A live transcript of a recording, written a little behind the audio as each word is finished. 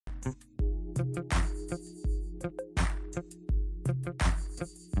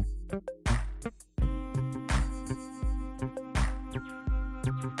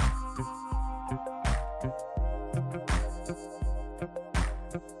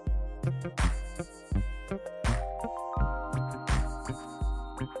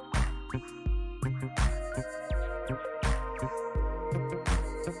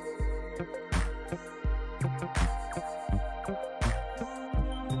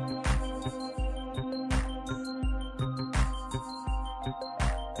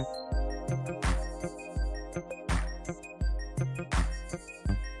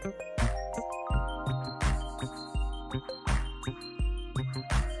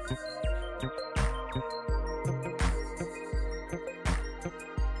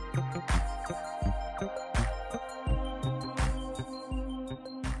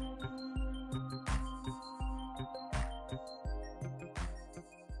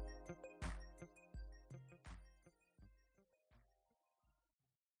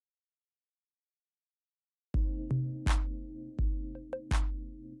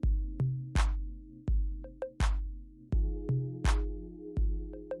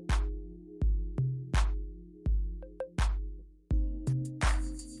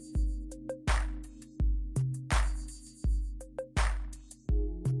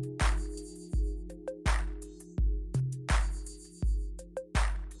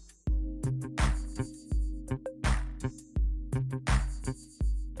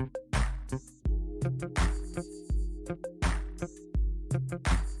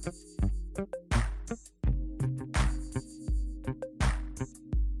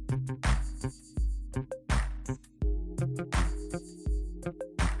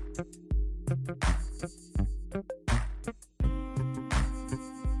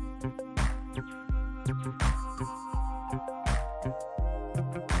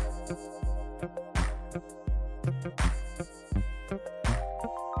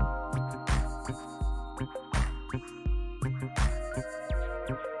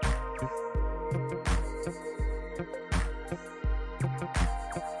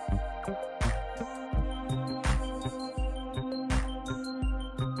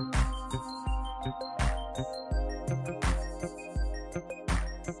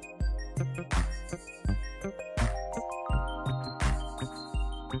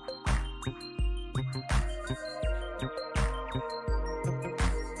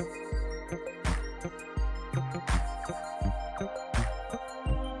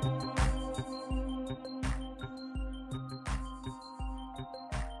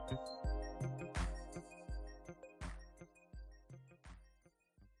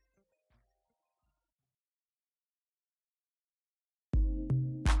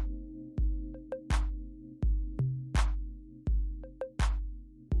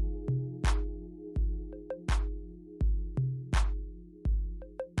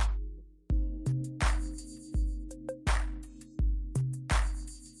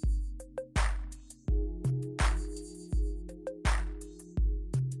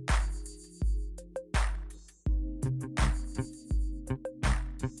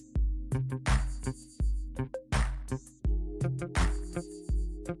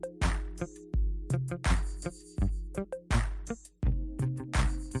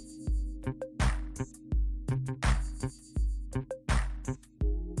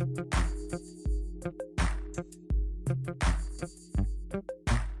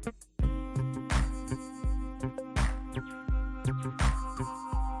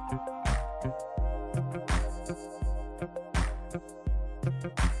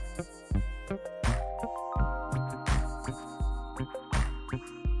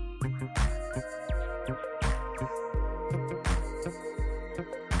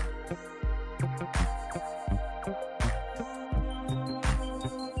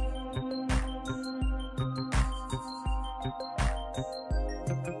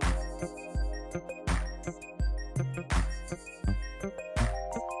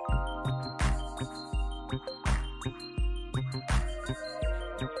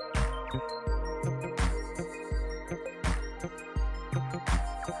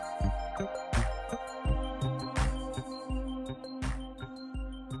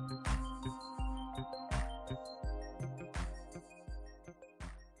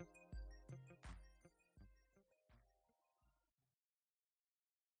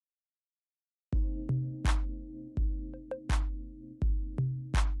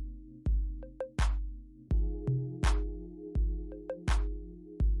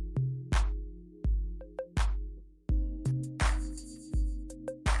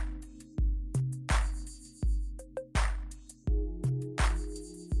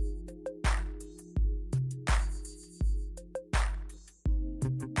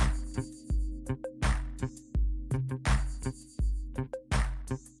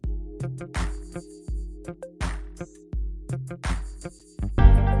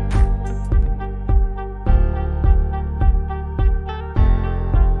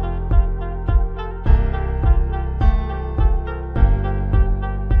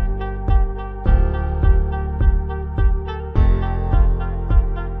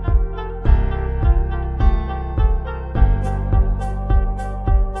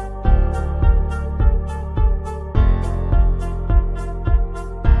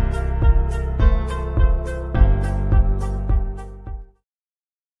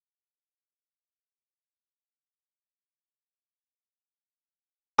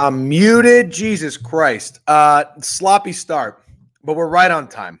I'm muted. Jesus Christ. Sloppy start, but we're right on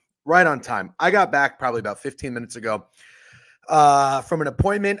time. Right on time. I got back probably about 15 minutes ago from an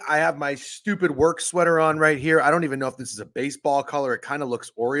appointment. I have my stupid work sweater on right here. I don't even know if this is a baseball color. It kind of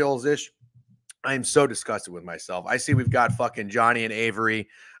looks Orioles-ish. I am so disgusted with myself. I see we've got fucking Johnny and Avery.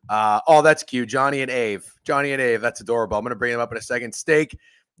 Oh, that's cute. Johnny and Ave. Johnny and Ave. That's adorable. I'm going to bring them up in a second. Steak,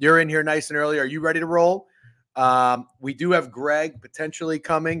 you're in here nice and early. Are you ready to roll? We do have Greg potentially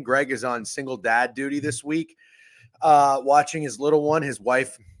coming. Greg is on single dad duty this week, watching his little one. His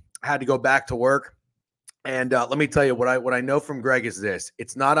wife had to go back to work. And let me tell you what I know from Greg is this.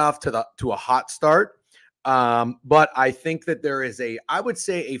 It's not off to a hot start. But I think that there is I would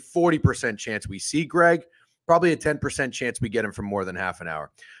say a 40% chance we see Greg, probably a 10% chance we get him for more than half an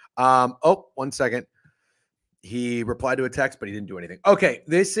hour. Oh, 1 second. He replied to a text, but he didn't do anything. Okay,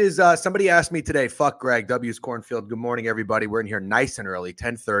 this is somebody asked me today, fuck Greg, W's Cornfield. Good morning, everybody. We're in here nice and early,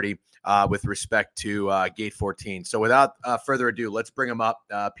 10:30, with respect to Gate 14. So without further ado, let's bring him up.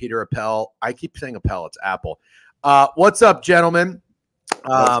 Peter Appell. I keep saying Appell. It's Apple. What's up, gentlemen?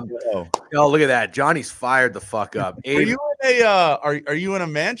 Oh, look at that. Johnny's fired the fuck up. Are you in a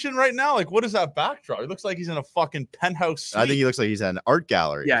mansion right now? Like, what is that backdrop? It looks like he's in a fucking penthouse suite. I think he looks like he's in an art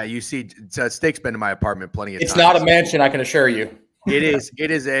gallery. Yeah, you see, Steak's been in my apartment plenty of times. It's not a mansion, I can assure you. It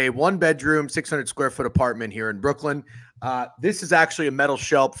is a 1-bedroom, 600 square foot apartment here in Brooklyn. This is actually a metal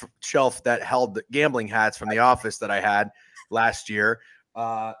shelf that held the gambling hats from the office that I had last year.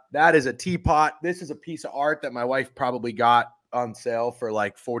 That is a teapot. This is a piece of art that my wife probably got on sale for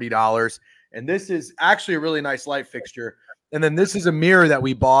like $40. And this is actually a really nice light fixture. And then this is a mirror that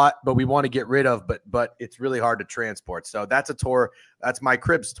we bought, but we want to get rid of, but it's really hard to transport. So that's a tour. That's my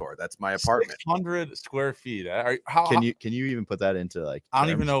cribs tour. That's my apartment. 600 square feet. Can you even put that into like? I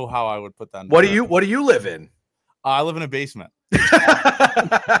don't even know how I would put that. What do you live in? I live in a basement. But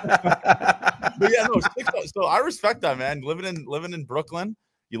yeah, no. So I respect that, man. Living in Brooklyn.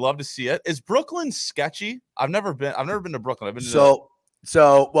 You love to see it. Is Brooklyn sketchy? I've never been to Brooklyn. I've been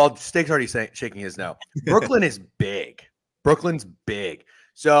well, Steak's already shaking his no. Brooklyn is big. Brooklyn's big.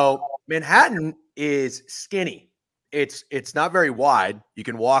 So Manhattan is skinny. It's not very wide. You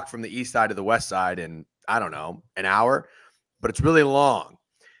can walk from the east side to the west side in, I don't know, an hour, but it's really long.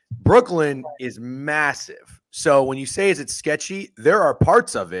 Brooklyn is massive. So when you say is it sketchy, there are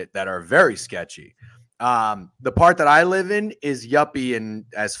parts of it that are very sketchy. The part that I live in is yuppie and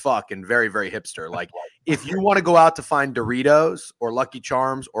as fuck and very, very hipster. Like if you want to go out to find Doritos or Lucky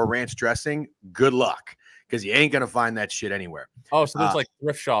Charms or ranch dressing, good luck. Because you ain't going to find that shit anywhere. Oh, so there's like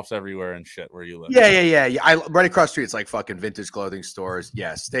thrift shops everywhere and shit where you live. Yeah. Right across the street, it's like fucking vintage clothing stores.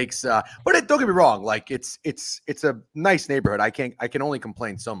 Yeah, Steaks. But don't get me wrong. Like it's a nice neighborhood. I can only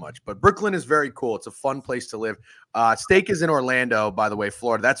complain so much. But Brooklyn is very cool. It's a fun place to live. Steak is in Orlando, by the way,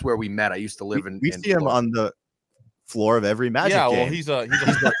 Florida. That's where we met. I used to live in. We see him on the floor of every Magic game. Well, he's a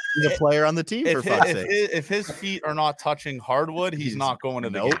player on the team for fuck's sake. If his feet are not touching hardwood, he's not going to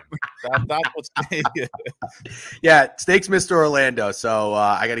the game. That's what's yeah, Steak's Mr. Orlando, so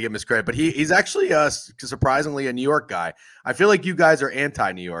I got to give him his credit. But he's actually surprisingly a New York guy. I feel like you guys are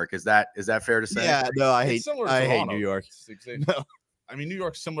anti-New York. Is that fair to say? Yeah, no, I hate New York. No. I mean, New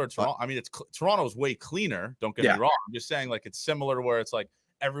York's similar to Toronto. I mean, Toronto's way cleaner. Don't get me wrong. I'm just saying, like, it's similar where it's like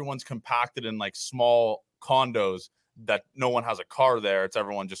everyone's compacted in like small condos that no one has a car there. It's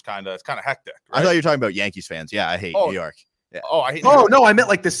everyone just it's kind of hectic. Right? I thought you were talking about Yankees fans. Yeah, I hate New York. Yeah. Oh, I hate New York. No, I meant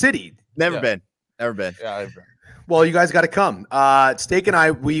like the city. Never been. Yeah, I've been. Well, you guys got to come. Steak and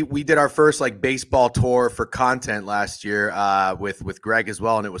I, we did our first like baseball tour for content last year with Greg as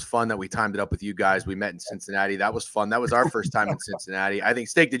well, and it was fun that we timed it up with you guys. We met in Cincinnati. That was fun. That was our first time in Cincinnati. I think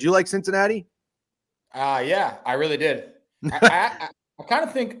Steak, did you like Cincinnati? Yeah, I really did. I kind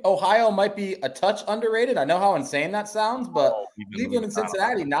of think Ohio might be a touch underrated. I know how insane that sounds, but Cleveland and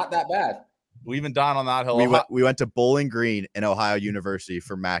Cincinnati, not that bad. We even died on that hill. We went to Bowling Green in Ohio University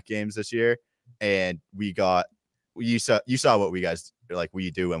for MAC games this year, and you saw what we guys we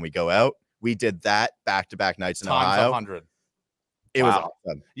do when we go out. We did that back-to-back nights in Ohio. 100. It was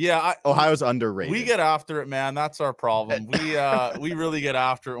awesome. Yeah, Ohio's underrated. We get after it, man. That's our problem. We really get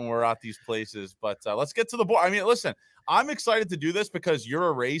after it when we're at these places. But let's get to the board. I mean, listen, I'm excited to do this because you're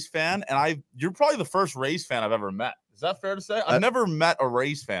a Rays fan, and you're probably the first Rays fan I've ever met. Is that fair to say? I've never met a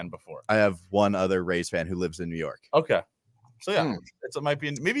Rays fan before. I have one other Rays fan who lives in New York. Okay. So yeah, it might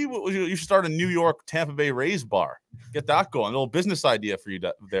be. Maybe you should start a New York Tampa Bay Rays bar. Get that going. A little business idea for you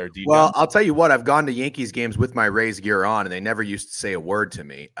there, DJ. Well, I'll tell you what. I've gone to Yankees games with my Rays gear on, and they never used to say a word to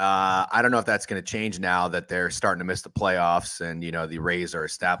me. I don't know if that's going to change now that they're starting to miss the playoffs, and the Rays are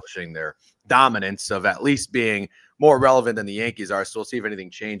establishing their dominance of at least being more relevant than the Yankees are. So we'll see if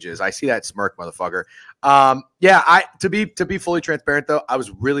anything changes. I see that smirk, motherfucker. Yeah. To be fully transparent though, I was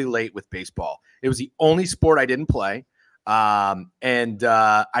really late with baseball. It was the only sport I didn't play. I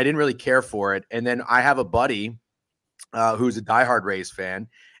didn't really care for it. And then I have a buddy who's a diehard Rays fan.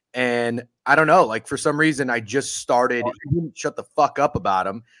 And I don't know, like for some reason I just started, he didn't shut the fuck up about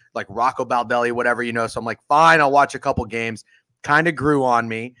him, like Rocco Baldelli, whatever, So I'm like, fine, I'll watch a couple games. Kind of grew on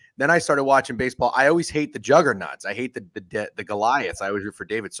me. Then I started watching baseball. I always hate the juggernauts. I hate the Goliaths. I always root for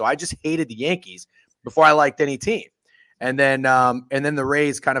David. So I just hated the Yankees before I liked any team. And then the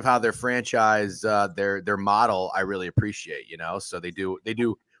Rays, kind of how their franchise, their model, I really appreciate, So they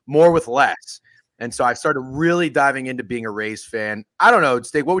do more with less. And so I started really diving into being a Rays fan. I don't know,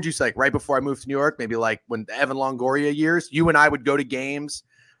 Steak, what would you say? Like right before I moved to New York, maybe like when the Evan Longoria years, you and I would go to games.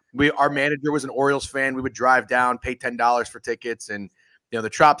 Our manager was an Orioles fan. We would drive down, pay $10 for tickets, and the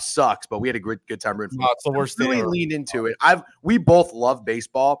Trop sucks, but we had a good time rooting for it. It's the worst thing. Really leaned into it. We both love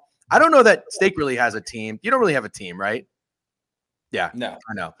baseball. I don't know that Steak really has a team. You don't really have a team, right? Yeah. No,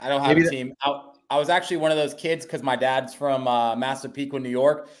 I know. I don't have a team. I was actually one of those kids because my dad's from Massapequa, New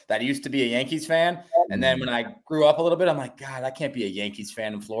York, that used to be a Yankees fan. And then when I grew up a little bit, I'm like, God, I can't be a Yankees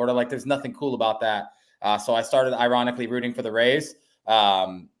fan in Florida. Like, there's nothing cool about that. So I started ironically rooting for the Rays.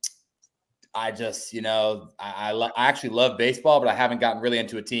 I just, I actually love baseball, but I haven't gotten really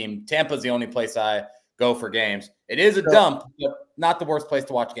into a team. Tampa's the only place I go for games. It is a dump, but not the worst place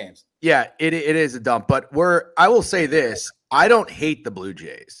to watch games. Yeah, it is a dump. But I will say this. I don't hate the Blue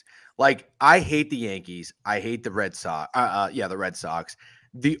Jays. Like, I hate the Yankees. I hate the Red Sox. The Red Sox.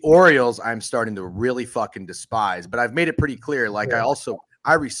 The Orioles, I'm starting to really fucking despise. But I've made it pretty clear. Like,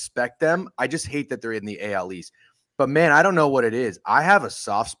 I respect them. I just hate that they're in the AL East. But, man, I don't know what it is. I have a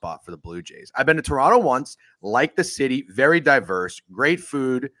soft spot for the Blue Jays. I've been to Toronto once, like the city, very diverse, great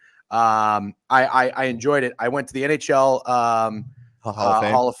food. I enjoyed it. I went to the NHL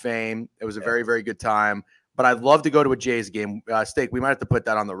Hall of Fame. It was a very, very good time. But I'd love to go to a Jays game. Steak, we might have to put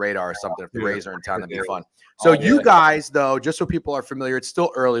that on the radar or something. If the Rays are in town, that'd be fun. So you guys, though, just so people are familiar, it's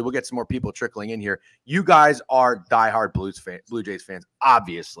still early. We'll get some more people trickling in here. You guys are diehard Blue Jays fans,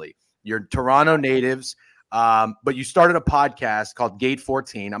 obviously. You're Toronto natives. But you started a podcast called Gate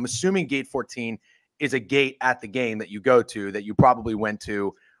 14. I'm assuming Gate 14 is a gate at the game that you go to that you probably went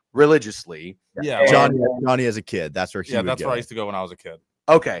to religiously. Yeah. Johnny as a kid. That's where that's where I used to go when I was a kid.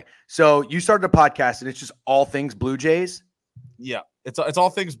 Okay. So you started a podcast and it's just all things Blue Jays? Yeah. It's all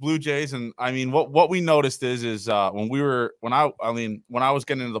things Blue Jays. And I mean, what we noticed is when I was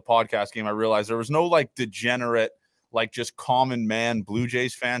getting into the podcast game, I realized there was no like degenerate, like just common man Blue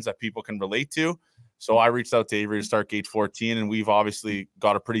Jays fans that people can relate to. So I reached out to Avery to start Gate 14, and we've obviously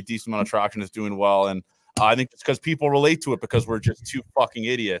got a pretty decent amount of traction. It's doing well. And I think it's because people relate to it because we're just two fucking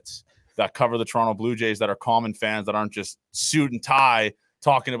idiots that cover the Toronto Blue Jays that are common fans that aren't just suit and tie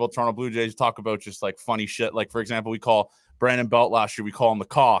talking about Toronto Blue Jays, talk about just like funny shit. Like, for example, we call Brandon Belt last year, we call him the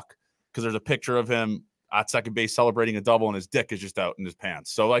cock because there's a picture of him at second base celebrating a double and his dick is just out in his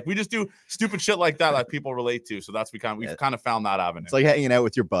pants. So like we just do stupid shit like that people relate to. So we've kind of found that avenue. It's like hanging out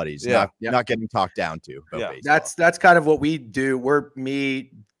with your buddies, not getting talked down to. Yeah, that's kind of what we do.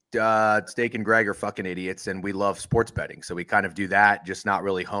 Steak and Greg are fucking idiots and we love sports betting. So we kind of do that, just not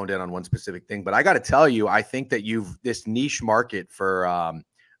really honed in on one specific thing. But I got to tell you, I think that this niche market for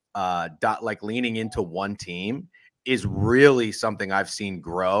like leaning into one team is really something I've seen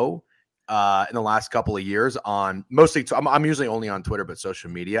grow in the last couple of years on mostly. I'm usually only on Twitter, but social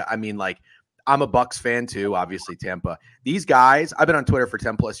media. I mean, like I'm a Bucks fan too, obviously Tampa. These guys, I've been on Twitter for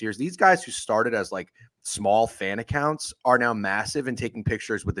 10 plus years. These guys who started as like small fan accounts are now massive and taking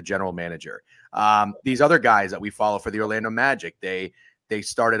pictures with the general manager. These other guys that we follow for the Orlando Magic, they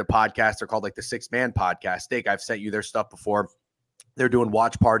started a podcast. They're called like the 6 Man Podcast. Steak, I've sent you their stuff before. They're doing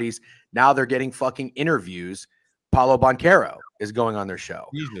watch parties. Now they're getting fucking interviews. Paulo Banchero is going on their show.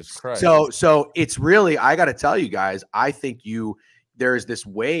 Jesus Christ. So it's really, I got to tell you guys, I think there's this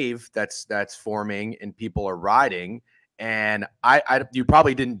wave that's forming and people are riding. And you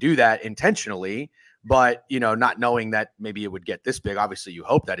probably didn't do that intentionally, but not knowing that maybe it would get this big. Obviously you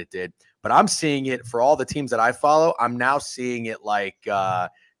hope that it did, but I'm seeing it for all the teams that I follow. I'm now seeing it like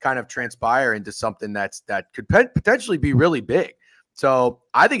kind of transpire into something that could potentially be really big. So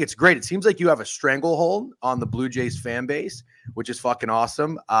I think it's great. It seems like you have a stranglehold on the Blue Jays fan base. which is fucking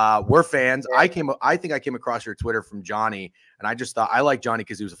awesome. We're fans. I think I came across your Twitter from Johnny, and I just thought I like Johnny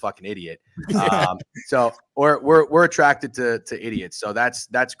because he was a fucking idiot. So we're attracted to idiots. So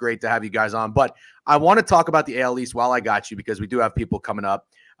that's great to have you guys on. But I want to talk about the AL East while I got you, because we do have people coming up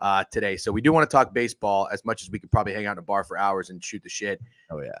today. So we do want to talk baseball as much as we could probably hang out in a bar for hours and shoot the shit.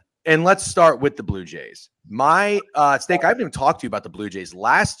 Oh, yeah. And let's start with the Blue Jays. My Steak, I haven't even talked to you about the Blue Jays.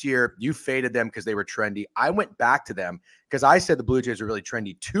 Last year, you faded them because they were trendy. I went back to them because I said the Blue Jays were really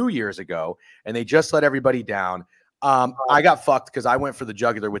trendy 2 years ago, and they just let everybody down. I got fucked because I went for the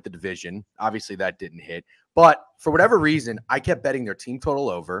jugular with the division. Obviously, that didn't hit. But for whatever reason, I kept betting their team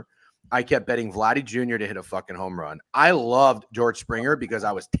total over. I kept betting Vladdy Jr. to hit a fucking home run. I loved George Springer because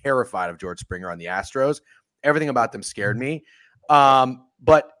I was terrified of George Springer on the Astros. Everything about them scared me.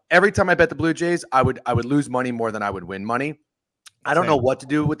 But every time I bet the Blue Jays, I would lose money more than I would win money. I don't know what to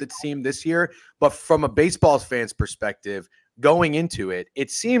do with the team this year, but from a baseball fan's perspective, going into it,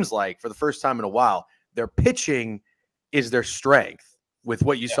 it seems like for the first time in a while, their pitching is their strength with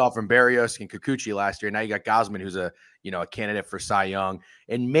what you saw from Berrios and Kikuchi last year. Now you got Gausman, who's a candidate for Cy Young,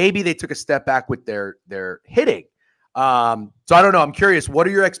 and maybe they took a step back with their hitting. So I don't know. I'm curious. What are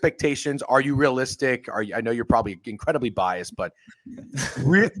your expectations? Are you realistic? I know you're probably incredibly biased, but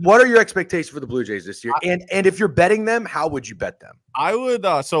what are your expectations for the Blue Jays this year? And if you're betting them, how would you bet them? I would.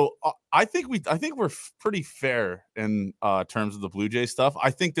 I think we're pretty fair in terms of the Blue Jays stuff.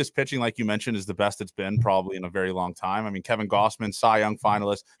 I think this pitching, like you mentioned, is the best it's been probably in a very long time. I mean, Kevin Gausman, Cy Young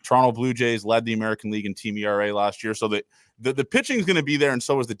finalist, Toronto Blue Jays led the American League in team ERA last year. So the pitching is going to be there, and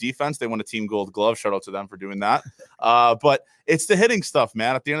so is the defense. They won a team gold glove. Shout out to them for doing that. But it's the hitting stuff,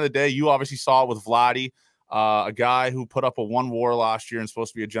 man. At the end of the day, you obviously saw it with Vladdy, a guy who put up a 1 WAR last year and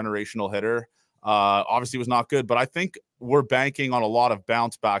supposed to be a generational hitter. Obviously was not good, but I think we're banking on a lot of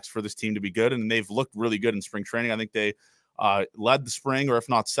bounce backs for this team to be good, and they've looked really good in spring training. I think they led the spring, or if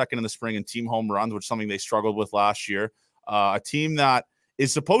not second in the spring, in team home runs, which is something they struggled with last year. A team that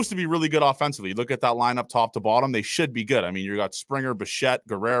is supposed to be really good offensively. You look at that lineup top to bottom, they should be good. I mean, you got Springer, Bichette,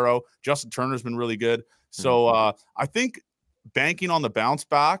 Guerrero, Justin Turner's been really good. So I think banking on the bounce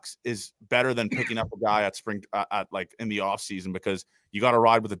backs is better than picking up a guy at spring like in the offseason, because you got to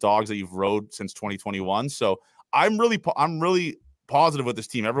ride with the dogs that you've rode since 2021. So I'm really positive with this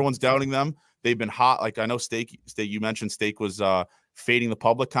team. Everyone's doubting them. They've been hot. Like I know Steak, you mentioned Steak was fading the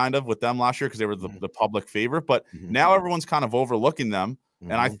public kind of with them last year because they were the public favorite, but now everyone's kind of overlooking them.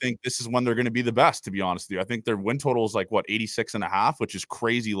 And I think this is when they're going to be the best, to be honest with you. I think their win total is like 86.5, which is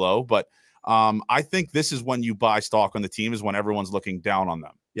crazy low. But I think this is when you buy stock on the team, is when everyone's looking down on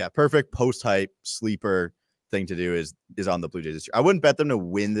them. Yeah, perfect post-hype sleeper thing to do is on the Blue Jays this year. I wouldn't bet them to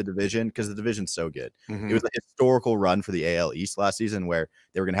win the division because the division's so good. It was a historical run for the AL East last season where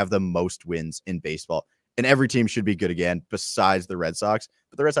they were going to have the most wins in baseball. And every team should be good again besides the Red Sox.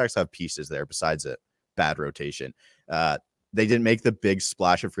 But the Red Sox have pieces there besides a bad rotation. They didn't make the big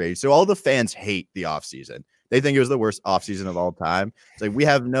splash of free agency. So all the fans hate the offseason. They think it was the worst offseason of all time. It's like, we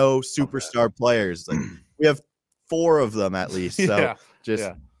have no superstar players. It's like, we have 4 of them at least. So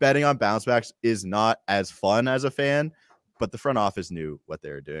betting on bounce backs is not as fun as a fan, but the front office knew what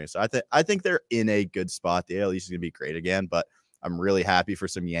they were doing. So I think they're in a good spot. The AL East is going to be great again, but I'm really happy for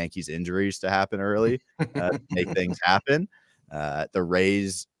some Yankees injuries to happen early, make things happen. The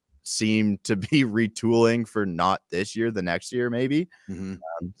Rays seem to be retooling for not this year, the next year, maybe.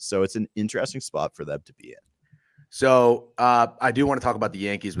 So it's an interesting spot for them to be in. So I do want to talk about the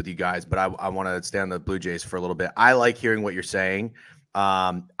Yankees with you guys, but I want to stay on the Blue Jays for a little bit. I like hearing what you're saying.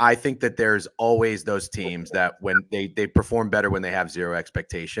 I think that there's always those teams that when they perform better when they have zero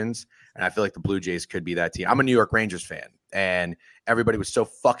expectations. And I feel like the Blue Jays could be that team. I'm a New York Rangers fan, and everybody was so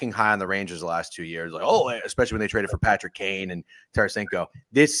fucking high on the Rangers the last 2 years. Like, oh, especially when they traded for Patrick Kane and Tarasenko.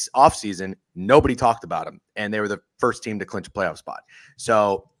 This offseason, nobody talked about them, and they were the first team to clinch a playoff spot.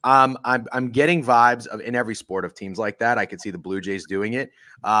 So I'm getting vibes of in every sport of teams like that. I could see the Blue Jays doing it.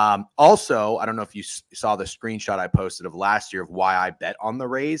 Also, I don't know if you saw the screenshot I posted of last year of why I bet on the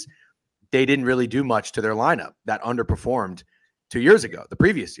Rays. They didn't really do much to their lineup. That underperformed 2 years ago, the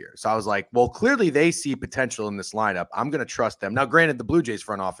previous year. So I was like, well, clearly they see potential in this lineup. I'm going to trust them. Now, granted, the Blue Jays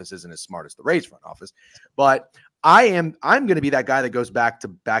front office isn't as smart as the Rays front office, but I'm going to be that guy that goes back to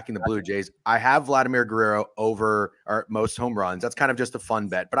backing the Blue Jays. I have Vladimir Guerrero over most home runs. That's kind of just a fun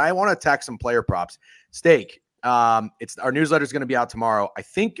bet, but I want to attack some player props. Steak, it's our newsletter is going to be out tomorrow. I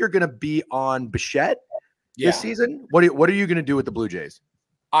think you're going to be on Bichette this season. What are you going to do with the Blue Jays?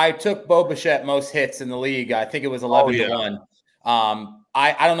 I took Bo Bichette most hits in the league. I think it was 11-1.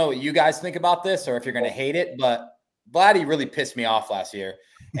 I don't know what you guys think about this or if you're going to hate it, but Vladdy really pissed me off last year,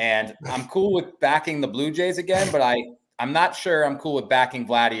 and I'm cool with backing the Blue Jays again, but I I'm not sure I'm cool with backing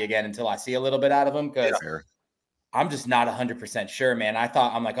Vladdy again until I see a little bit out of him, because I'm just not 100% sure, man.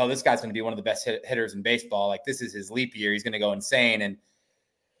 I'm like, oh, this guy's going to be one of the best hitters in baseball. Like, this is his leap year. He's going to go insane. And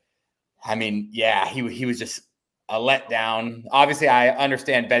I mean, yeah, he was just a letdown. Obviously, I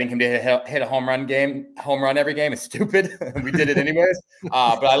understand betting him to hit a home run every game is stupid. We did it anyways.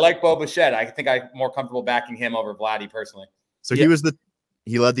 But I like Bo Bichette. I think I'm more comfortable backing him over Vladdy personally. So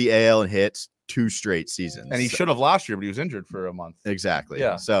he led the AL in hits 2 straight seasons, and he should have last year, but he was injured for a month. Exactly.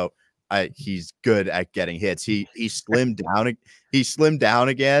 Yeah. So he's good at getting hits. He slimmed down. He slimmed down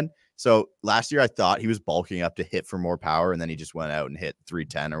again. So last year I thought he was bulking up to hit for more power, and then he just went out and hit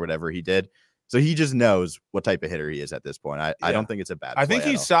 310 or whatever he did. So he just knows what type of hitter he is at this point. I don't think it's a bad play. I think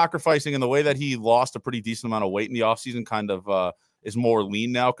he's sacrificing in the way that he lost a pretty decent amount of weight in the offseason, kind of is more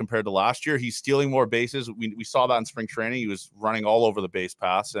lean now compared to last year. He's stealing more bases. We saw that in spring training. He was running all over the base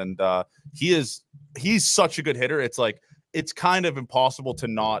pass, and he's such a good hitter. It's like, it's kind of impossible to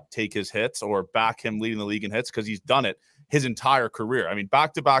not take his hits or back him leading the league in hits, because he's done it his entire career. I mean,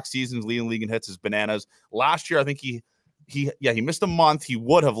 back-to-back seasons leading the league in hits is bananas. Last year, I think he missed a month. He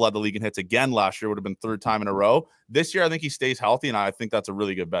would have led the league in hits again last year. Would have been 3rd time in a row. This year, I think he stays healthy, and I think that's a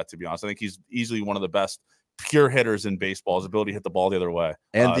really good bet, to be honest. I think he's easily one of the best pure hitters in baseball. His ability to hit the ball the other way.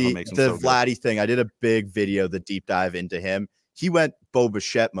 And the Vladdy thing, I did a big video, the deep dive into him. He went Bo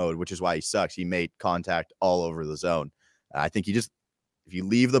Bichette mode, which is why he sucks. He made contact all over the zone. I think if you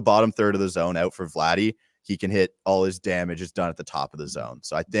leave the bottom third of the zone out for Vladdy, he can hit all his damage is done at the top of the zone.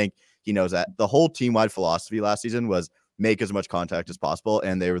 So I think he knows that. The whole team-wide philosophy last season was make as much contact as possible,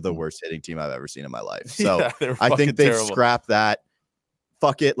 and they were the worst hitting team I've ever seen in my life. So I think they've scrapped that.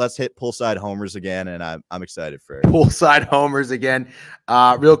 Fuck it, let's hit pull side homers again, and I'm excited for it. Pull side homers again.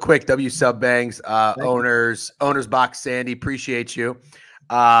 Real quick, W Sub Bangs, owners box Sandy, appreciate you.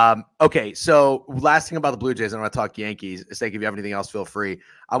 Okay, so last thing about the Blue Jays, I want to talk Yankees. It's like, if you have anything else, feel free.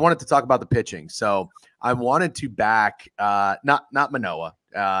 I wanted to talk about the pitching. So I wanted to back not Manoah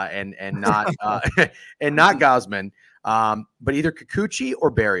and not and not Gausman, but either Kikuchi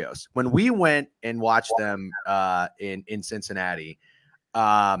or Berrios. When we went and watched them in Cincinnati,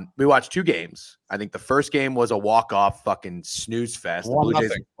 we watched 2 games. I think the first game was a walk-off fucking snooze fest.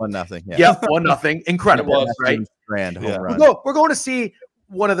 1-0. Yeah, 1-0. Incredible, right? Grand home run. We're going to see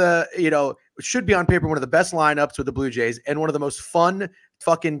one of the, should be on paper one of the best lineups with the Blue Jays and one of the most fun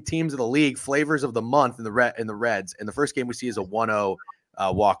fucking teams of the league, flavors of the month in the Reds. And the first game we see is a 1-0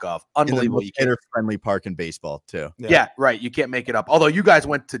 walk-off. Unbelievable. Hitter-friendly park in baseball, too. Yeah, right. You can't make it up. Although you guys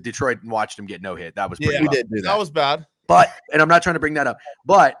went to Detroit and watched him get no hit. That was pretty we did do that. That was bad. But, and I'm not trying to bring that up,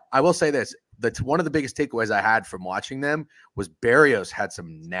 but I will say this. That's one of the biggest takeaways I had from watching them was Berrios had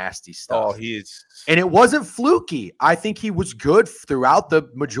some nasty stuff. And it wasn't fluky. I think he was good throughout the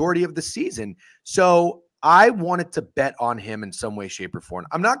majority of the season. So I wanted to bet on him in some way, shape, or form.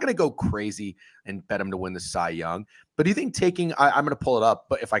 I'm not going to go crazy and bet him to win the Cy Young, but do you think taking, I'm going to pull it up,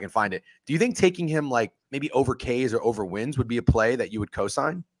 but if I can find it, do you think taking him like maybe over Ks or over wins would be a play that you would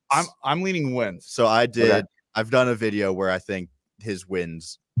co-sign? I'm leaning wins. So I did. Okay. I've done a video where I think his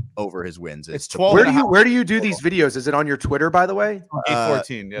wins over his wins. It's 12. Where do you do these videos? Is it on your Twitter, by the way?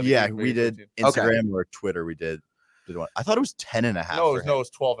 814. Yeah, we did Instagram or Twitter. We did one. I thought it was 10.5. No, it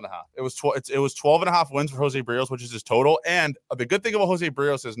was 12.5. It was 12.5 wins for Jose Berrios, which is his total. And the good thing about Jose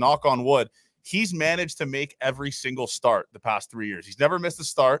Berrios is, knock on wood, he's managed to make every single start the past 3 years. He's never missed a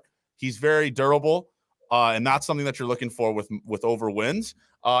start. He's very durable. And that's something that you're looking for with over wins.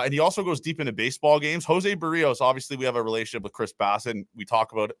 And he also goes deep into baseball games. Jose Berrios, obviously, we have a relationship with Chris Bassett, and we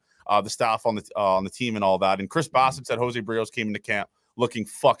talk about the staff on the team and all that. And Chris Bassett said Jose Berrios came into camp looking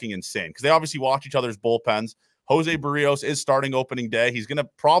fucking insane because they obviously watch each other's bullpens. Jose Berrios is starting opening day. He's going to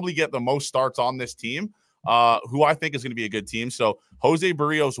probably get the most starts on this team, who I think is going to be a good team. So Jose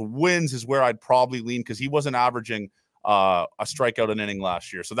Berrios wins is where I'd probably lean because he wasn't averaging a strikeout an inning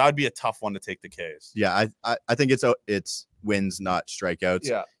last year. So that would be a tough one to take the Ks. Yeah, I think it's wins, not strikeouts.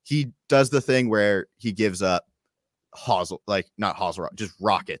 Yeah. He does the thing where he gives up just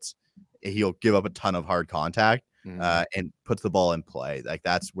rockets. He'll give up a ton of hard contact and puts the ball in play. Like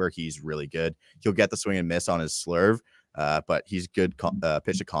that's where he's really good. He'll get the swing and miss on his slurve, but he's good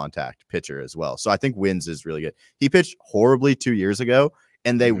pitch to contact pitcher as well. So I think wins is really good. He pitched horribly 2 years ago,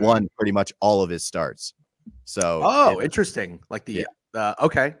 and they won pretty much all of his starts. So interesting. Like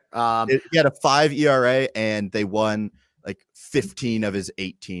okay. He had a 5 ERA, and they won like 15 of his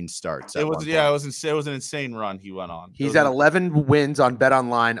 18 starts. It was an insane run he went on. He's at 11 wins on Bet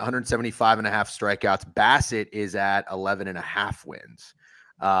Online, 175.5 strikeouts. Bassett is at 11.5 wins.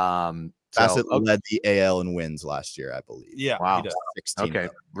 Bassett led the AL in wins last year, I believe. Yeah. Wow. 16. Okay.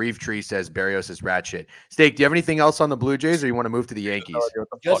 Reeve Tree says Barrios is rat shit. Steak, do you have anything else on the Blue Jays, or you want to move to the Yankees?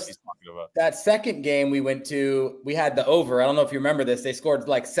 Just that second game we went to, we had the over. I don't know if you remember this. They scored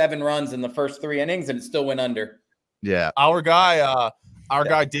like 7 runs in the first 3 innings, and it still went under. Yeah. Our guy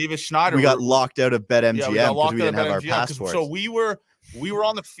Davis Schneider. We got locked out of BetMGM because we didn't have our passports. So we were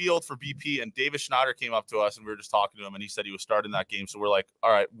on the field for BP, and Davis Schneider came up to us, and we were just talking to him, and he said he was starting that game. So we're like,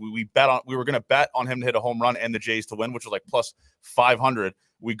 all right, we were going to bet on him to hit a home run and the Jays to win, which was like plus 500.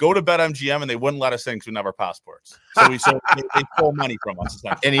 We go to BetMGM, and they wouldn't let us in because we didn't have our passports. So they stole money from us.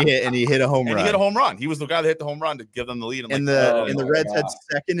 And he hit a home run. He hit a home run. He was the guy that hit the home run to give them the lead. And the Reds had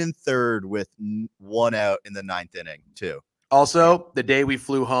second and third with 1 out in the 9th inning too. Also, the day we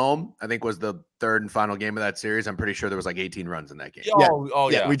flew home, I think was the 3rd and final game of that series. I'm pretty sure there was like 18 runs in that game.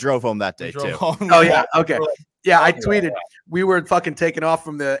 Yeah. We drove home that day too. Oh yeah, okay. Yeah, I tweeted. We were fucking taking off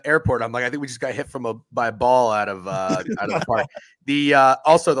from the airport. I'm like, I think we just got hit by a ball out of the park.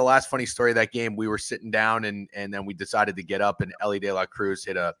 Also the last funny story of that game, we were sitting down and then we decided to get up, and Ellie De La Cruz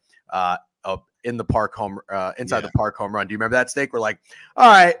hit a in the park inside the park home run. Do you remember that, Steak? We're like, all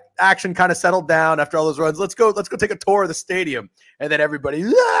right, action kind of settled down after all those runs. Let's go take a tour of the stadium. And then everybody,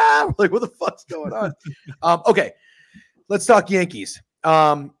 we're like, what the fuck's going on? Okay, let's talk Yankees.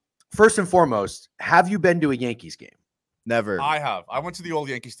 First and foremost, have you been to a Yankees game? Never. I have. I went to the old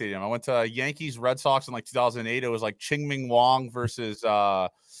Yankee Stadium. I went to Yankees Red Sox in like 2008. It was like Ching-Ming Wong versus who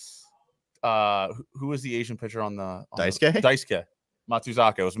was the Asian pitcher on the Daisuke.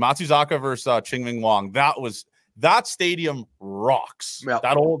 Matsuzaka. It was Matsuzaka versus Ching-Ming Wong. That stadium rocks. Yep.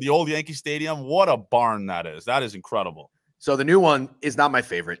 The old Yankee Stadium. What a barn that is. That is incredible. So the new one is not my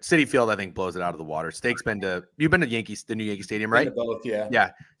favorite. Citi Field, I think, blows it out of the water. Steak's you've been to the new Yankee Stadium, right? Both, yeah.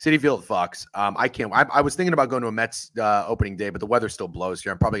 Yeah. Citi Field fucks. I was thinking about going to a Mets opening day, but the weather still blows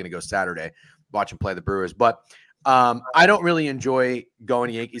here. I'm probably going to go Saturday, watch them play the Brewers. But I don't really enjoy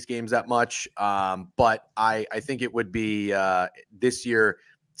going to Yankees games that much. But I think it would be this year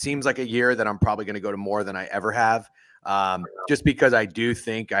seems like a year that I'm probably going to go to more than I ever have. Just because I do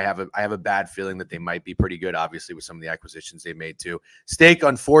think I have a bad feeling that they might be pretty good, obviously, with some of the acquisitions they made too. Steak,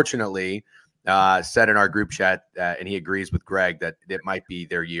 unfortunately, said in our group chat, and he agrees with Greg, that it might be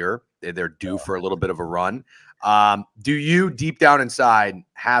their year. They're due for a little bit of a run. Do you, deep down inside,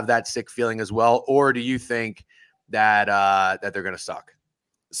 have that sick feeling as well, or do you think that they're going to suck?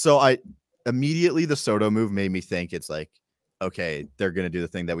 So immediately the Soto move made me think it's like, okay, they're going to do the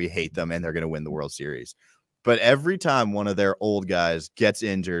thing that we hate them and they're going to win the World Series. But every time one of their old guys gets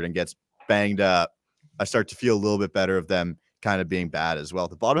injured and gets banged up, I start to feel a little bit better of them kind of being bad as well.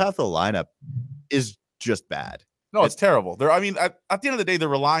 The bottom half of the lineup is just bad. No, it's terrible. At the end of the day, they're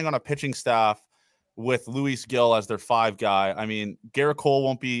relying on a pitching staff with Luis Gil as their 5 guy. I mean, Garrett Cole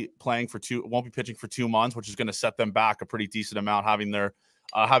won't be pitching for 2 months, which is going to set them back a pretty decent amount,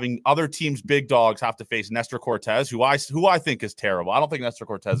 having other teams' big dogs have to face Nestor Cortez, who I think is terrible. I don't think Nestor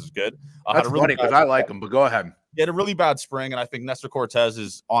Cortez is good. That's funny because I like him, but go ahead. He had a really bad spring, and I think Nestor Cortez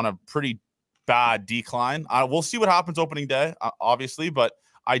is on a pretty bad decline. We'll see what happens opening day, obviously, but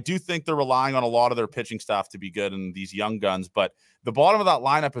I do think they're relying on a lot of their pitching staff to be good and these young guns. But the bottom of that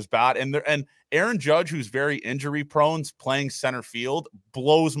lineup is bad, and Aaron Judge, who's very injury prone, playing center field,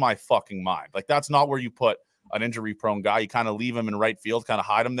 blows my fucking mind. Like, that's not where you put an injury-prone guy. You kind of leave him in right field, kind of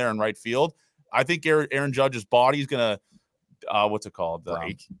hide him there in right field. I think Aaron Judge's body is going to, what's it called?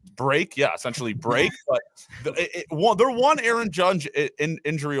 Break. Yeah, essentially break. But they're one Aaron Judge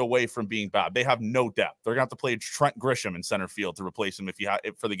injury away from being bad. They have no depth. They're going to have to play Trent Grisham in center field to replace him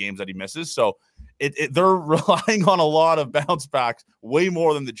for the games that he misses. So they're relying on a lot of bounce backs, way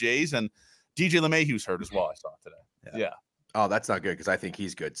more than the Jays. And DJ LeMahieu's hurt as well, I saw today. Yeah. Oh, that's not good because I think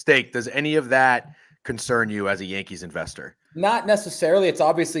he's good. Steak, does any of that concern you as a Yankees investor? Not necessarily. It's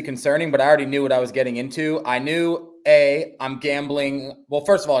obviously concerning, but I already knew what I was getting into. I knew I'm gambling. Well,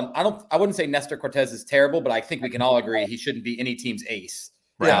 first of all, I wouldn't say Nestor Cortez is terrible, but I think we can all agree he shouldn't be any team's ace.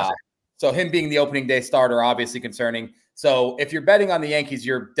 Right. So him being the opening day starter, obviously concerning. So if you're betting on the Yankees,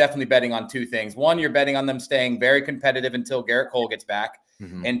 you're definitely betting on 2 things. 1, you're betting on them staying very competitive until Garrett Cole gets back.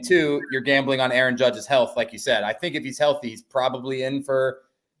 Mm-hmm. And 2, you're gambling on Aaron Judge's health. Like you said, I think if he's healthy, he's probably in for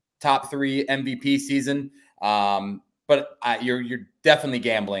top 3 MVP season. But you're definitely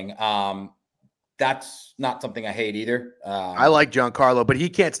gambling. That's not something I hate either. I like Giancarlo, but he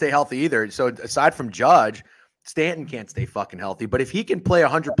can't stay healthy either. So aside from Judge, Stanton can't stay fucking healthy. But if he can play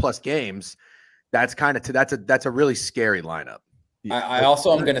 100+ games, that's a really scary lineup. I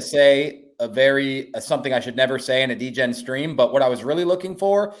also am going to say something I should never say in a DGen stream, but what I was really looking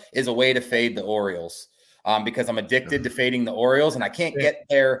for is a way to fade the Orioles. Because I'm addicted to fading the Orioles, and I can't get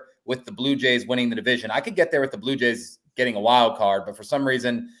there with the Blue Jays winning the division. I could get there with the Blue Jays getting a wild card, but for some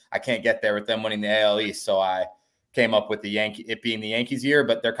reason I can't get there with them winning the AL East. So I came up with it being the Yankees year,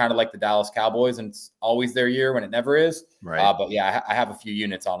 but they're kind of like the Dallas Cowboys, and it's always their year when it never is. Right. But yeah, I have a few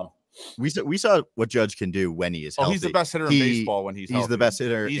units on them. We saw what Judge can do when he is healthy. He's the best hitter in baseball when he's healthy. The best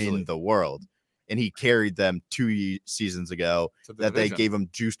hitter Easily. in the world. And he carried them 2 seasons ago that they gave him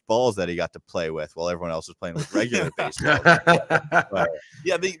juiced balls that he got to play with while everyone else was playing with regular baseball. But,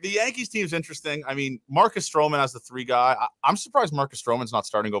 yeah, the Yankees team's interesting. I mean, Marcus Stroman as the 3 guy. I'm surprised Marcus Stroman's not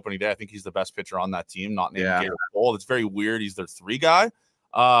starting opening day. I think he's the best pitcher on that team, not named Garrett Cole. It's very weird. He's their 3 guy.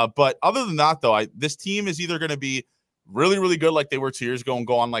 But other than that, though, this team is either going to be really, really good like they were 2 years ago and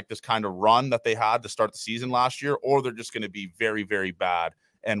go on like this kind of run that they had to start the season last year, or they're just going to be very, very bad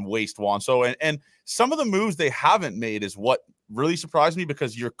and waste Juan Soto. And some of the moves they haven't made is what really surprised me,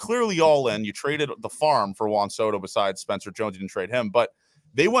 because you're clearly all in. You traded the farm for Juan Soto besides Spencer Jones. You didn't trade him, but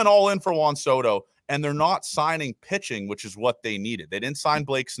they went all in for Juan Soto, and they're not signing pitching, which is what they needed. They didn't sign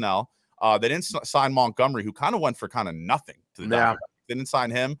Blake Snell. They didn't sign Montgomery, who kind of went for kind of nothing to the Dodgers. They didn't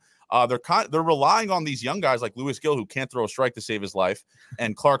sign him. They're relying on these young guys like Lewis Gill, who can't throw a strike to save his life,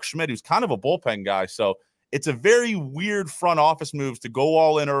 and Clark Schmidt, who's kind of a bullpen guy. So it's a very weird front office moves to go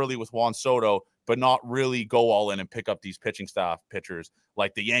all in early with Juan Soto, but not really go all in and pick up these pitching staff pitchers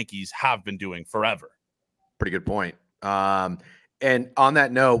like the Yankees have been doing forever. Pretty good point. And on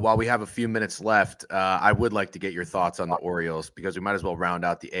that note, while we have a few minutes left, I would like to get your thoughts on the Orioles, because we might as well round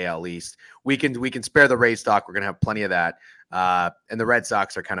out the AL East. We can spare the Rays talk. We're going to have plenty of that. And the Red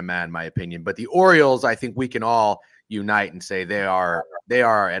Sox are kind of mad, in my opinion. But the Orioles, I think we can all unite and say they are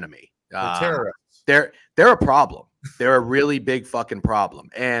our enemy. They're terrorists. They're a problem. They're a really big fucking problem.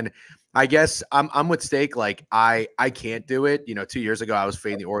 And I guess I'm with Steak. Like I can't do it. 2 years ago I was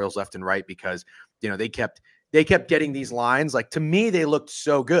fading the Orioles left and right because they kept getting these lines. Like, to me, they looked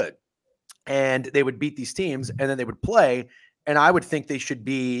so good, and they would beat these teams, and then they would play, and I would think they should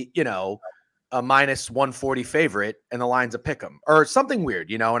be a minus 140 favorite, and the line's a pick 'em or something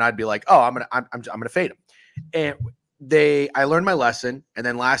weird, and I'd be like, oh, I'm gonna fade them. And I learned my lesson. And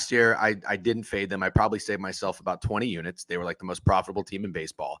then last year I didn't fade them. I probably saved myself about 20 units. They were like the most profitable team in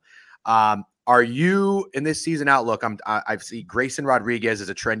baseball. Are you in this season outlook? I see Grayson Rodriguez as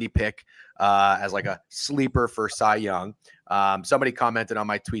a trendy pick, as like a sleeper for Cy Young. Somebody commented on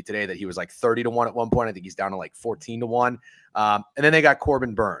my tweet today that he was like 30-1 at one point. I think he's down to like 14-1. And then they got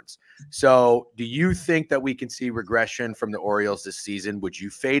Corbin Burns. So do you think that we can see regression from the Orioles this season? Would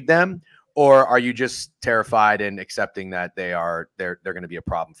you fade them? Or are you just terrified and accepting that they're going to be a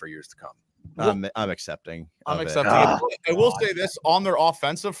problem for years to come? I'm accepting. I'm accepting it. I will say this, on their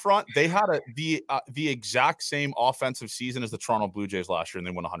offensive front, they had the exact same offensive season as the Toronto Blue Jays last year, and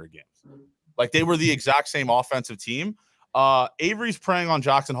they won 100 games. Like, they were the exact same offensive team. Avery's preying on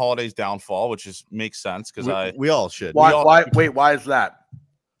Jackson Holiday's downfall, which makes sense because we all should. Why is that?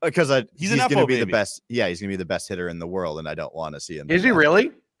 Because he's going to be baby. the best. Yeah, he's going to be the best hitter in the world, and I don't want to see him. Is he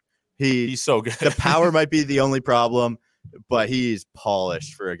really? He's so good. The power might be the only problem, but he's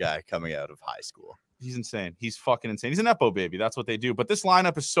polished for a guy coming out of high school. He's insane. He's fucking insane. He's an Epo baby. That's what they do. But this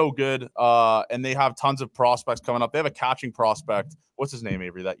lineup is so good, and they have tons of prospects coming up. They have a catching prospect. What's his name,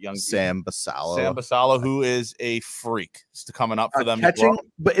 Avery? That young Sam Basallo. Sam Basallo, who is a freak. It's coming up for them. Catching,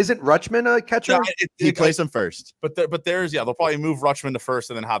 but isn't Rutschman a catcher? Yeah, he plays him first. But there's they'll probably move Rutschman to first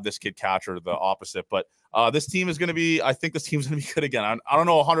and then have this kid catcher the opposite. But this team is going to be, I think this team's going to be good again. I don't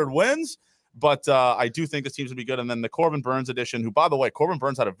know 100 wins. But I do think this team's going to be good. And then the Corbin Burns edition, who, by the way, Corbin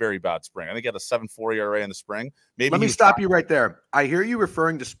Burns had a very bad spring. I think he had a 7.4 ERA in the spring. Let me stop you right there. I hear you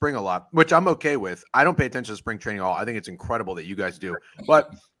referring to spring a lot, which I'm okay with. I don't pay attention to spring training at all. I think it's incredible that you guys do.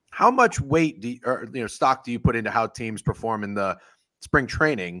 But how much weight stock do you put into how teams perform in the spring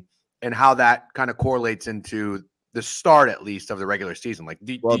training and how that kind of correlates into the start, at least, of the regular season? Like,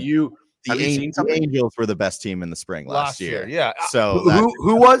 do you the Angels were the best team in the spring last year. Yeah. So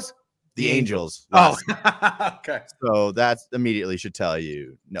who was? The Angels. Oh, okay. So that immediately should tell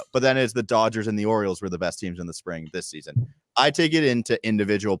you no. But then it's the Dodgers and the Orioles were the best teams in the spring this season. I take it into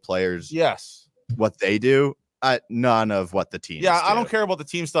individual players. Yes. What they do, none of what the team. Yeah, I don't care about the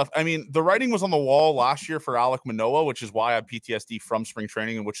team stuff. I mean, the writing was on the wall last year for Alek Manoah, which is why I have PTSD from spring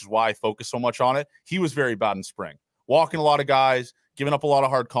training and which is why I focus so much on it. He was very bad in spring, walking a lot of guys, giving up a lot of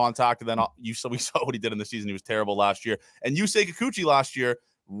hard contact. And then we saw what he did in the season. He was terrible last year. And Yusei Kikuchi last year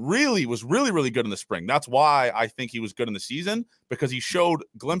was really good in the spring. That's why I think he was good in the season, because he showed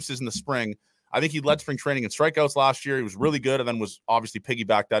glimpses in the spring. I think he led spring training in strikeouts last year. He was really good and then was obviously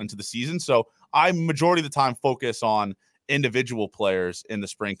piggybacked that into the season. So I majority of the time focus on individual players in the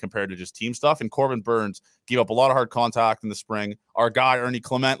spring compared to just team stuff. And Corbin Burns gave up a lot of hard contact in the spring. Our guy, Ernie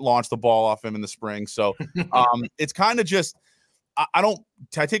Clement, launched the ball off him in the spring. So it's kind of just, I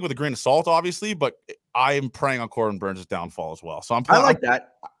take it with a grain of salt, obviously, but I am preying on Corbin Burns' downfall as well. So I like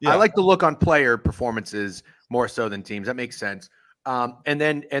that. Yeah. I like the look on player performances more so than teams. That makes sense. And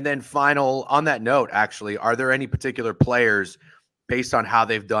then final on that note, actually, are there any particular players based on how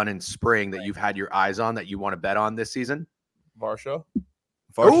they've done in spring that you've had your eyes on that you want to bet on this season? Varsho.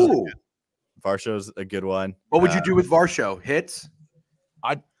 Varsho's a good one. What would you do with Varsho? Hits?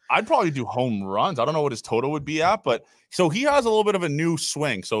 I'd probably do home runs. I don't know what his total would be at, but so he has a little bit of a new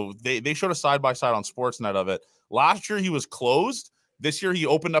swing. So they showed a side-by-side on Sportsnet of it. Last year he was closed. This year he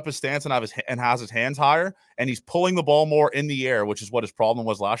opened up his stance and has his hands higher, and he's pulling the ball more in the air, which is what his problem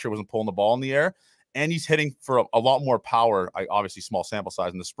was last year, wasn't pulling the ball in the air. And he's hitting for a lot more power. Obviously small sample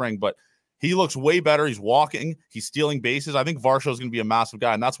size in the spring, but he looks way better. He's walking. He's stealing bases. I think Varsho is going to be a massive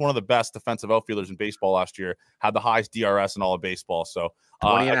guy, and that's one of the best defensive outfielders in baseball last year. Had the highest DRS in all of baseball. So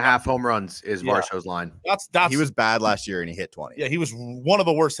 20 and a half home runs is Varsho's line. That's he was bad last year, and he hit 20. Yeah, he was one of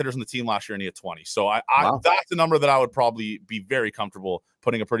the worst hitters on the team last year, and he hit 20. So Wow. That's the number that I would probably be very comfortable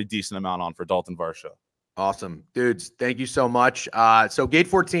putting a pretty decent amount on for Dalton Varsho. Awesome. Dudes, thank you so much. So Gate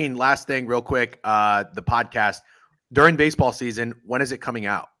 14, last thing real quick, the podcast during baseball season, when is it coming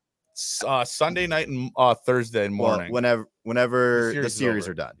out? Sunday night and Thursday morning. Well, whenever the series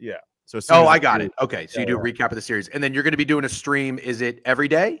are done. Yeah. So I got it. Okay. So you do a recap of the series, and then you're going to be doing a stream. Is it every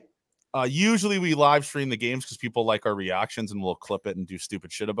day? Usually we live stream the games because people like our reactions and we'll clip it and do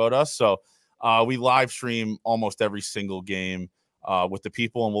stupid shit about us. So we live stream almost every single game with the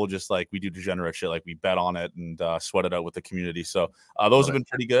people, and we'll just we do degenerate shit, like we bet on it and sweat it out with the community. So those have been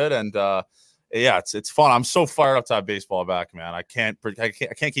pretty good, and yeah, it's fun. I'm so fired up to have baseball back, man. I can't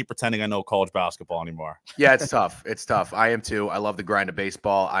keep pretending I know college basketball anymore. Yeah, it's tough. It's tough. I am too. I love the grind of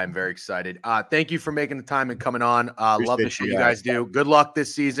baseball. I'm very excited. Thank you for making the time and coming on. Love the shit you guys do. Good luck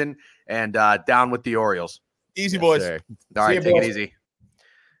this season, and down with the Orioles. Easy, boys. Sir. All right, take it easy.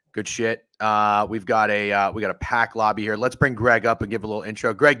 Good shit. We've got a pack lobby here. Let's bring Greg up and give a little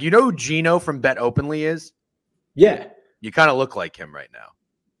intro. Greg, you know who Gino from Bet Openly is? Yeah. You kind of look like him right now.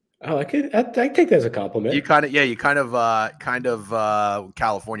 Oh, I take that as a compliment. You kind of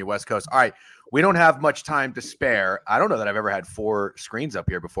California West Coast. All right. We don't have much time to spare. I don't know that I've ever had 4 screens up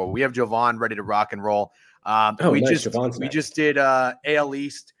here before. We have Jovan ready to rock and roll. We just did AL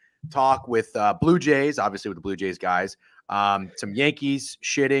East talk with Blue Jays, obviously with the Blue Jays guys, some Yankees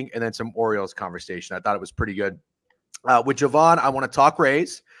shitting, and then some Orioles conversation. I thought it was pretty good. With Jovan, I want to talk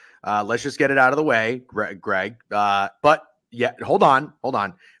Rays. Let's just get it out of the way, Greg. But yeah, hold on.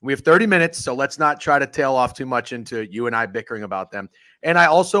 We have 30 minutes, so let's not try to tail off too much into you and I bickering about them. And I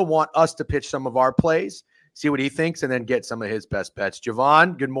also want us to pitch some of our plays, see what he thinks, and then get some of his best bets.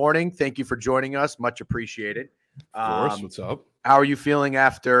 Jovan, good morning. Thank you for joining us. Much appreciated. Of course. What's up? How are you feeling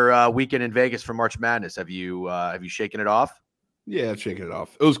after weekend in Vegas for March Madness? Have you shaken it off? Yeah, I've shaken it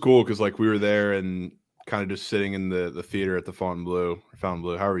off. It was cool because we were there and kind of just sitting in the theater at the Fontainebleau,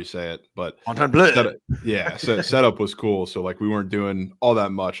 however you say it. But Fontainebleau. Setup was cool. So we weren't doing all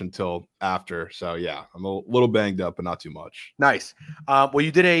that much until after. So yeah, I'm a little banged up, but not too much. Nice. Well,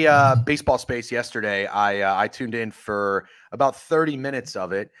 you did a baseball space yesterday. I tuned in for about 30 minutes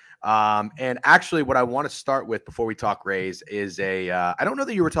of it. And actually what I want to start with before we talk Rays is I don't know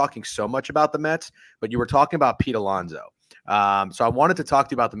that you were talking so much about the Mets, but you were talking about Pete Alonso. So I wanted to talk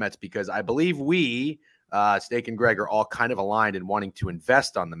to you about the Mets because I believe we, Snake and Greg, are all kind of aligned in wanting to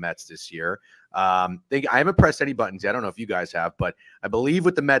invest on the Mets this year. I haven't pressed any buttons yet. I don't know if you guys have, but I believe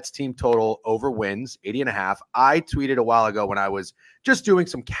with the Mets team total over wins, 80.5. I tweeted a while ago when I was just doing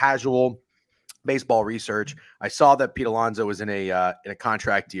some casual baseball research. I saw that Pete Alonso was in a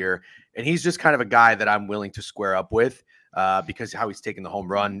contract year, and he's just kind of a guy that I'm willing to square up with. Because how he's taking the home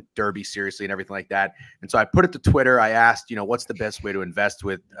run derby seriously and everything like that. And so I put it to Twitter. I asked, what's the best way to invest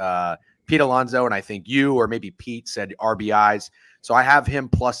with Pete Alonso? And I think you or maybe Pete said RBIs. So I have him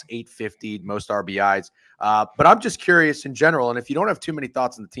plus 850, most RBIs. But I'm just curious in general. And if you don't have too many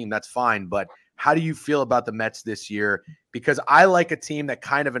thoughts on the team, that's fine. But how do you feel about the Mets this year? Because I like a team that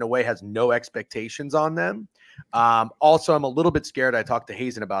kind of in a way has no expectations on them. Also, I'm a little bit scared. I talked to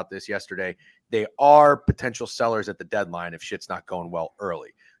Hazen about this yesterday. They are potential sellers at the deadline if shit's not going well early.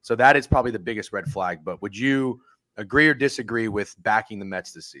 So that is probably the biggest red flag. But would you agree or disagree with backing the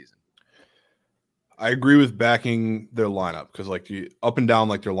Mets this season? I agree with backing their lineup because up and down,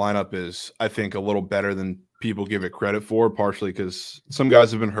 their lineup is, I think, a little better than people give it credit for, partially because some guys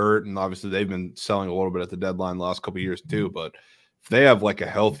have been hurt and obviously they've been selling a little bit at the deadline the last couple of years too. But if they have like a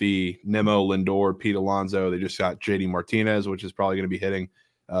healthy Nimmo, Lindor, Pete Alonso, they just got JD Martinez, which is probably going to be hitting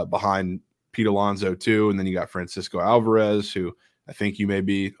behind Pete Alonso too. And then you got Francisco Alvarez, who I think you may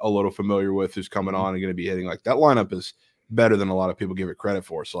be a little familiar with, who's coming on and going to be hitting. Like, that lineup is better than a lot of people give it credit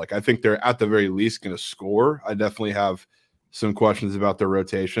for. So like, I think they're at the very least going to score. I definitely have some questions about their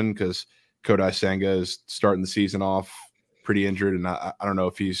rotation because Kodai Senga is starting the season off pretty injured, and I don't know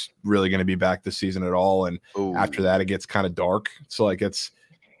if he's really going to be back this season at all. And after that, it gets kind of dark. So like, it's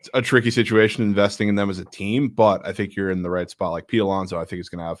a tricky situation investing in them as a team, but I think you're in the right spot. Like Pete Alonso, I think is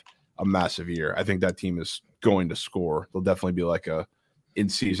going to have a massive year. I think that team is going to score. They'll definitely be like a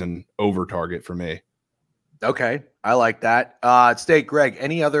in-season over target for me. Okay, I like that. State, Greg,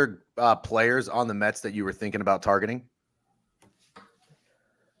 any other players on the Mets that you were thinking about targeting?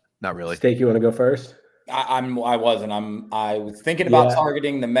 Not really. Steak, you want to go first? I was thinking about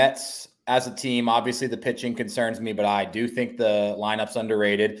targeting the Mets as a team. Obviously, the pitching concerns me, but I do think the lineup's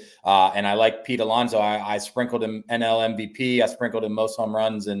underrated. And I like Pete Alonso. I sprinkled him NL MVP. I sprinkled him most home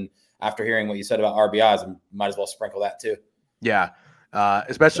runs. And after hearing what you said about RBIs, I might as well sprinkle that too. Yeah.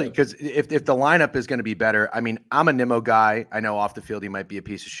 Especially because if the lineup is going to be better, I mean, I'm a Nimmo guy. I know off the field he might be a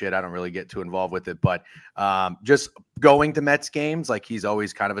piece of shit. I don't really get too involved with it, but just going to Mets games, like he's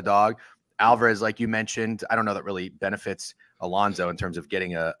always kind of a dog. Alvarez, like you mentioned, I don't know that really benefits Alonso in terms of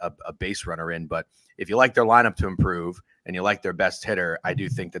getting a base runner in, but if you like their lineup to improve and you like their best hitter, I do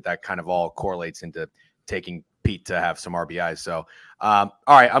think that kind of all correlates into taking Pete to have some RBIs. So, all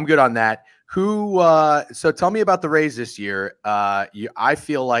right, I'm good on that. So tell me about the Rays this year. I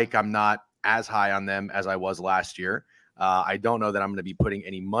feel like I'm not as high on them as I was last year. I don't know that I'm going to be putting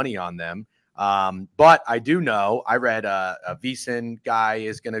any money on them. But I do know I read a VSiN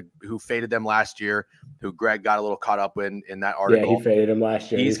guy who faded them last year, who Greg got a little caught up in that article. Yeah, he faded him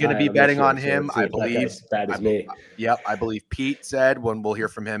last year. He's going to be betting on him, so I believe. As bad as me. Yep, I believe Pete said when we'll hear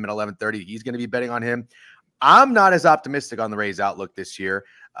from him at 11:30, he's going to be betting on him. I'm not as optimistic on the Rays' outlook this year.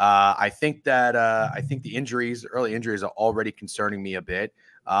 I think the early injuries are already concerning me a bit.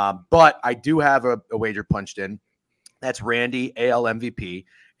 But I do have a wager punched in. That's Randy, AL MVP.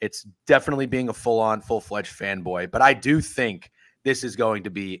 It's definitely being a full-fledged fanboy, but I do think this is going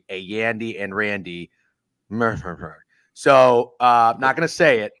to be a Yandy and Randy. So not going to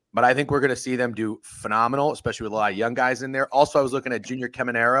say it, but I think we're going to see them do phenomenal, especially with a lot of young guys in there. Also, I was looking at Junior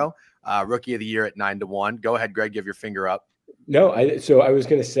Caminero, Rookie of the Year at 9-1. Go ahead, Greg, give your finger up. No, so I was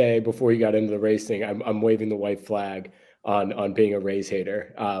going to say before you got into the Rays thing, I'm waving the white flag on being a Rays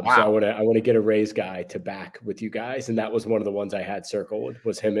hater. Wow. So I want to get a Rays guy to back with you guys, and that was one of the ones I had circled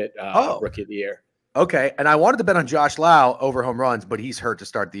was him at Rookie of the Year. Okay, and I wanted to bet on Josh Lau over home runs, but he's hurt to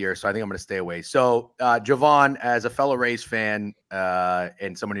start the year, so I think I'm going to stay away. So, Jovan, as a fellow Rays fan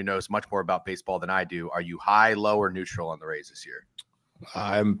and someone who knows much more about baseball than I do, are you high, low, or neutral on the Rays this year?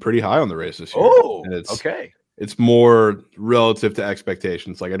 I'm pretty high on the Rays this year. Oh, okay. It's more relative to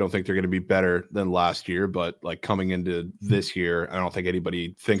expectations. Like, I don't think they're going to be better than last year, but like coming into this year, I don't think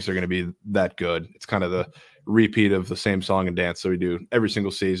anybody thinks they're going to be that good. It's kind of the repeat of the same song and dance that we do every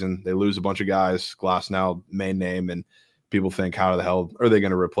single season. They lose a bunch of guys, Glasnow, main name, and people think, how the hell are they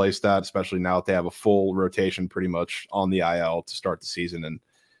going to replace that? Especially now that they have a full rotation pretty much on the IL to start the season. And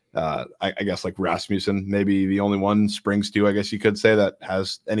I guess like Rasmussen, maybe the only one, Springs too, I guess you could say, that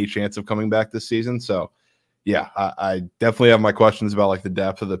has any chance of coming back this season. So yeah, I definitely have my questions about like the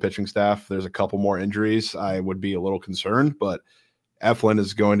depth of the pitching staff. There's a couple more injuries. I would be a little concerned, but Eflin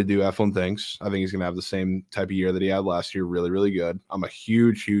is going to do Eflin things. I think he's going to have the same type of year that he had last year. Really, really good. I'm a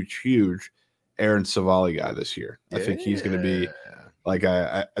huge Aaron Savali guy this year. I think he's going to be like,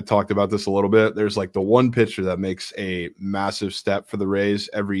 I talked about this a little bit. There's like the one pitcher that makes a massive step for the Rays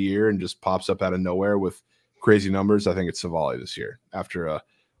every year and just pops up out of nowhere with crazy numbers. I think it's Savali this year after a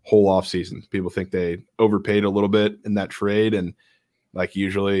whole off season. People think they overpaid a little bit in that trade, and like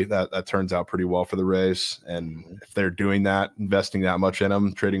usually that turns out pretty well for the Rays. And if they're doing that, investing that much in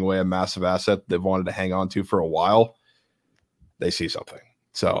them, trading away a massive asset they've wanted to hang on to for a while, they see something.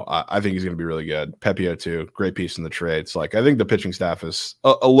 So I think he's going to be really good. Pepio too, great piece in the trades. Like, I think the pitching staff is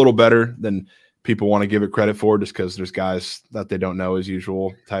a little better than people want to give it credit for, just because there's guys that they don't know as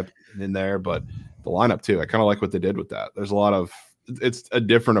usual type in there. But the lineup too, I kind of like what they did with that. There's a lot of, it's a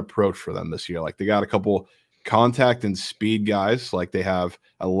different approach for them this year. Like, they got a couple contact and speed guys. Like they have,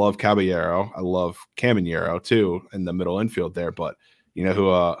 I love Caballero. I love Caminero too in the middle infield there. But you know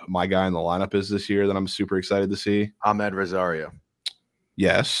who my guy in the lineup is this year that I'm super excited to see? Ahmed Rosario.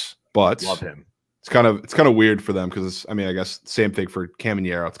 Yes, but love him. It's kind of weird for them because I mean, I guess same thing for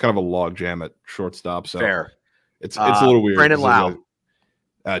Caminero. It's kind of a log jam at shortstop. So fair. It's a little weird. Brandon Lau.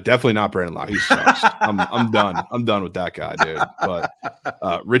 Definitely not Brandon Lowe. He sucks. I'm done. I'm done with that guy, dude.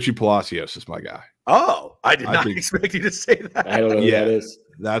 But Richie Palacios is my guy. Oh, I did not expect you to say that. I don't know who that is.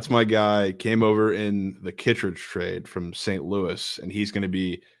 That's my guy. Came over in the Kittredge trade from St. Louis, and he's going to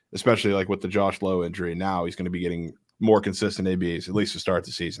be, especially like with the Josh Lowe injury now, he's going to be getting more consistent ABs, at least to start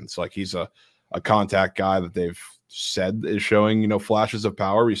the season. So like he's a contact guy that they've said is showing, flashes of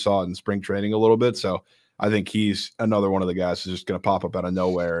power. We saw it in spring training a little bit. So I think he's another one of the guys who's just going to pop up out of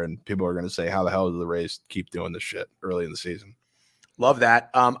nowhere, and people are going to say, how the hell do the Rays keep doing this shit early in the season? Love that.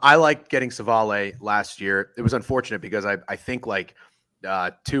 I liked getting Savale last year. It was unfortunate because I think like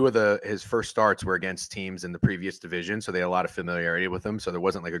two of his first starts were against teams in the previous division, so they had a lot of familiarity with him. So there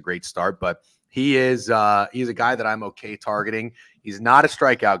wasn't like a great start, but he's a guy that I'm okay targeting. He's not a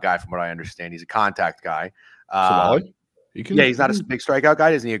strikeout guy, from what I understand. He's a contact guy. He's not a big strikeout guy.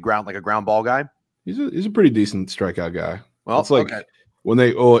 Isn't he a ground ball guy? He's a pretty decent strikeout guy. Well, it's like when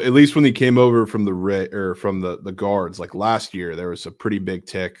at least when he came over from the guards, like last year, there was a pretty big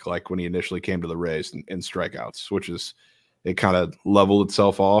tick, like when he initially came to the Rays in strikeouts, which is, it kind of leveled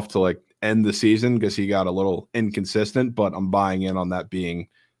itself off to like end the season because he got a little inconsistent, but I'm buying in on that being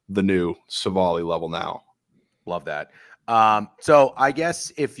the new Savali level now. Love that. So I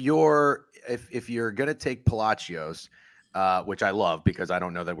guess if you're going to take Palacios, which I love because I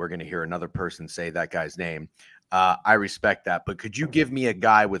don't know that we're going to hear another person say that guy's name. I respect that. But could you give me a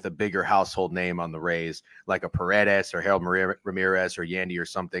guy with a bigger household name on the Rays, like a Paredes or Harold Ramirez or Yandy or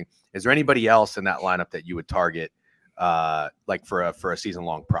something? Is there anybody else in that lineup that you would target like for a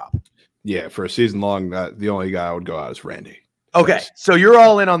season-long prop? Yeah, for a season-long, the only guy I would go out is Randy. Okay, so you're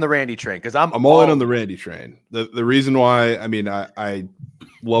all in on the Randy train because I'm all in on the Randy train. The reason why, I mean, I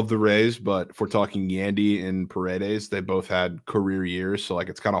love the Rays, but if we're talking Yandy and Paredes, they both had career years, so like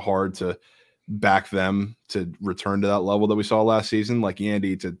it's kind of hard to back them to return to that level that we saw last season. Like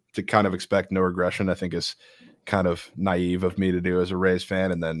Yandy, to kind of expect no regression, I think is kind of naive of me to do as a Rays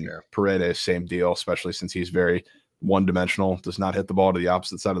fan. And then Paredes, same deal, especially since he's very one-dimensional, does not hit the ball to the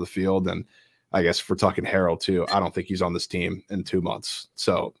opposite side of the field. And I guess if we're talking Harold too, I don't think he's on this team in 2 months.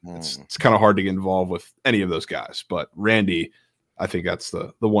 So it's kind of hard to get involved with any of those guys. But Randy, I think that's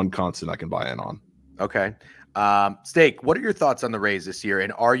the one constant I can buy in on. Okay. Steak, what are your thoughts on the Rays this year,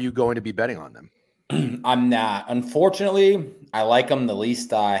 and are you going to be betting on them? I'm not. Unfortunately, I like them the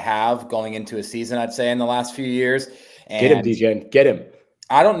least I have going into a season, I'd say, in the last few years. And get him, DJ. Get him.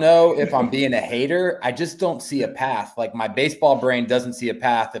 I don't know if I'm being a hater. I just don't see a path. Like my baseball brain doesn't see a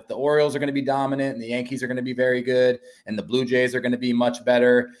path. If the Orioles are going to be dominant and the Yankees are going to be very good and the Blue Jays are going to be much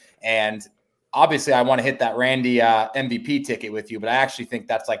better. And obviously I want to hit that Randy MVP ticket with you, but I actually think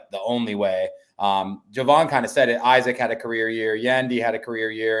that's like the only way. Jovan kind of said it. Isaac had a career year. Yandy had a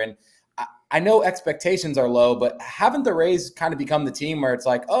career year. And I know expectations are low, but haven't the Rays kind of become the team where it's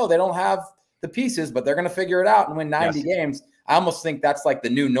like, oh, they don't have the pieces, but they're going to figure it out and win 90 games. I almost think that's like the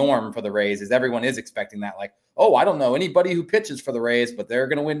new norm for the Rays, is everyone is expecting that. Like, oh, I don't know anybody who pitches for the Rays, but they're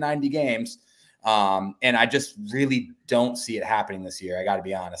going to win 90 games. And I just really don't see it happening this year. I got to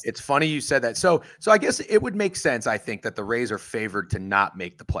be honest. It's funny you said that. So I guess it would make sense, I think, that the Rays are favored to not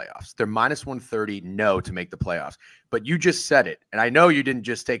make the playoffs. They're minus 130 no to make the playoffs. But you just said it. And I know you didn't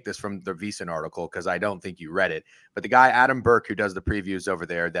just take this from the VSiN article because I don't think you read it. But the guy, Adam Burke, who does the previews over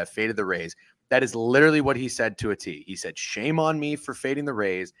there that faded the Rays, that is literally what he said to a T. He said, shame on me for fading the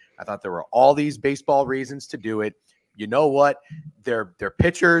Rays. I thought there were all these baseball reasons to do it. You know what? Their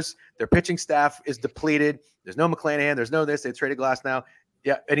pitchers, their pitching staff is depleted. There's no McClanahan. There's no this. They traded Glass now.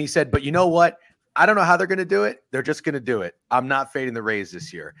 Yeah. And he said, but you know what? I don't know how they're going to do it. They're just going to do it. I'm not fading the Rays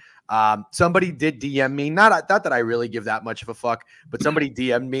this year. Somebody did DM me, not that I really give that much of a fuck, but somebody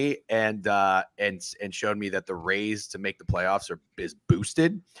DM'd me and showed me that the Rays to make the playoffs is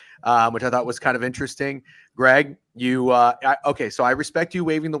boosted, which I thought was kind of interesting. Greg, okay, so I respect you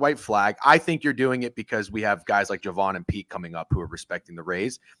waving the white flag. I think you're doing it because we have guys like Jovan and Pete coming up who are respecting the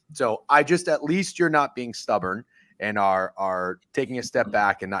Rays. So at least you're not being stubborn and are taking a step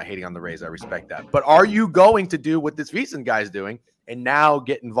back and not hating on the Rays. I respect that. But are you going to do what this VSiN guy is doing and now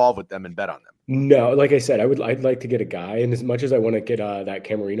get involved with them and bet on them? No, like I said, I'd like to get a guy. And as much as I want to get that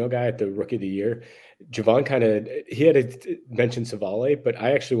Camarino guy at the Rookie of the Year, Jovan he had mentioned Savale, but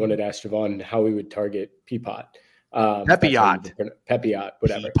I actually wanted to ask Jovan how he would target Peapot. Pepiot,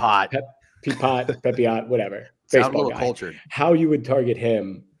 whatever. Peapot, Pepiot, whatever. Sound a little cultured. How you would target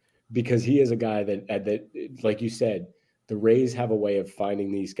him, because he is a guy that, like you said, the Rays have a way of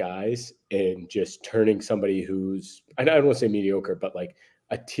finding these guys and just turning somebody who's, I don't want to say mediocre, but like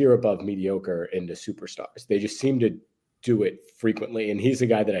a tier above mediocre into superstars. They just seem to do it frequently. And he's the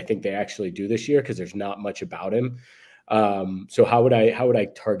guy that I think they actually do this year because there's not much about him. So how would I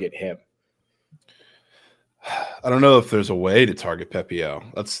target him? I don't know if there's a way to target Pepio.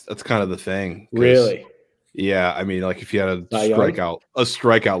 That's kind of the thing. Really? Yeah, I mean, like if you had a Cy Young?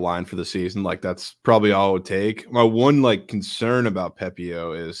 strikeout line for the season, like that's probably all it would take. My one like concern about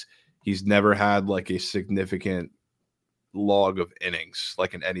Pepio is he's never had like a significant log of innings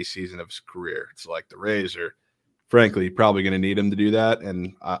like in any season of his career. It's like the Rays are frankly probably going to need him to do that,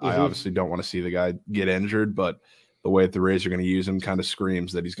 and I obviously don't want to see the guy get injured, but the way that the Rays are going to use him kind of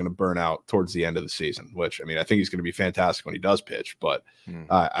screams that he's going to burn out towards the end of the season, which, I mean, I think he's going to be fantastic when he does pitch, but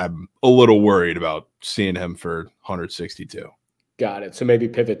I'm a little worried about seeing him for 162. Got it. So maybe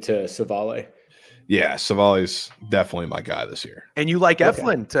pivot to Savale. Yeah, Savale's definitely my guy this year. And you like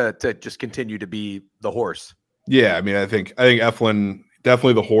Eflin to just continue to be the horse. Yeah, I mean, I think Eflin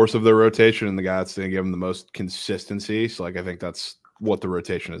definitely the horse of their rotation and the guy that's going to give him the most consistency. So, like, I think that's what the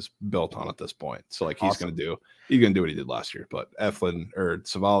rotation is built on at this point. So, like, he's going to do what he did last year. But Eflin or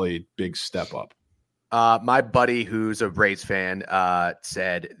Savale, big step up. My buddy, who's a Rays fan,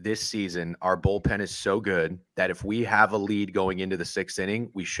 said this season our bullpen is so good that if we have a lead going into the 6th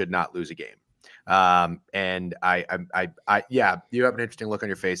inning, we should not lose a game. And yeah, you have an interesting look on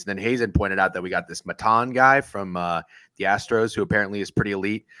your face. And then Hazen pointed out that we got this Matan guy from the Astros, who apparently is pretty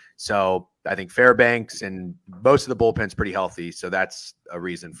elite. So I think Fairbanks and most of the bullpen's pretty healthy. So that's a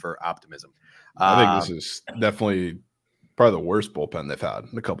reason for optimism. I think this is definitely probably the worst bullpen they've had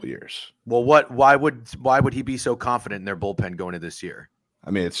in a couple of years. Well, why would he be so confident in their bullpen going into this year? I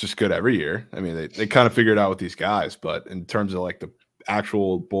mean, it's just good every year. I mean, they kind of figured out with these guys, but in terms of like the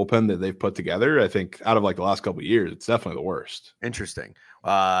actual bullpen that they've put together, I think out of like the last couple of years, it's definitely the worst. Interesting.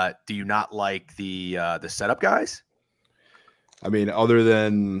 Do you not like the setup guys? I mean, other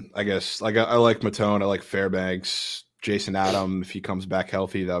than I guess like I like Matone, I like Fairbanks, Jason Adam. If he comes back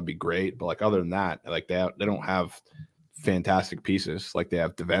healthy, that would be great. But like other than that, like they don't have fantastic pieces. Like they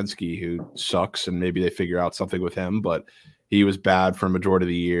have Davinsky, who sucks, and maybe they figure out something with him, but he was bad for a majority of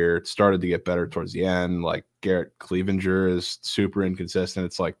the year. It started to get better towards the end. Like Garrett Clevenger is super inconsistent.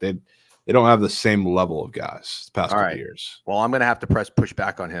 It's like they don't have the same level of guys the past couple years. Well, I'm going to have to push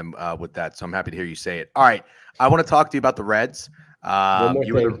back on him with that. So I'm happy to hear you say it. All right. I want to talk to you about the Reds.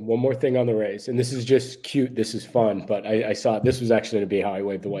 One more thing on the Rays. And this is just cute. This is fun. But I saw this was actually going to be how I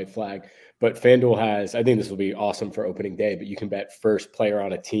waved the white flag. But FanDuel has, I think this will be awesome for opening day, but you can bet first player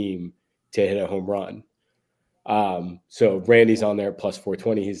on a team to hit a home run. So Randy's on there plus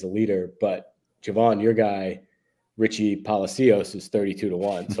 420. He's the leader. But Jovan, your guy, Richie Palacios, is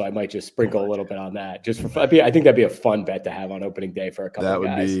 32-1. So I might just sprinkle a little bit on that. Just for I think that'd be a fun bet to have on opening day for a couple of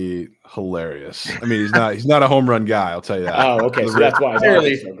guys. That would be hilarious. I mean, he's not a home run guy, I'll tell you that. Oh, okay. So that's why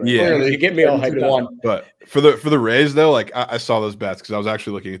clearly, you get me all hyped up. But for the Rays though, like I saw those bets because I was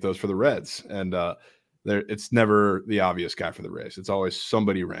actually looking at those for the Reds, and it's never the obvious guy for the Rays. It's always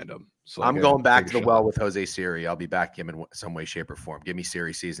somebody random. So I'm going back to the well with Jose Siri. I'll be back him in some way, shape, or form. Give me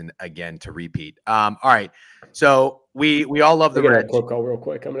Siri season again to repeat. All right. So we all love the Reds. Quick call real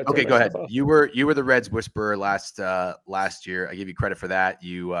quick. I'm gonna okay. Go ahead. You were the Reds whisperer last year. I give you credit for that.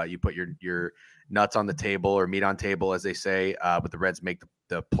 You put your nuts on the table or meat on table, as they say. But the Reds make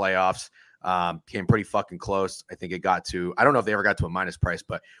the playoffs. Came pretty fucking close. I think it got to, I don't know if they ever got to a minus price,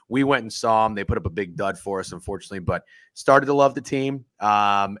 but we went and saw them. They put up a big dud for us, unfortunately, but started to love the team.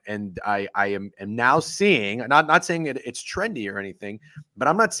 And I am now seeing, not saying it's trendy or anything, but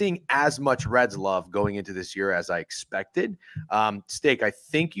I'm not seeing as much Reds love going into this year as I expected. Steak, I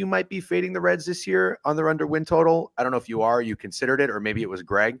think you might be fading the Reds this year on their under win total. I don't know if you are, you considered it, or maybe it was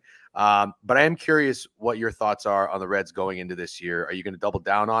Greg. But I am curious what your thoughts are on the Reds going into this year. Are you going to double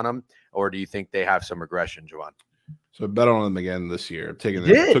down on them, or do you think they have some regression, Jovan? So I bet on them again this year.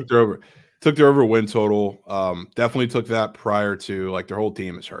 Took their over win total. Definitely took that prior to, like, their whole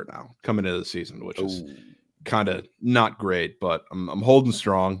team is hurt now coming into the season, which is kind of not great, but I'm holding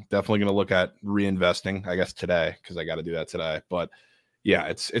strong. Definitely going to look at reinvesting, I guess, today, because I got to do that today. But yeah,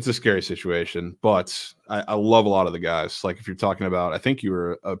 it's a scary situation, but I love a lot of the guys. Like if you're talking about, I think you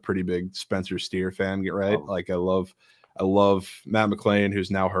were a pretty big Spencer Steer fan, right? Oh. Like I love Matt McClain,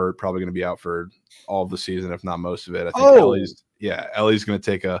 who's now hurt, probably going to be out for all of the season, if not most of it. I think Ellie's going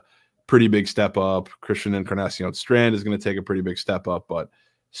to take a pretty big step up. Christian Encarnacion Strand is going to take a pretty big step up, but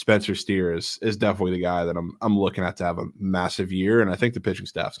Spencer Steer is definitely the guy that I'm looking at to have a massive year, and I think the pitching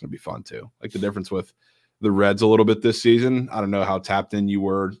staff's going to be fun too. Like the difference with the Reds a little bit this season. I don't know how tapped in you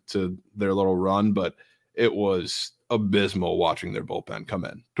were to their little run, but it was abysmal watching their bullpen come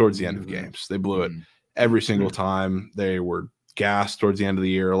in towards the end of games. They blew it every single time. They were gassed towards the end of the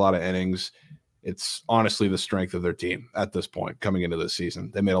year, a lot of innings. It's honestly the strength of their team at this point coming into this season.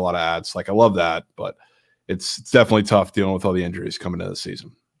 They made a lot of ads. Like I love that, but it's definitely tough dealing with all the injuries coming into the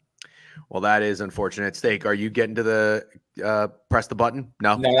season. Well, that is unfortunate. Steak, are you getting to the press the button?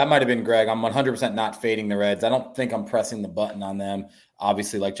 No, that might have been Greg. I'm 100% not fading the Reds. I don't think I'm pressing the button on them.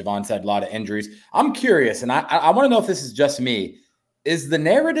 Obviously, like Jovan said, a lot of injuries. I'm curious, and I want to know if this is just me. Is the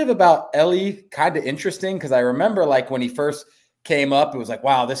narrative about Ellie kind of interesting? Because I remember like when he first came up, it was like,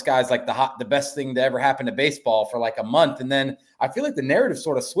 wow, this guy's like the best thing to ever happen to baseball for like a month. And then I feel like the narrative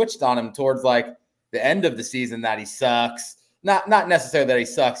sort of switched on him towards like the end of the season that he sucks. Not necessarily that he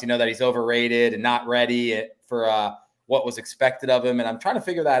sucks, that he's overrated and not ready for what was expected of him. And I'm trying to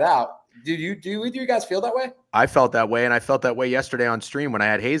figure that out. Do either of you guys feel that way? I felt that way, and I felt that way yesterday on stream when I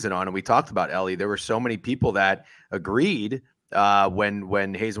had Hazen on and we talked about Ellie. There were so many people that agreed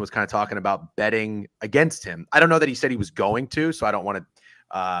when Hazen was kind of talking about betting against him. I don't know that he said he was going to, so I don't want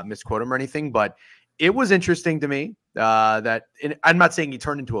to misquote him or anything, but it was interesting to me that I'm not saying he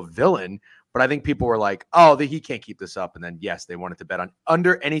turned into a villain, but I think people were like, oh, he can't keep this up. And then, yes, they wanted to bet on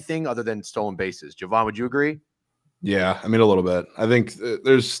under anything other than stolen bases. Jovan, would you agree? Yeah, I mean, a little bit. I think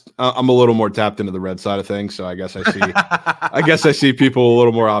I'm a little more tapped into the red side of things, so I guess I see people a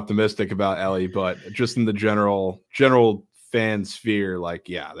little more optimistic about Ellie, but just in the general fan sphere, like,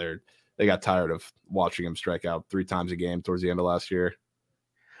 yeah, they got tired of watching him strike out 3 times a game towards the end of last year.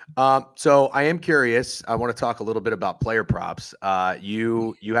 So I am curious. I want to talk a little bit about player props.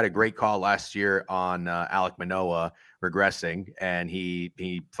 You had a great call last year on Alek Manoah regressing, and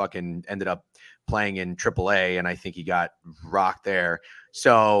he fucking ended up playing in AAA, and I think he got rocked there.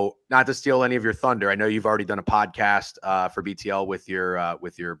 So not to steal any of your thunder, I know you've already done a podcast for BTL with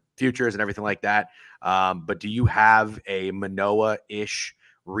your futures and everything like that. But do you have a Manoah-ish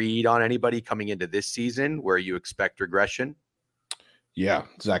read on anybody coming into this season where you expect regression? Yeah,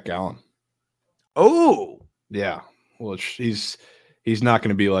 Zach Gallen. Oh, yeah. Well, he's not going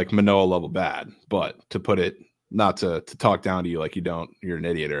to be like Manoah level bad, but to put it, not to talk down to you like you're an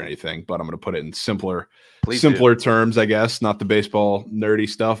idiot or anything, but I'm going to put it in simpler terms, I guess, not the baseball nerdy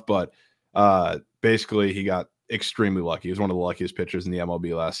stuff, but basically he got extremely lucky. He was one of the luckiest pitchers in the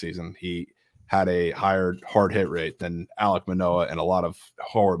MLB last season. He had a higher hard hit rate than Alek Manoah and a lot of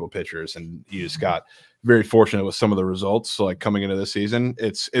horrible pitchers, and he just got very fortunate with some of the results. So like coming into this season,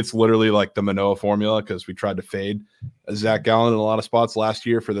 it's literally like the Manoah formula, because we tried to fade Zach Gallen in a lot of spots last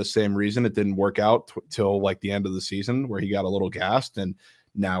year for the same reason. It didn't work out till like the end of the season where he got a little gassed, and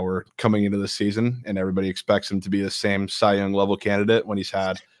now we're coming into the season and everybody expects him to be the same Cy Young level candidate when he's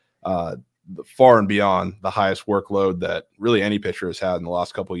had far and beyond the highest workload that really any pitcher has had in the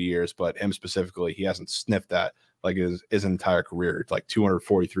last couple of years, but him specifically, he hasn't sniffed that like his entire career. It's like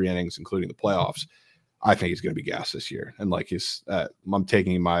 243 innings, including the playoffs. I think he's going to be gassed this year. And like I'm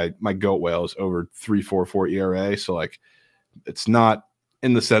taking my goat whales over 3.44 ERA. So like, it's not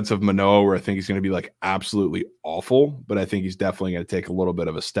in the sense of Manoah where I think he's going to be like absolutely awful, but I think he's definitely going to take a little bit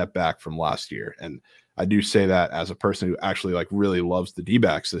of a step back from last year. And I do say that as a person who actually like really loves the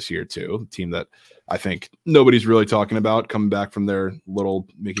D-backs this year too, a team that I think nobody's really talking about coming back from their little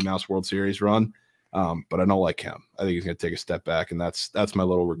Mickey Mouse World Series run. But I don't like him. I think he's going to take a step back, and that's my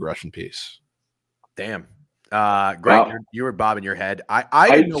little regression piece. Damn. Greg, wow. You were bobbing your head. I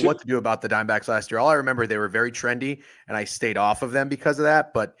didn't know what to do about the Diamondbacks last year. All I remember, they were very trendy, and I stayed off of them because of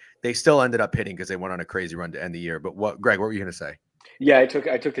that, but they still ended up hitting because they went on a crazy run to end the year. But Greg, what were you going to say? Yeah, I took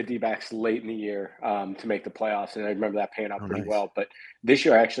the D-backs late in the year to make the playoffs, and I remember that paying out pretty well. But this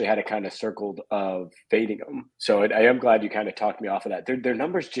year I actually had it kind of circled of fading them. So I am glad you kind of talked me off of that. Their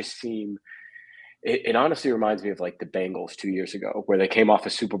numbers just seem – it honestly reminds me of like the Bengals 2 years ago, where they came off a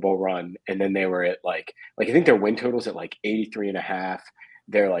Super Bowl run and then they were at like I think their win total's at like 83.5.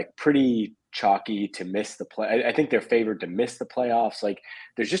 They're like pretty chalky to miss the play. I think they're favored to miss the playoffs. Like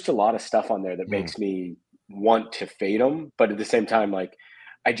there's just a lot of stuff on there that makes me want to fade them. But at the same time, like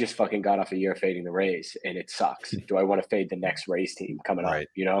I just fucking got off a year fading the Rays and it sucks. Do I want to fade the next Rays team coming up,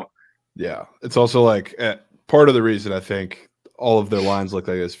 you know? Yeah. It's also like part of the reason I think all of their lines look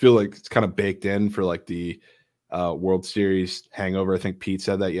like this. Feel like it's kind of baked in for like the World Series hangover. I think Pete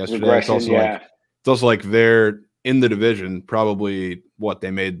said that yesterday. It's also like they're in the division. Probably what they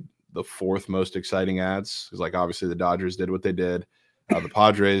made the 4th most exciting ads, because like obviously the Dodgers did what they did. The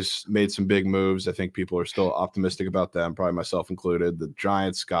Padres made some big moves. I think people are still optimistic about them, probably myself included. The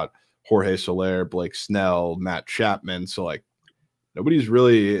Giants got Jorge Soler, Blake Snell, Matt Chapman. So like nobody's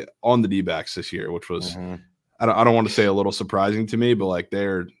really on the D-backs this year, which was. I don't want to say a little surprising to me, but like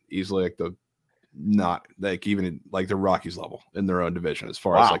they're easily like even like the Rockies level in their own division as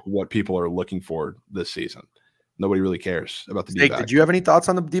far as like what people are looking for this season. Nobody really cares about the D-backs. Did you have any thoughts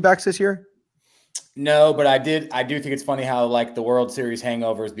on the D-backs this year? No, but I do think it's funny how like the World Series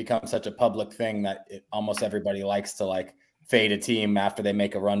hangover has become such a public thing that almost everybody likes to like fade a team after they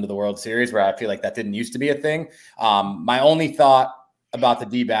make a run to the World Series, where I feel like that didn't used to be a thing. My only thought about the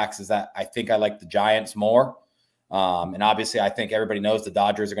D-backs is that I think I like the Giants more. And obviously I think everybody knows the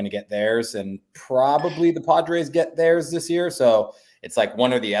Dodgers are going to get theirs and probably the Padres get theirs this year. So it's like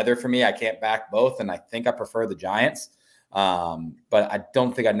one or the other for me. I can't back both. And I think I prefer the Giants. But I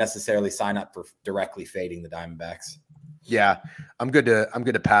don't think I'd necessarily sign up for directly fading the Diamondbacks. Yeah, I'm good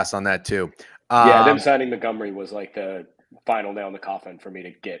to pass on that too. Yeah, them signing Montgomery was like the final nail in the coffin for me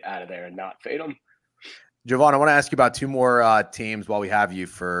to get out of there and not fade them. Jovan, I want to ask you about two more teams while we have you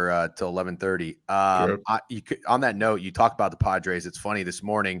for till 11:30. Sure. On that note, you talked about the Padres. It's funny this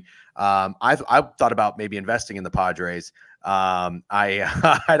morning. I thought about maybe investing in the Padres. I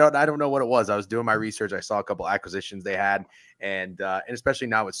don't know what it was. I was doing my research. I saw a couple acquisitions they had, and especially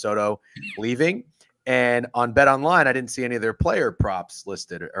now with Soto leaving. And on Bet Online, I didn't see any of their player props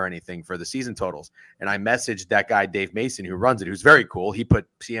listed or anything for the season totals. And I messaged that guy Dave Mason, who runs it, who's very cool. He put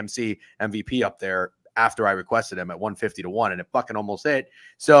CMC MVP up there after I requested him at 150 to 1, and it fucking almost hit.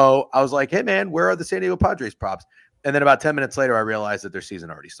 So I was like, hey man, where are the San Diego Padres props? And then about 10 minutes later, I realized that their season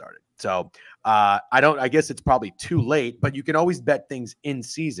already started. So I guess it's probably too late, but you can always bet things in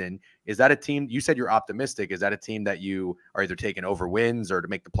season. Is that a team? You said you're optimistic. Is that a team that you are either taking over wins or to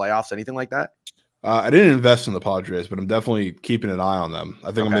make the playoffs, anything like that? I didn't invest in the Padres, but I'm definitely keeping an eye on them.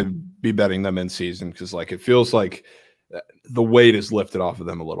 I think I'm going to be betting them in season because like it feels like the weight is lifted off of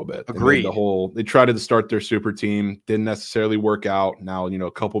them a little bit. Agreed. They tried to start their super team, didn't necessarily work out. Now,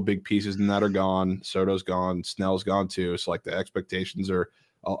 a couple big pieces in that are gone. Soto's gone, Snell's gone too. So like the expectations are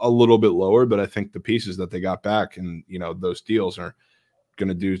a little bit lower, but I think the pieces that they got back and, those deals are going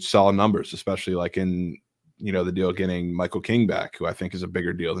to do solid numbers, especially like in, the deal getting Michael King back, who I think is a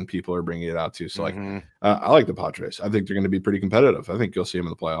bigger deal than people are bringing it out to. So I like the Padres. I think they're going to be pretty competitive. I think you'll see them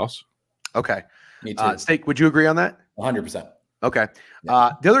in the playoffs. Okay. Me too. Steak, would you agree on that? 100%. Okay.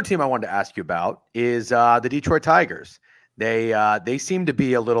 Yeah. The other team I wanted to ask you about is the Detroit Tigers. They seem to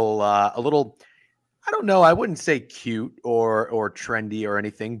be a little, I don't know. I wouldn't say cute or trendy or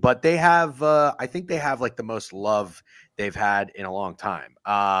anything, but they have, I think they have like the most love they've had in a long time.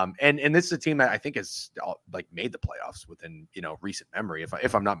 And this is a team that I think has like made the playoffs within, recent memory,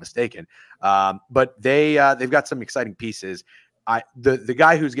 if I'm not mistaken. But they've got some exciting pieces. The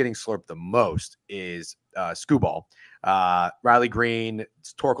guy who's getting slurped the most is Skubal. Riley Green,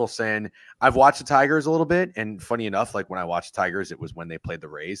 Torkelson. I've watched the Tigers a little bit, and funny enough, like when I watched the Tigers, it was when they played the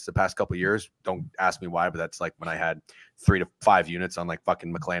Rays the past couple of years. Don't ask me why, but that's like when I had 3 to 5 units on like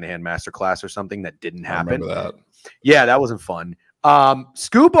fucking McClanahan Masterclass or something that didn't happen. I remember that. Yeah, that wasn't fun.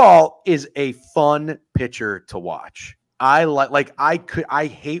 Skubal is a fun pitcher to watch. I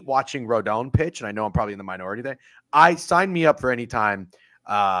hate watching Rodon pitch, and I know I'm probably in the minority there. Sign me up for any time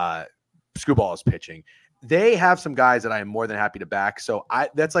Skubal is pitching. They have some guys that I am more than happy to back. So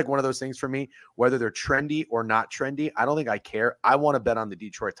that's like one of those things for me, whether they're trendy or not trendy. I don't think I care. I want to bet on the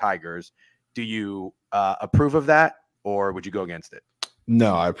Detroit Tigers. Do you approve of that, or would you go against it?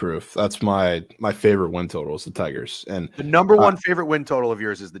 No, I approve. That's my favorite win total is the Tigers. And the number one favorite win total of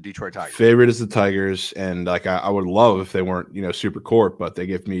yours is the Detroit Tigers. Favorite is the Tigers. And like I would love if they weren't, super court, but they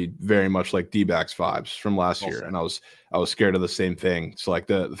give me very much like D-backs vibes from last year. And I was scared of the same thing. So like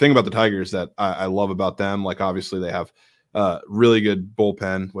the thing about the Tigers that I love about them, like obviously they have really good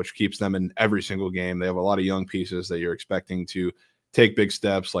bullpen, which keeps them in every single game. They have a lot of young pieces that you're expecting to take big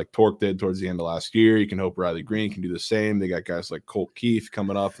steps like Torque did towards the end of last year. You can hope Riley Green can do the same. They got guys like Colt Keith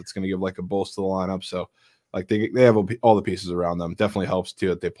coming up that's going to give like a boost to the lineup. So like they have all the pieces around them. Definitely helps too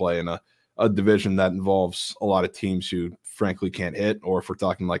that they play in a division that involves a lot of teams who frankly can't hit, or if we're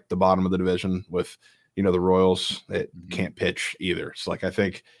talking like the bottom of the division with, the Royals, it can't pitch either. So like I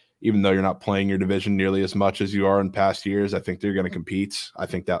think even though you're not playing your division nearly as much as you are in past years, I think they're going to compete. I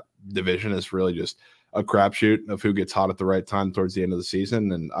think that division is really just a crapshoot of who gets hot at the right time towards the end of the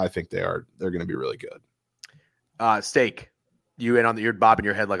season, and I think they're going to be really good. Steak, you're bobbing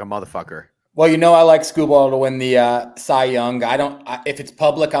your head like a motherfucker. Well, I like Skubal to win the Cy Young. If it's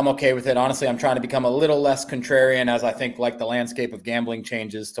public, I'm okay with it. Honestly, I'm trying to become a little less contrarian as I think like the landscape of gambling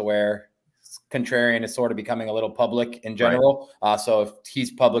changes to where contrarian is sort of becoming a little public in general. Right. So if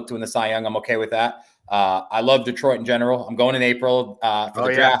he's public to win the Cy Young, I'm okay with that. I love Detroit in general. I'm going in April for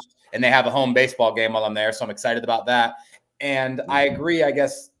the draft. And they have a home baseball game while I'm there, so I'm excited about that. And I agree, I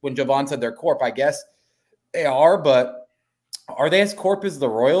guess, when Jovan said they're corp, I guess they are, but are they as corp as the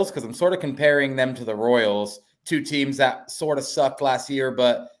Royals? Because I'm sort of comparing them to the Royals, two teams that sort of sucked last year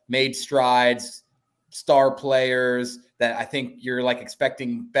but made strides, star players that I think you're like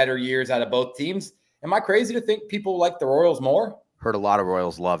expecting better years out of both teams. Am I crazy to think people like the Royals more? Heard a lot of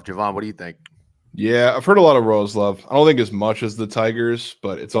Royals love. Jovan, what do you think? Yeah, I've heard a lot of Royals love. I don't think as much as the Tigers,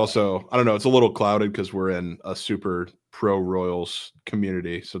 but it's also, I don't know, it's a little clouded because we're in a super pro Royals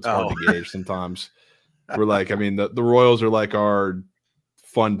community. So it's hard to gauge sometimes. We're like, I mean, the Royals are like our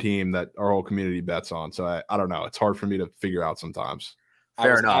fun team that our whole community bets on. So I don't know. It's hard for me to figure out sometimes.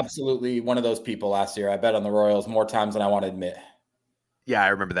 Fair enough. Absolutely one of those people last year. I bet on the Royals more times than I want to admit. Yeah, I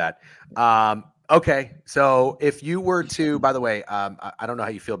remember that. Okay, so if you were to, by the way, I don't know how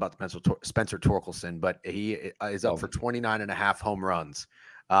you feel about Spencer Torkelson, but he is up for 29.5 home runs.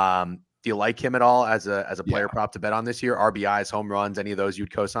 Do you like him at all as a player prop to bet on this year? RBIs, home runs, any of those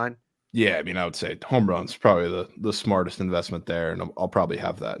you'd co-sign? Yeah, I mean, I would say home runs probably the smartest investment there, and I'll probably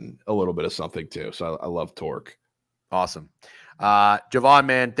have that and a little bit of something too. So I love Torque. Awesome. Jovan,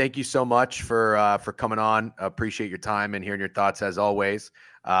 man, thank you so much for coming on. Appreciate your time and hearing your thoughts as always.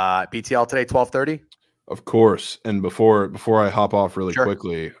 BTL today, 12:30. Of course. And before I hop off really Sure.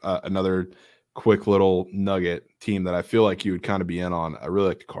 quickly, another quick little nugget team that I feel like you would kind of be in on. I really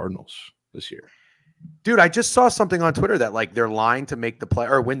like the Cardinals this year. Dude, I just saw something on Twitter that like their line to make the play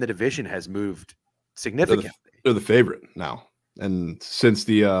or win the division has moved significantly. They're the favorite now. And since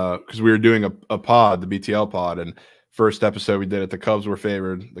because we were doing a pod, the BTL pod, and first episode we did it, the Cubs were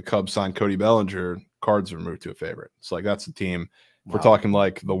favored. The Cubs signed Cody Bellinger. Cards were moved to a favorite. It's like that's the team. Wow. We're talking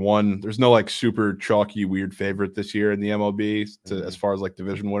like the one. There's no like super chalky weird favorite this year in the MLB as far as like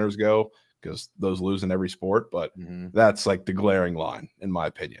division winners go, because those lose in every sport. But that's like the glaring line, in my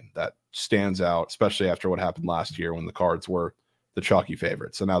opinion, that stands out, especially after what happened last year when the Cards were the chalky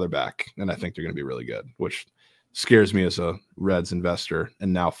favorites. So now they're back, and I think they're going to be really good, which scares me as a Reds investor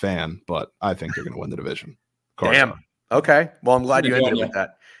and now fan. But I think they're going to win the division. Cards Damn. are. Okay. Well, I'm glad you ended with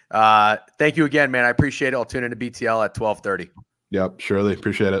that. Thank you again, man. I appreciate it. I'll tune into BTL at 12:30. Yep, surely.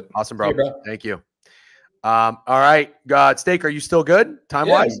 Appreciate it. Awesome, bro. Hey, bro. Thank you. All right. Steak, are you still good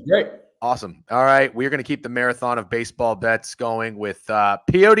time-wise? Yeah, great. Awesome. All right. We're going to keep the marathon of baseball bets going with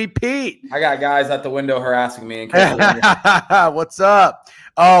POD Pete. I got guys at the window harassing me. What's up?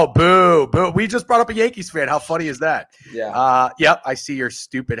 Oh, boo. Boo. We just brought up a Yankees fan. How funny is that? Yeah. Yep. I see your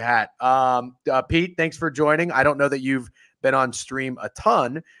stupid hat. Pete, thanks for joining. I don't know that you've been on stream a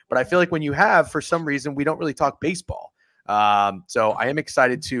ton, but I feel like when you have, for some reason, we don't really talk baseball. So I am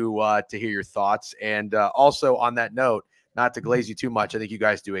excited to hear your thoughts. And also on that note, not to glaze you too much, I think you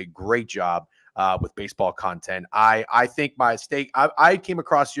guys do a great job with baseball content. I think my Steak, I came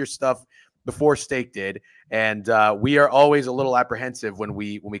across your stuff before Steak did, and we are always a little apprehensive when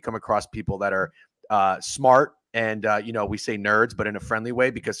we come across people that are smart and we say nerds, but in a friendly way,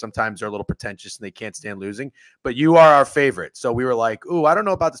 because sometimes they're a little pretentious and they can't stand losing. But you are our favorite, so we were like, "Ooh, I don't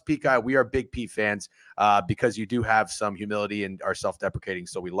know about this Pete guy." We are big Pete fans because you do have some humility and are self-deprecating,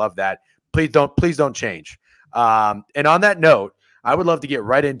 so we love that. Please don't change. And on that note, I would love to get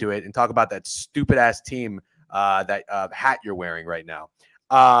right into it and talk about that stupid ass team that hat you're wearing right now.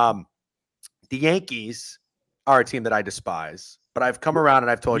 The Yankees are a team that I despise, but I've come around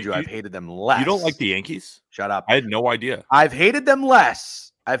and I've told you I've hated them less. You don't like the Yankees? Shut up. I had no idea. I've hated them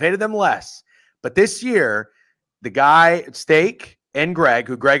less. But this year, the guy, Steak and Greg,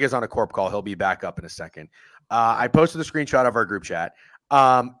 who Greg is on a corp call, he'll be back up in a second. I posted a screenshot of our group chat.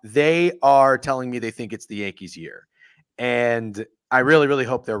 They are telling me they think it's the Yankees' year. And I really, really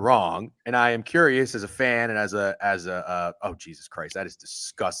hope they're wrong. And I am curious as a fan and as a oh, Jesus Christ, that is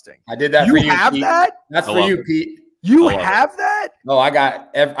disgusting. I did that for you, have Pete. that? That's for you, Pete. You have that? No, I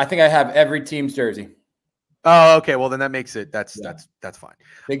think I have every team's jersey. Oh, okay. Well, then that makes it, that's fine.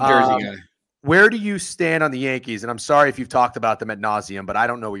 Big jersey guy. Where do you stand on the Yankees? And I'm sorry if you've talked about them at nauseum, but I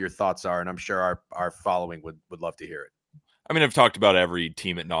don't know what your thoughts are. And I'm sure our following would love to hear it. I mean, I've talked about every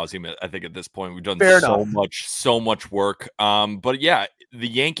team at nauseum. I think at this point we've done so much work. But yeah, the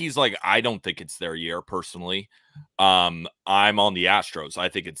Yankees, like, I don't think it's their year personally. I'm on the Astros. I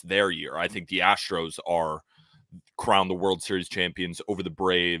think it's their year. I think the Astros are crowned the World Series champions over the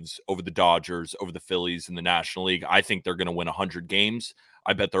Braves, over the Dodgers, over the Phillies in the National League. I think they're going to win 100 games.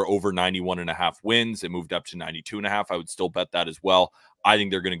 I bet they're over 91.5 wins. It moved up to 92.5. I would still bet that as well. I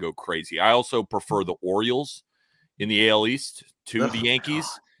think they're going to go crazy. I also prefer the Orioles in the AL East to the Yankees,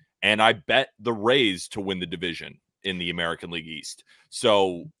 and I bet the Rays to win the division in the American League East.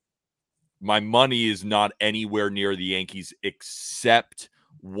 So my money is not anywhere near the Yankees except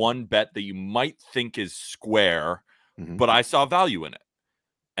one bet that you might think is square, but I saw value in it,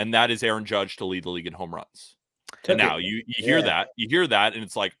 and that is Aaron Judge to lead the league in home runs. And now you hear that, and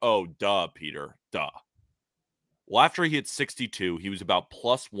it's like, oh, duh, Peter, duh. Well, after he hit 62, he was about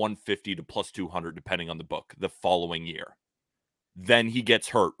plus 150 to plus 200, depending on the book, the following year. Then he gets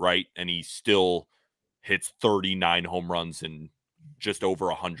hurt, right? And he still hits 39 home runs in just over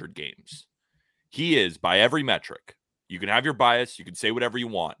 100 games. He is, by every metric, you can have your bias, you can say whatever you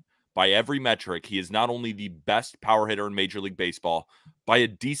want. By every metric, he is not only the best power hitter in Major League Baseball, by a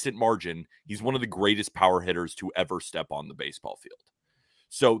decent margin, he's one of the greatest power hitters to ever step on the baseball field.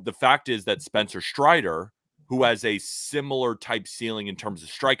 So the fact is that Spencer Strider, who has a similar type ceiling in terms of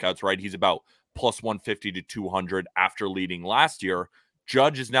strikeouts, right? He's about plus 150 to 200 after leading last year.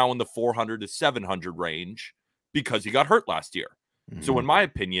 Judge is now in the 400 to 700 range because he got hurt last year. So in my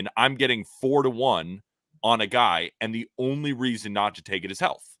opinion, I'm getting 4-1 on a guy, and the only reason not to take it is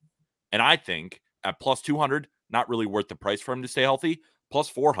health. And I think at plus 200, not really worth the price for him to stay healthy. Plus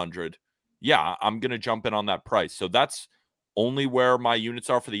 400, yeah, I'm going to jump in on that price. So that's only where my units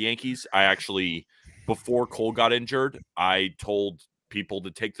are for the Yankees. I actually, before Cole got injured, I told people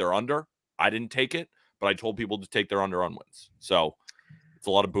to take their under. I didn't take it, but I told people to take their under on wins. So it's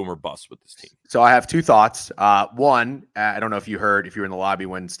a lot of boomer bust with this team. So I have two thoughts. One, I don't know if you heard, if you were in the lobby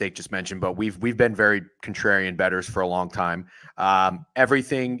when Steak just mentioned, but we've been very contrarian bettors for a long time.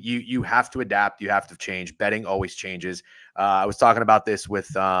 Everything you have to adapt, you have to change. Betting always changes. I was talking about this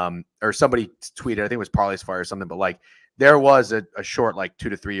with or somebody tweeted, I think it was Parlay's Fire or something, but like there was a short like 2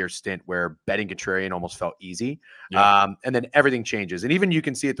 to 3 year stint where betting contrarian almost felt easy. Yeah. And then everything changes. And even you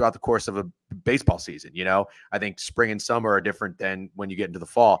can see it throughout the course of a baseball season. You know, I think spring and summer are different than when you get into the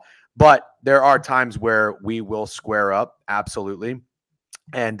fall. But there are times where we will square up, absolutely,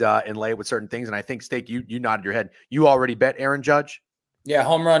 and lay it with certain things. And I think, Steak, you nodded your head. You already bet Aaron Judge? Yeah,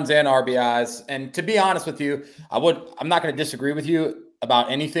 home runs and RBIs. And to be honest with you, I'm not going to disagree with you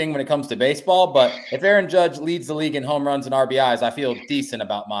about anything when it comes to baseball, but if Aaron Judge leads the league in home runs and RBIs, I feel decent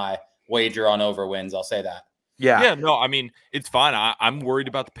about my wager on over wins. I'll say that. Yeah, no, I mean, it's fine. I'm worried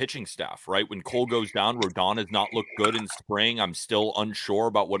about the pitching staff, right? When Cole goes down, Rodon has not looked good in spring. I'm still unsure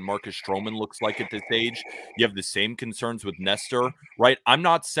about what Marcus Stroman looks like at this age. You have the same concerns with Nestor, right? I'm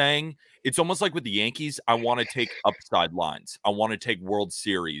not saying it's almost like with the Yankees, I want to take upside lines. I want to take World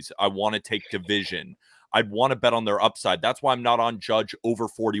Series. I want to take division. I'd want to bet on their upside. That's why I'm not on Judge over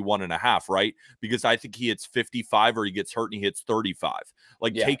 41.5, right? Because I think he hits 55 or he gets hurt and he hits 35.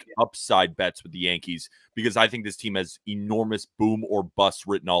 Like, take upside bets with the Yankees because I think this team has enormous boom or bust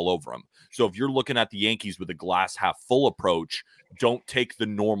written all over them. So if you're looking at the Yankees with a glass half full approach, don't take the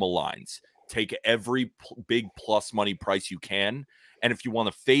normal lines. Take every big plus money price you can. And if you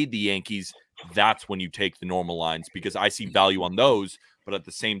want to fade the Yankees, that's when you take the normal lines because I see value on those. But at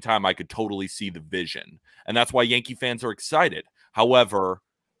the same time, I could totally see the vision. And that's why Yankee fans are excited. However,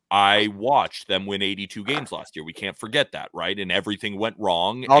 I watched them win 82 games last year. We can't forget that, right? And everything went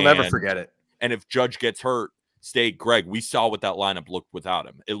wrong. I'll never forget it. And if Judge gets hurt, Greg, we saw what that lineup looked without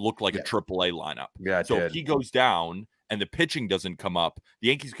him. It looked like a AAA lineup. Yeah, so if he goes down and the pitching doesn't come up, the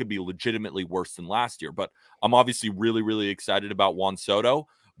Yankees could be legitimately worse than last year. But I'm obviously really, really excited about Juan Soto.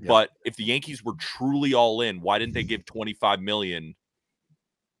 Yep. But if the Yankees were truly all in, why didn't they give $25 million?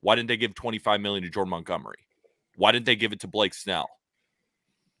 Why didn't they give $25 million to Jordan Montgomery? Why didn't they give it to Blake Snell?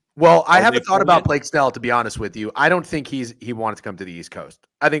 Well, I haven't thought about Blake Snell, to be honest with you. I don't think he wanted to come to the East Coast.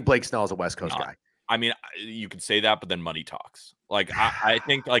 I think Blake Snell is a West Coast guy. I mean, you could say that, but then money talks. Like, I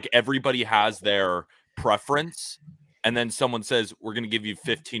think like everybody has their preference, and then someone says, we're going to give you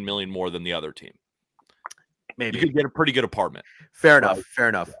 $15 million more than the other team. Maybe you could get a pretty good apartment. Fair enough. Fair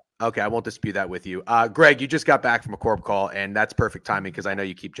enough. Okay, I won't dispute that with you. Greg, you just got back from a corp call, and that's perfect timing because I know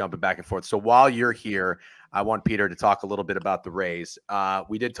you keep jumping back and forth. So while you're here, I want Peter to talk a little bit about the Rays.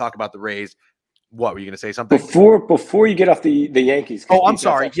 We did talk about the Rays. What, were you going to say something? Before you get off the Yankees. Oh, I'm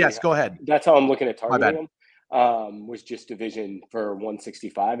sorry. Yes, go ahead. That's how I'm looking at targeting them. Was just division for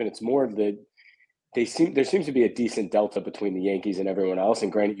 165, and it's more of the there seems to be a decent delta between the Yankees and everyone else.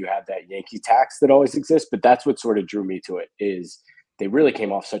 And granted, you have that Yankee tax that always exists, but that's what sort of drew me to it is they really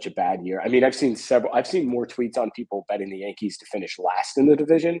came off such a bad year. I mean, I've seen more tweets on people betting the Yankees to finish last in the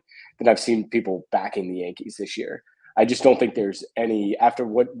division than I've seen people backing the Yankees this year. I just don't think there's any after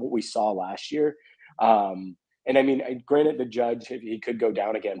what we saw last year. And I mean, granted, the Judge, he could go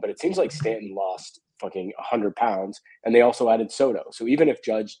down again, but it seems like Stanton lost fucking 100 pounds, and they also added Soto. So even if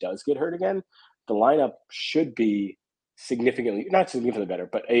Judge does get hurt again, the lineup should be not significantly better,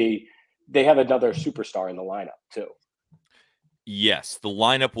 but they have another superstar in the lineup too. Yes, the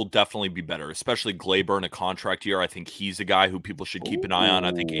lineup will definitely be better, especially Gleyber in a contract year. I think he's a guy who people should keep an eye on.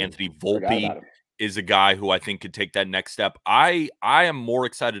 I think Anthony Volpe is a guy who I think could take that next step. I am more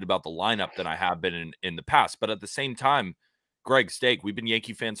excited about the lineup than I have been in the past, but at the same time, Greg, Steak, we've been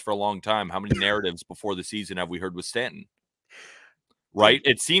Yankee fans for a long time. How many narratives before the season have we heard with Stanton? Right?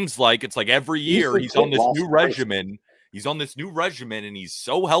 It seems like it's like every year he's on this new regimen. He's on this new regimen and he's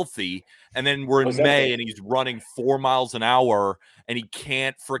so healthy. And then we're in May and he's running 4 miles an hour and he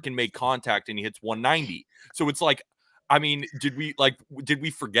can't freaking make contact and he hits 190. So it's like, I mean, did we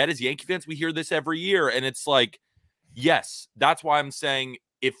forget as Yankee fans? We hear this every year. And it's like, yes, that's why I'm saying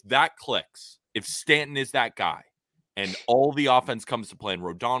if that clicks, if Stanton is that guy and all the offense comes to play and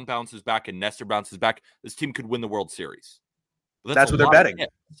Rodon bounces back and Nestor bounces back, this team could win the World Series. That's what they're betting.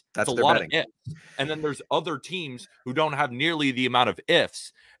 That's a lot of ifs. And then there's other teams who don't have nearly the amount of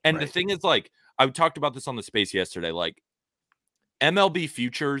ifs. And the thing is, like, I talked about this on the space yesterday, like MLB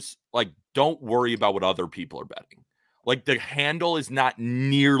futures, like, don't worry about what other people are betting. Like, the handle is not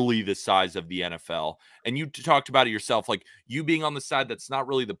nearly the size of the NFL. And you talked about it yourself, like you being on the side that's not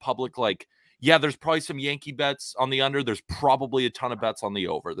really the public, like, yeah, there's probably some Yankee bets on the under. There's probably a ton of bets on the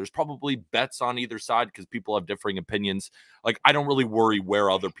over. There's probably bets on either side because people have differing opinions. Like, I don't really worry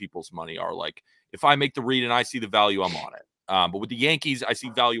where other people's money are. Like, if I make the read and I see the value, I'm on it. But with the Yankees, I see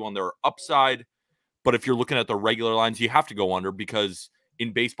value on their upside. But if you're looking at the regular lines, you have to go under because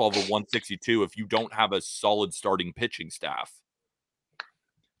in baseball, the 162, if you don't have a solid starting pitching staff,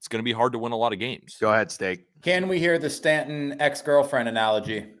 it's going to be hard to win a lot of games. Go ahead, Steak. Can we hear the Stanton ex-girlfriend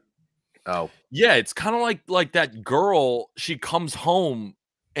analogy? Oh, yeah, it's kind of like that girl. She comes home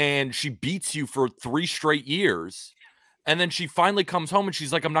and she beats you for 3 straight years, and then she finally comes home and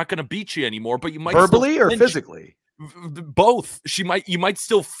she's like, "I'm not going to beat you anymore." But you might verbally or physically, both. You might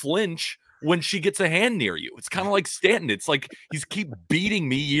still flinch when she gets a hand near you. It's kind of like Stanton. It's like he's keep beating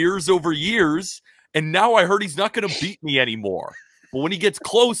me years over years, and now I heard he's not going to beat me anymore. But when he gets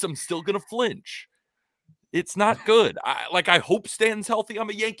close, I'm still going to flinch. It's not good. I hope Stanton's healthy. I'm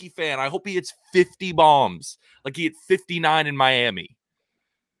a Yankee fan. I hope he hits 50 bombs like he hit 59 in Miami.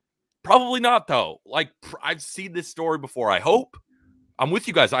 Probably not, though. Like, I've seen this story before. I hope. I'm with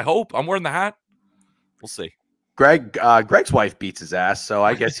you guys. I hope. I'm wearing the hat. We'll see. Greg's wife beats his ass, so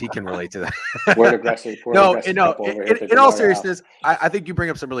I guess he can relate to that. We're aggressive. In all seriousness, I think you bring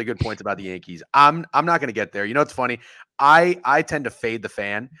up some really good points about the Yankees. I'm not going to get there. You know, it's funny. I tend to fade the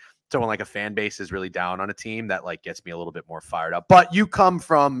fan. So when like a fan base is really down on a team, that like gets me a little bit more fired up. But you come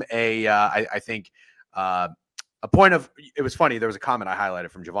from I think a point of, it was funny. There was a comment I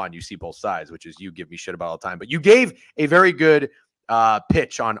highlighted from Jovan. You see both sides, which is you give me shit about all the time, but you gave a very good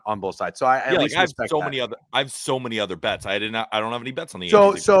pitch on both sides. So I have so many other bets. I don't have any bets on the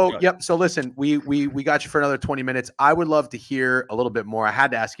Yankees. So listen, we got you for another 20 minutes. I would love to hear a little bit more. I had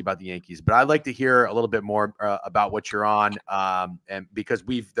to ask you about the Yankees, but I'd like to hear a little bit more about what you're on. And because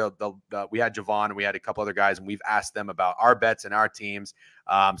we had Jovan and we had a couple other guys and we've asked them about our bets and our teams.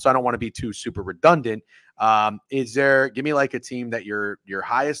 So I don't want to be too super redundant. Give me like a team that you're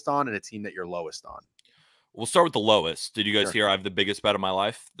highest on and a team that you're lowest on. We'll start with the lowest. Did you guys hear I have the biggest bet of my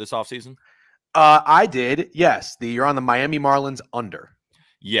life this offseason? I did. Yes. You're on the Miami Marlins under.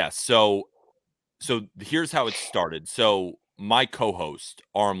 Yes. So here's how it started. So my co-host,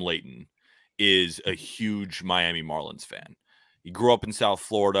 Arm Layton, is a huge Miami Marlins fan. He grew up in South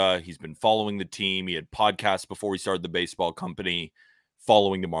Florida. He's been following the team. He had podcasts before he started the baseball company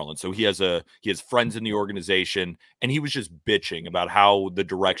following the Marlins. So he has friends in the organization, and he was just bitching about how the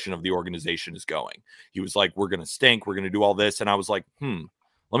direction of the organization is going. He was like, we're going to stink. We're going to do all this. And I was like,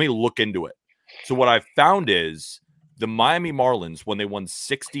 let me look into it. So what I found is the Miami Marlins, when they won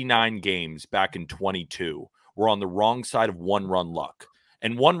 69 games back in 22, were on the wrong side of one-run luck.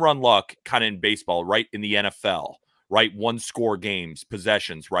 And one-run luck kind of in baseball, right, in the NFL, right, one-score games,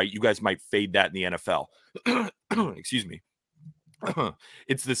 possessions, right? You guys might fade that in the NFL. Excuse me.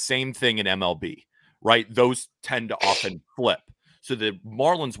 It's the same thing in MLB, right? Those tend to often flip. So the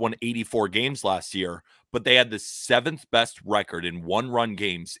Marlins won 84 games last year, but they had the 7th best record in one-run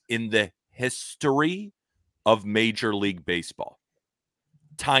games in the history of Major League Baseball,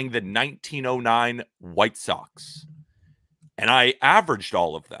 tying the 1909 White Sox. And I averaged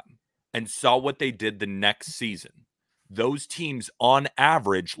all of them and saw what they did the next season. Those teams, on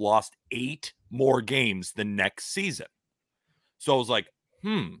average, lost 8 more games the next season. So I was like,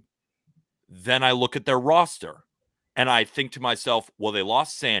 Then I look at their roster and I think to myself, well, they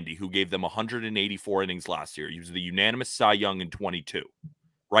lost Sandy, who gave them 184 innings last year. He was the unanimous Cy Young in 22,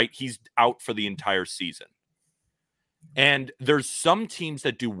 right? He's out for the entire season. And there's some teams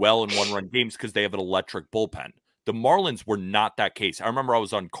that do well in one-run games because they have an electric bullpen. The Marlins were not that case. I remember I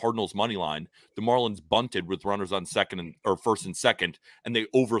was on Cardinals money line. The Marlins bunted with runners on first and second, and they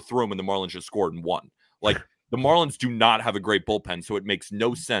overthrew them, and the Marlins just scored and won. Like, the Marlins do not have a great bullpen, so it makes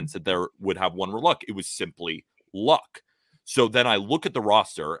no sense that they would have one-run luck. It was simply luck. So then I look at the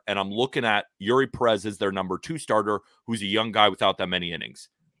roster, and I'm looking at Yuri Perez as their number 2 starter, who's a young guy without that many innings.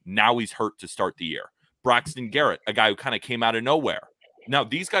 Now he's hurt to start the year. Braxton Garrett, a guy who kind of came out of nowhere. Now,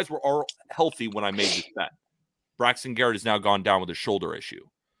 these guys were all healthy when I made this bet. Braxton Garrett has now gone down with a shoulder issue.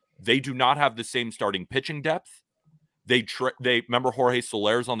 They do not have the same starting pitching depth. They remember Jorge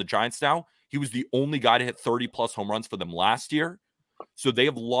Soler's on the Giants now. He was the only guy to hit 30-plus home runs for them last year. So they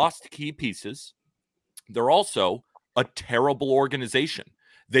have lost key pieces. They're also a terrible organization.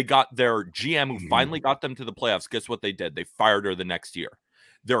 They got their GM who finally got them to the playoffs. Guess what they did? They fired her the next year.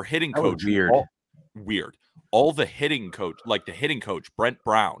 Their hitting coach. Weird. All the hitting coach, like the hitting coach, Brent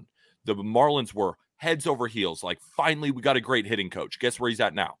Brown, the Marlins were heads over heels. Like, finally, we got a great hitting coach. Guess where he's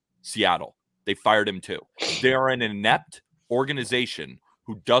at now? Seattle. They fired him too. They are an inept organization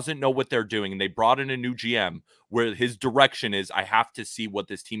who doesn't know what they're doing. And they brought in a new GM where his direction is, I have to see what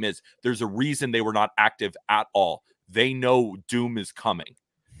this team is. There's a reason they were not active at all. They know doom is coming.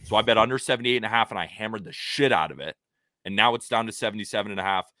 So I bet under 78.5, and I hammered the shit out of it. And now it's down to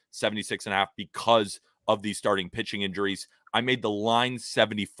 77.5, 76.5 because of these starting pitching injuries. I made the line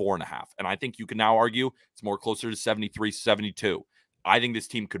 74.5. And I think you can now argue it's more closer to 73, 72. I think this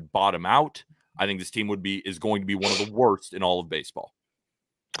team could bottom out. I think this team is going to be one of the worst in all of baseball.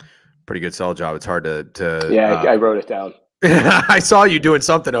 Pretty good sell job. It's hard to yeah, I wrote it down. I saw you doing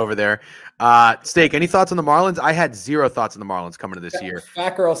something over there. Steak, any thoughts on the Marlins? I had 0 thoughts on the Marlins coming to this year.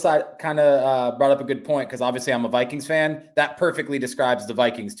 Fat Girl side kind of brought up a good point because obviously I'm a Vikings fan. That perfectly describes the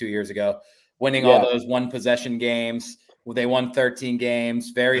Vikings 2 years ago, winning all those one-possession games. They won 13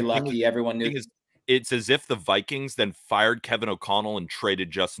 games. Very lucky. Everyone knew. It's as if the Vikings then fired Kevin O'Connell and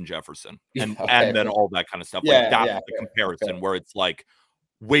traded Justin Jefferson and then all that kind of stuff. Like that's the comparison where it's like,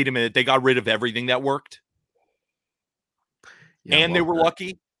 wait a minute, they got rid of everything that worked. Yeah, and they were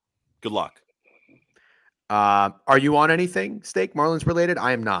lucky. Good luck. Are you on anything, Steak, Marlins related?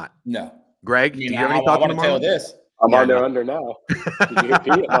 I am not. No. Greg, do you have any thoughts on the Marlins? This. I'm on their under now. Did you hear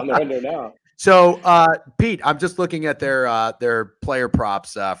Pete? I'm on their under now. So, Pete, I'm just looking at their player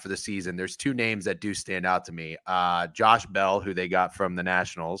props for the season. There's 2 names that do stand out to me. Josh Bell, who they got from the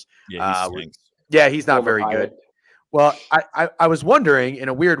Nationals. Yeah, he's not very good. Well, I was wondering in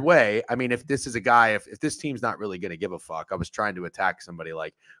a weird way. I mean, if this is a guy, if this team's not really going to give a fuck, I was trying to attack somebody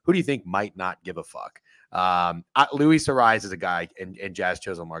like, who do you think might not give a fuck? Luis Ariz is a guy, and Jazz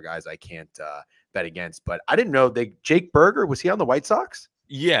Chisholm are guys I can't bet against. But I didn't know Jake Berger, was he on the White Sox?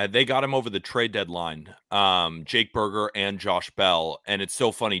 Yeah, they got him over the trade deadline. Jake Berger and Josh Bell. And it's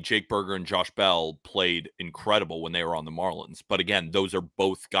so funny. Jake Berger and Josh Bell played incredible when they were on the Marlins. But again, those are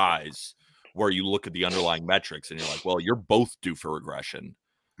both guys where you look at the underlying metrics and you're like, well, you're both due for regression.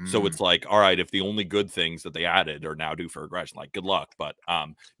 So it's like, all right, if the only good things that they added are now due for regression, like, good luck. But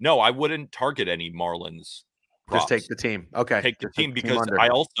no, I wouldn't target any Marlins props. Just take the team. Okay. Take the team because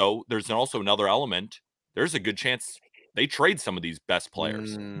there's also another element. There's a good chance they trade some of these best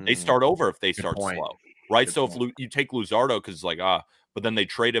players. They start over if they start slow, right? So if you take Luzardo, because it's like, but then they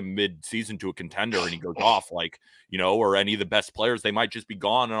trade him mid-season to a contender and he goes off, like, or any of the best players, they might just be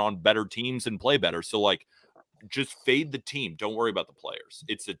gone and on better teams and play better. So, like, just fade the team. Don't worry about the players.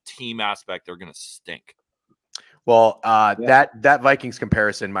 It's a team aspect. They're going to stink. Well, that Vikings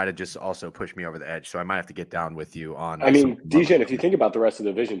comparison might have just also pushed me over the edge, so I might have to get down with you on. I mean, DJ, if you think about the rest of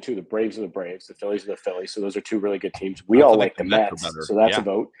the division too, the Braves are the Braves, the Phillies are the Phillies, so those are 2 really good teams. We all like the Mets, so that's a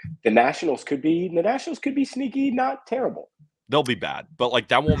vote. The Nationals could be sneaky, not terrible. They'll be bad, but like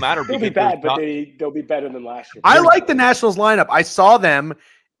that won't matter. They'll be bad, but they'll be better than last year. I like the Nationals lineup. I saw them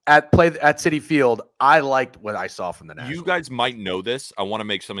at Citi Field. I liked what I saw from the Nationals. You guys might know this. I want to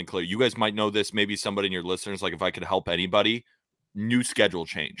make something clear. You guys might know this. Maybe somebody in your listeners, like if I could help anybody, new schedule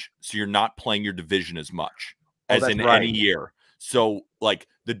change. So you're not playing your division as much as in any year. So like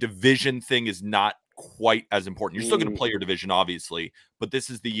the division thing is not quite as important. You're still going to play your division, obviously, but this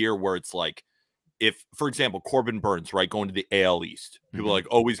is the year where it's like, if, for example, Corbin Burns, right, going to the AL East, people are like,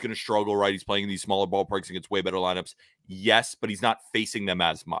 oh, he's going to struggle, right? He's playing in these smaller ballparks against way better lineups. Yes, but he's not facing them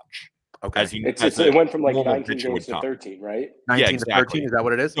as much. Okay. It went from like 19 games to 13, right? 19 to 13, is that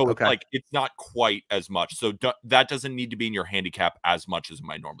what it is? So it's like, it's not quite as much. So that doesn't need to be in your handicap as much as it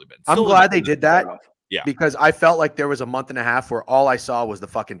might normally be. I'm glad they did that. Yeah. Because I felt like there was a month and a half where all I saw was the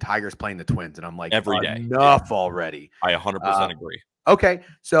fucking Tigers playing the Twins. And I'm like, every day. Enough already. I 100% agree. Okay,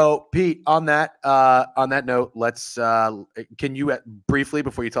 so Pete, on that note, let's can you briefly,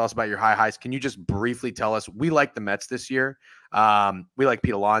 before you tell us about your highs, can you just briefly tell us, we like the Mets this year. We like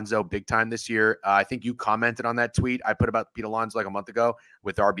Pete Alonso big time this year. I think you commented on that tweet I put about Pete Alonso like a month ago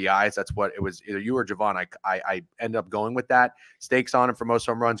with RBIs. That's what it was, either you or Jovan. I ended up going with that. Stakes on him for most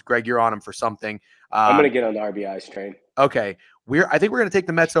home runs. Greg, you're on him for something. I'm gonna get on the RBIs train. Okay. I think we're going to take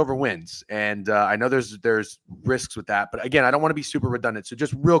the Mets over wins. And I know there's risks with that, but again, I don't want to be super redundant. So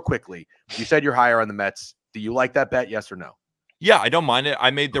just real quickly, you said you're higher on the Mets. Do you like that bet? Yes or no? Yeah, I don't mind it.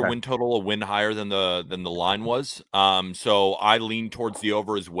 I made their win total a win higher than the line was. So I lean towards the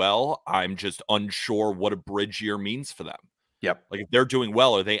over as well. I'm just unsure what a bridge year means for them. Yep. Like if they're doing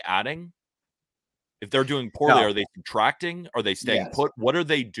well, are they adding? If they're doing poorly, are they subtracting? Are they staying put? What are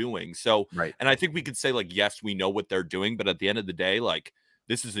they doing? So, and I think we could say, like, yes, we know what they're doing. But at the end of the day, like,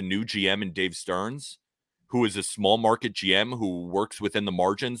 this is a new GM in Dave Stearns, who is a small market GM who works within the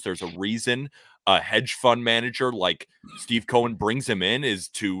margins. There's a reason a hedge fund manager like Steve Cohen brings him in is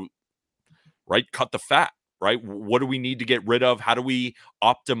to, cut the fat, right? What do we need to get rid of? How do we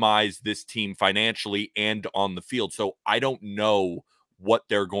optimize this team financially and on the field? So I don't know what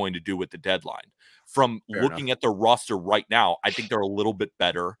they're going to do with the deadline. From looking at their roster right now, I think they're a little bit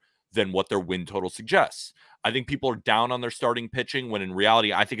better than what their win total suggests. I think people are down on their starting pitching when in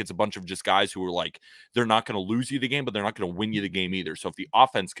reality, I think it's a bunch of just guys who are like, they're not going to lose you the game, but they're not going to win you the game either. So if the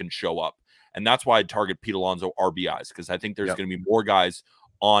offense can show up, and that's why I'd target Pete Alonso RBIs, because I think there's going to be more guys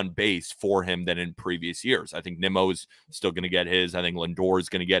on base for him than in previous years. I think Nimmo's still going to get his. I think Lindor is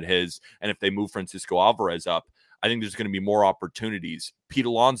going to get his. And if they move Francisco Alvarez up, I think there's going to be more opportunities. Pete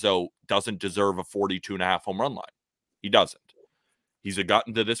Alonso doesn't deserve a 42.5 home run line. He doesn't. He's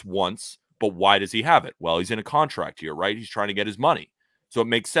gotten to this once, but why does he have it? Well, he's in a contract here, right? He's trying to get his money. So it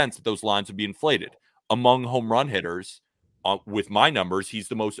makes sense that those lines would be inflated. Among home run hitters, with my numbers, he's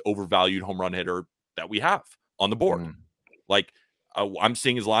the most overvalued home run hitter that we have on the board. Like, I'm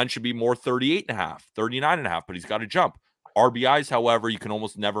seeing his line should be more 38.5, 39.5, but he's got to jump. RBIs, however, you can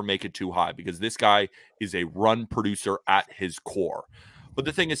almost never make it too high because this guy is a run producer at his core. But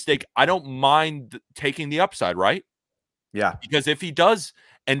the thing is, Steak, I don't mind taking the upside, right? Yeah. Because if he does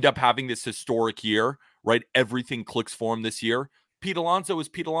end up having this historic year, right, everything clicks for him this year. Pete Alonso is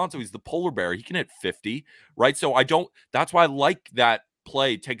Pete Alonso. He's the polar bear. He can hit 50, right? So that's why I like that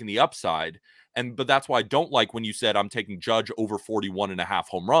play, taking the upside. But that's why I don't like when you said I'm taking Judge over 41.5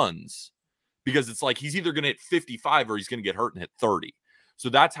 home runs. Because it's like he's either going to hit 55 or he's going to get hurt and hit 30. So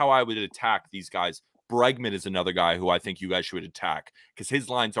that's how I would attack these guys. Bregman is another guy who I think you guys should attack because his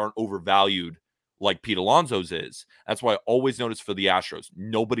lines aren't overvalued like Pete Alonso's is. That's why I always notice for the Astros,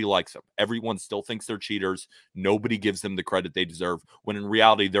 nobody likes them. Everyone still thinks they're cheaters. Nobody gives them the credit they deserve when in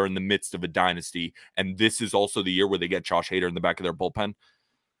reality they're in the midst of a dynasty. And this is also the year where they get Josh Hader in the back of their bullpen.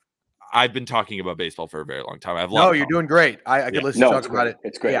 I've been talking about baseball for a very long time. You're doing great. I could listen to talk about it.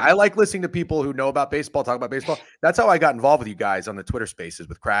 It's great. Yeah, I like listening to people who know about baseball, talk about baseball. That's how I got involved with you guys on the Twitter Spaces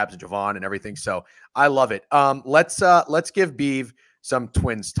with Krabs and Jovan and everything. So I love it. Let's give Beeve some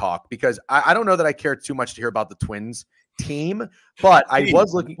Twins talk because I don't know that I care too much to hear about the Twins team, but I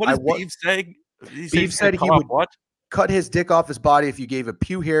was looking. What does Beeve say? Beeve said he would cut his dick off his body if you gave a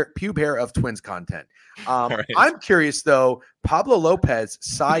pube hair of Twins content. Right. I'm curious though. Pablo Lopez,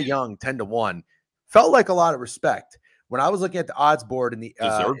 Cy Young, 10-1, felt like a lot of respect when I was looking at the odds board in the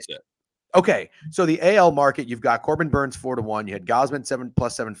deserves it. Okay, so the AL market, you've got Corbin Burns 4-1. You had Gosman 7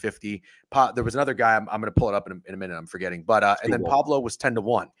 plus 750. There was another guy. I'm going to pull it up in a minute. I'm forgetting, but and then Pablo was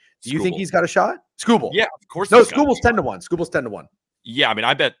 10-1. Do you think he's got a shot? Skubal. Yeah, of course. No, Skubal's 10-1. Skubal's 10-1. Yeah, I mean,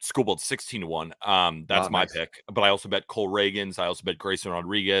 I bet Skubal 16-1. That's my pick. But I also bet Cole Reagans. I also bet Grayson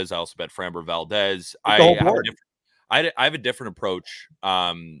Rodriguez. I also bet Framber Valdez. I have a different approach.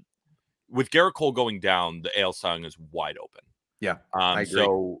 With Garrett Cole going down, the AL Cy Young is wide open. Yeah, I agree.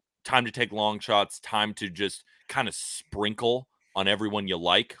 So time to take long shots. Time to just kind of sprinkle on everyone you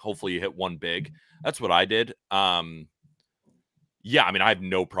like. Hopefully, you hit one big. That's what I did. Yeah, I mean, I have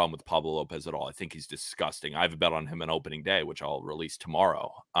no problem with Pablo Lopez at all. I think he's disgusting. I have a bet on him on opening day, which I'll release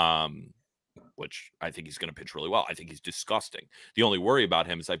tomorrow, which I think he's going to pitch really well. I think he's disgusting. The only worry about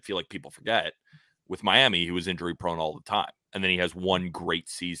him is I feel like people forget with Miami, he was injury prone all the time. And then he has one great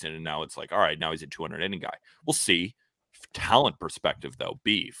season, and now it's like, all right, now he's a 200 inning guy. We'll see. Talent perspective, though,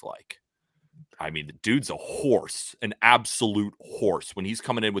 Beef, like, I mean, the dude's a horse, an absolute horse. When he's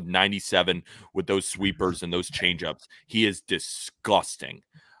coming in with 97 with those sweepers and those changeups, he is disgusting.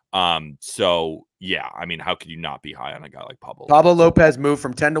 So yeah, I mean, how could you not be high on a guy like Pablo? Pablo Lopez moved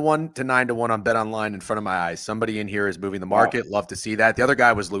from 10-1 to 9-1 on Bet Online in front of my eyes. Somebody in here is moving the market. Wow. Love to see that. The other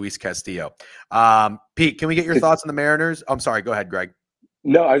guy was Luis Castillo. Pete, can we get your thoughts on the Mariners? I'm sorry. Go ahead, Greg.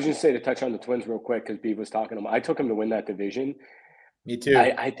 No, I was just saying to touch on the Twins real quick because Beav was talking to him. I took him to win that division. Me too.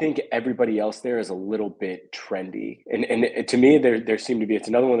 I think everybody else there is a little bit trendy. And to me, there seemed to be, it's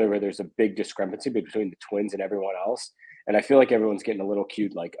another one where there's a big discrepancy between the Twins and everyone else. And I feel like everyone's getting a little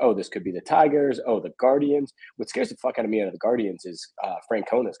cute, like, oh, this could be the Tigers, oh, the Guardians. What scares the fuck out of me out of the Guardians is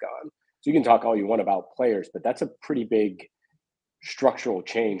Francona's gone. So you can talk all you want about players, but that's a pretty big structural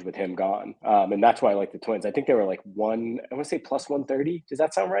change with him gone. And that's why I like the Twins. I think they were like I want to say plus 130. Does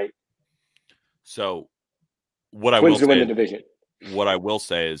that sound right? So what Twins I will to win say, the division. What I will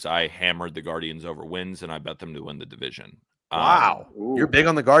say is I hammered the Guardians over Wins, and I bet them to win the division. Wow. You're big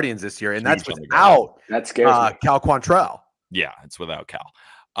on the Guardians this year, and that's without that scares me. Cal Quantrill. Yeah, it's without Cal.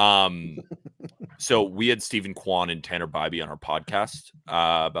 So we had Stephen Kwan and Tanner Bybee on our podcast.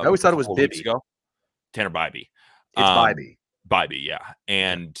 I always thought it was Bibby. Ago. Tanner Bybee. It's Bybee. Bybee, yeah.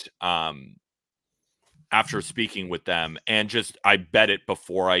 And after speaking with them, and just I bet it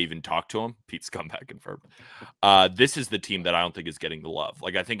before I even talked to him, Pete's come back confirmed. This is the team that I don't think is getting the love.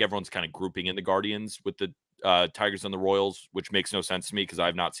 Like I think everyone's kind of grouping in the Guardians with the Tigers and the Royals, which makes no sense to me because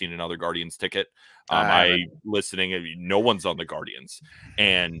I've not seen another Guardians ticket. No one's on the Guardians.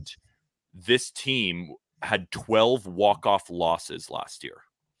 And this team had 12 walk-off losses last year.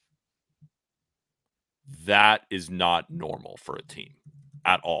 That is not normal for a team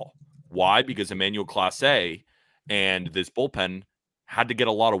at all. Why? Because Emmanuel Clase and this bullpen had to get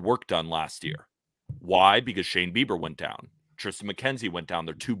a lot of work done last year. Why? Because Shane Bieber went down. Tristan McKenzie went down,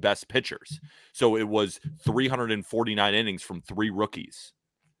 their two best pitchers. So it was 349 innings from 3 rookies.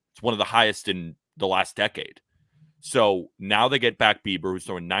 It's one of the highest in the last decade. So now they get back Bieber, who's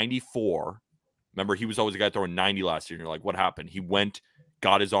throwing 94. Remember, he was always a guy throwing 90 last year. And you're like, what happened? He went,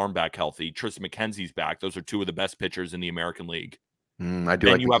 got his arm back healthy. Tristan McKenzie's back. Those are 2 of the best pitchers in the American League. I do. And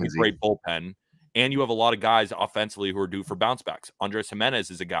like you McKenzie. have a great bullpen. And you have a lot of guys offensively who are due for bounce backs. Andres Jimenez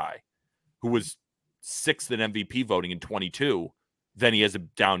is a guy who was 6th in MVP voting in 22. Then he has a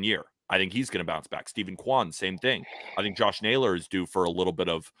down year. I think he's going to bounce back. Stephen Kwan, same thing. I think Josh Naylor is due for a little bit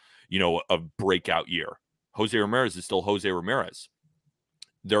of, a breakout year. Jose Ramirez is still Jose Ramirez.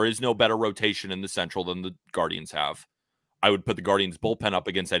 There is no better rotation in the Central than the Guardians have. I would put the Guardians bullpen up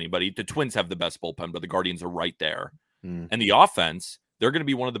against anybody. The Twins have the best bullpen, but the Guardians are right there. And the offense, they're going to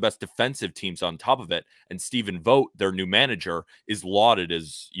be one of the best defensive teams on top of it. And Stephen Vogt, their new manager, is lauded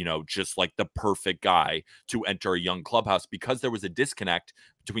as, just like the perfect guy to enter a young clubhouse because there was a disconnect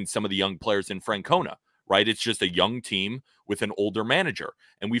between some of the young players in Francona, right? It's just a young team with an older manager.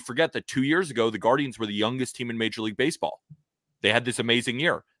 And we forget that 2 years ago, the Guardians were the youngest team in Major League Baseball. They had this amazing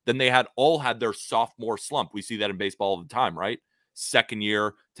year. Then they had their sophomore slump. We see that in baseball all the time, right? Second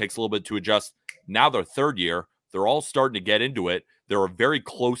year takes a little bit to adjust. Now their third year, they're all starting to get into it. They're a very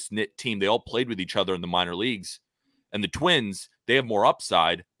close-knit team. They all played with each other in the minor leagues. And the Twins, they have more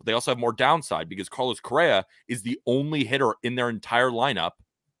upside, but they also have more downside because Carlos Correa is the only hitter in their entire lineup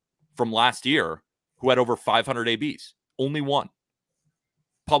from last year who had over 500 ABs. Only one.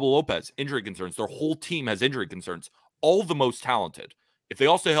 Pablo Lopez, injury concerns. Their whole team has injury concerns. All the most talented. If they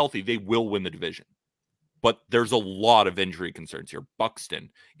all stay healthy, they will win the division. But there's a lot of injury concerns here. Buxton,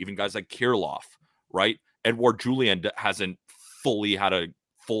 even guys like Kirilloff, right? Edouard Julien hasn't fully had a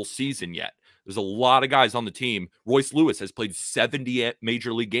full season yet. There's a lot of guys on the team. Royce Lewis has played 70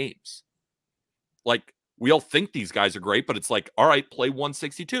 major league games. Like, we all think these guys are great, but it's like, all right, play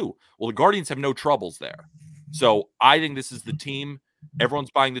 162. Well, the Guardians have no troubles there. So I think this is the team. Everyone's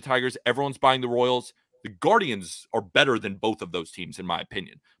buying the Tigers. Everyone's buying the Royals. The Guardians are better than both of those teams, in my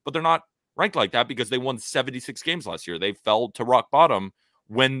opinion. But they're not ranked like that because they won 76 games last year. They fell to rock bottom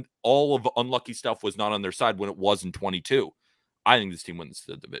when all of unlucky stuff was not on their side when it was in 22. I think this team wins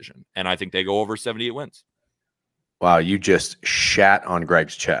the division, and I think they go over 78 wins. Wow, you just shat on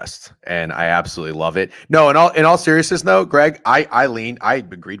Greg's chest, and I absolutely love it. No, in all seriousness, though, Greg, I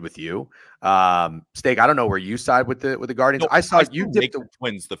agreed with you. Steak, I don't know where you side with the Guardians. No, I saw you make the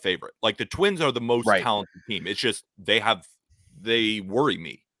Twins the favorite. Like the Twins are the most talented team. It's just they worry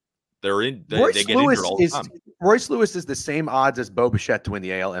me. They get injured all the time. Royce Lewis is the same odds as Bo Bichette to win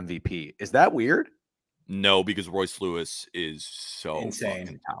the AL MVP. Is that weird? No, because Royce Lewis is so insane.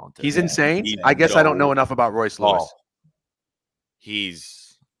 fucking talented. He's insane. I guess I don't know enough about Royce Lewis.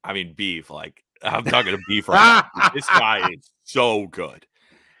 Beef. Like I'm talking to Beef right now. This guy is so good.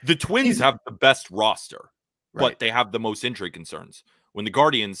 The Twins have the best roster, but they have the most injury concerns. When the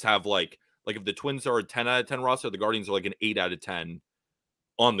Guardians have like if the Twins are a 10 out of 10 roster, the Guardians are like an 8 out of 10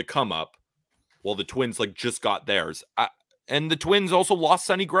 on the come up. Well, the Twins like just got theirs. And the Twins also lost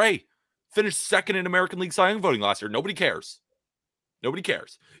Sonny Gray. Finished second in American League Cy Young voting last year. Nobody cares. Nobody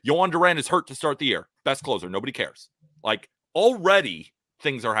cares. Yohan Duran is hurt to start the year. Best closer. Nobody cares. Like, already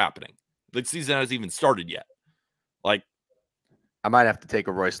things are happening. The season hasn't even started yet. Like, I might have to take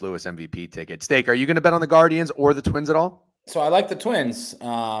a Royce Lewis MVP ticket. Steak, are you going to bet on the Guardians or the Twins at all? So I like the Twins.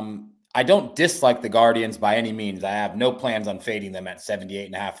 I don't dislike the Guardians by any means. I have no plans on fading them at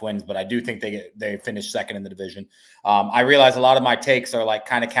 78.5 wins, but I do think they finish second in the division. I realize a lot of my takes are like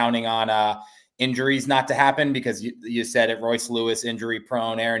kind of counting on injuries not to happen, because you said it, Royce Lewis injury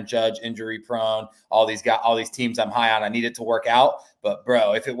prone, Aaron Judge injury prone, all these teams I'm high on. I need it to work out, but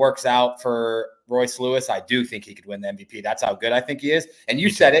bro, if it works out for Royce Lewis, I do think he could win the MVP. That's how good I think he is. And you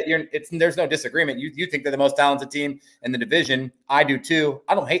said it. There's no disagreement. You think they're the most talented team in the division. I do too.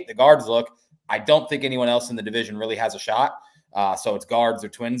 I don't hate the Guards look. I don't think anyone else in the division really has a shot. So it's Guards or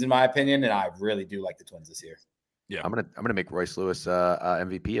Twins in my opinion, and I really do like the Twins this year. Yeah, I'm gonna make Royce Lewis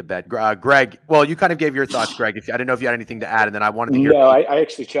MVP a bet. Greg, well, you kind of gave your thoughts, Greg. I didn't know if you had anything to add, and then I wanted to hear. No, I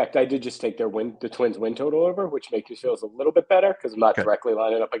actually checked. I did just take the Twins win total over, which makes me feel a little bit better because I'm not directly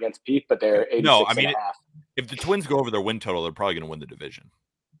lining up against Pete, but they're 86. No, I mean, if the Twins go over their win total, they're probably going to win the division.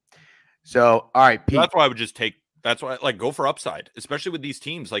 So, all right, Pete. So that's why I would just take. That's why, like, go for upside, especially with these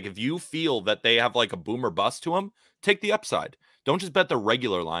teams. Like, if you feel that they have like a boom or bust to them, take the upside. Don't just bet the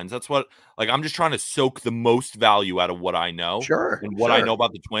regular lines. That's what, like, I'm just trying to soak the most value out of what I know. Sure. And what I know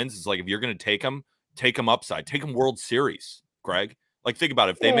about the Twins is, like, if you're going to take them upside. Take them World Series, Greg. Like, think about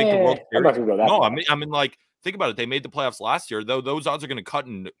it. If they make the World Series. I'm not gonna go that far. I mean, like, think about it. They made the playoffs last year, though. Those odds are going to cut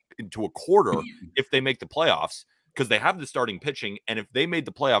into a quarter if they make the playoffs, because they have the starting pitching. And if they made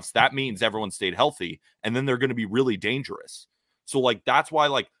the playoffs, that means everyone stayed healthy, and then they're going to be really dangerous. So, like, that's why,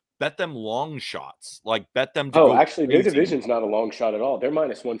 like, bet them long shots. Like, bet them to go actually, crazy. their division's not a long shot at all. They're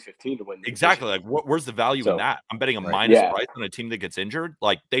minus 115 to win. Exactly. Like, where's the value in that? I'm betting a minus price on a team that gets injured.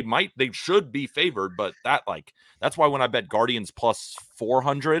 Like, they should be favored, but that's why when I bet Guardians plus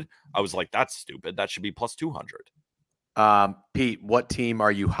 400, I was like, that's stupid. That should be plus 200. Pete, what team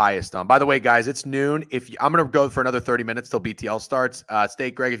are you highest on? By the way, guys, it's noon. I'm going to go for another 30 minutes till BTL starts.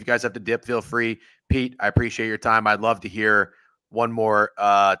 Steak, Greg, if you guys have to dip, feel free. Pete, I appreciate your time. I'd love to hear one more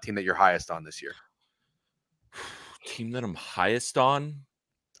team that you're highest on this year. Team that I'm highest on?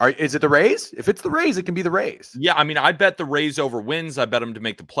 Is it the Rays? If it's the Rays, it can be the Rays. Yeah, I mean, I bet the Rays over wins. I bet them to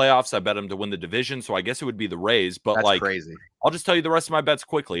make the playoffs. I bet them to win the division. So I guess it would be the Rays. But that's like, crazy. I'll just tell you the rest of my bets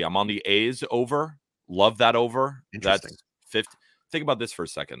quickly. I'm on the A's over. Love that over. Interesting. That's 50. Think about this for a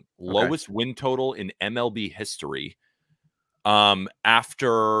second. Okay. Lowest win total in MLB history.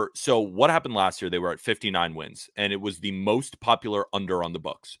 So what happened last year? They were at 59 wins, and it was the most popular under on the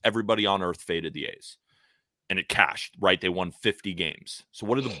books. Everybody on earth faded the A's, and it cashed, right? They won 50 games. So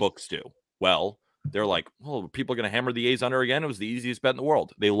what do the books do? Well, they're like, oh, people are going to hammer the A's under again. It was the easiest bet in the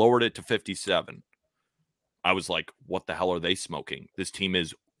world. They lowered it to 57. I was like, what the hell are they smoking? This team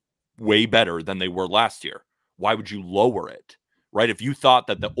is way better than they were last year. Why would you lower it? Right? If you thought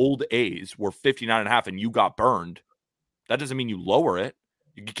that the old A's were 59.5 and you got burned, that doesn't mean you lower it.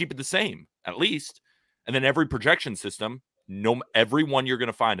 You can keep it the same, at least. And then every projection system, every one you're going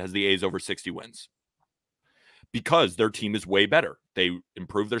to find has the A's over 60 wins. Because their team is way better. They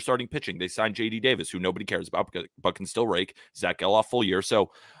improved their starting pitching. They signed J.D. Davis, who nobody cares about, but can still rake. Zach Geloff full year.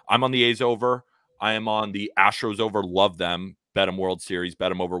 So I'm on the A's over. I am on the Astros over. Love them. Bet them World Series. Bet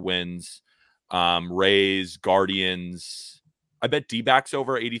them over wins. Rays, Guardians. I bet D-backs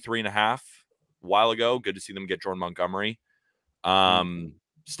over 83.5 a while ago. Good to see them get Jordan Montgomery.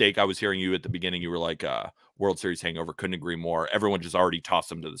 Steak, I was hearing you at the beginning. You were like, World Series hangover. Couldn't agree more. Everyone just already tossed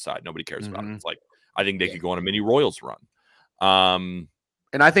them to the side. Nobody cares about it. It's like, I think they could go on a mini Royals run.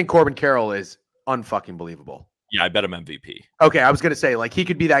 And I think Corbin Carroll is unfucking believable. Yeah, I bet him MVP. Okay, I was going to say, like, he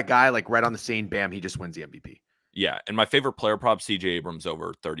could be that guy, like, right on the scene. Bam, he just wins the MVP. Yeah, and my favorite player prop, C.J. Abrams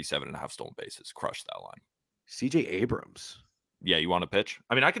over 37.5 stolen bases. Crushed that line. C.J. Abrams. Yeah, you want to pitch?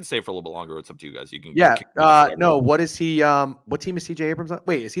 I mean, I can stay for a little bit longer. It's up to you guys. You can. Yeah. No. What is he? What team is C.J. Abrams on?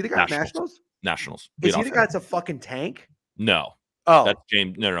 Wait, is he the guy at Nationals? Nationals. Is he the guy that's a fucking tank? No. Oh, that's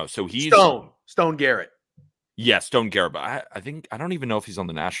James. No. So he's Stone Garrett. Yeah, Stone Garrett. But I don't even know if he's on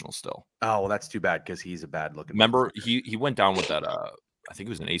the Nationals still. Oh well, that's too bad because he's a bad looking. Remember, he went down with that. I think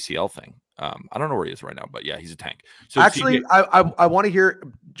it was an ACL thing. I don't know where he is right now, but yeah, he's a tank. So actually, I want to hear,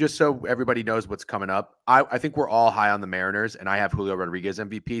 just so everybody knows what's coming up. I think we're all high on the Mariners, and I have Julio Rodriguez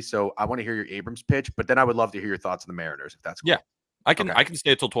MVP. So I want to hear your Abrams pitch, but then I would love to hear your thoughts on the Mariners if that's cool. Yeah. I can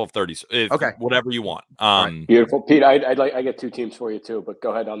stay until 12:30. So whatever you want. Beautiful, Pete. I get two teams for you too, but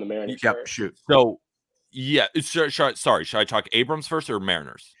go ahead on the Mariners. Yep, shoot. So Yeah. Should I talk Abrams first or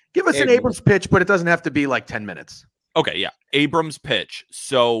Mariners? Give us an Abrams pitch, but it doesn't have to be like 10 minutes. Okay, yeah. Abrams pitch.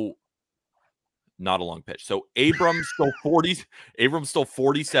 So not a long pitch. So Abrams stole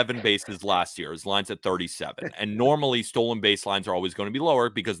 47 bases last year. His line's at 37. And normally stolen base lines are always going to be lower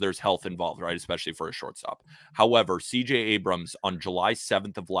because there's health involved, right? Especially for a shortstop. However, CJ Abrams on July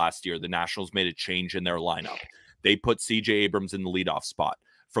 7th of last year, the Nationals made a change in their lineup. They put CJ Abrams in the leadoff spot.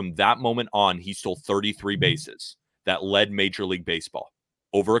 From that moment on, he stole 33 bases. That led Major League Baseball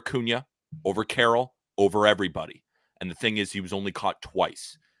over Acuna, over Carroll, over everybody. And the thing is, he was only caught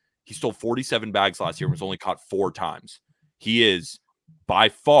twice. He stole 47 bags last year and was only caught 4 times. He is, by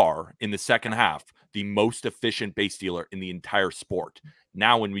far, in the second half, the most efficient base stealer in the entire sport.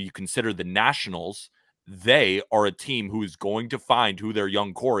 Now, when you consider the Nationals, they are a team who is going to find who their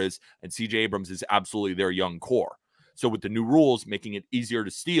young core is, and CJ Abrams is absolutely their young core. So with the new rules making it easier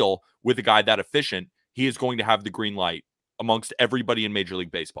to steal with a guy that efficient, he is going to have the green light amongst everybody in Major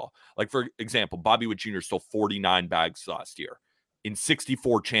League Baseball. Like, for example, Bobby Witt Jr. stole 49 bags last year in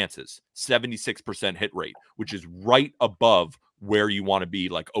 64 chances, 76% hit rate, which is right above where you want to be.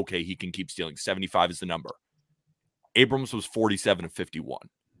 Like, okay, he can keep stealing. 75 is the number. Abrams was 47 of 51.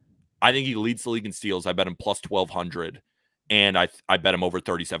 I think he leads the league in steals. I bet him plus 1,200, and I bet him over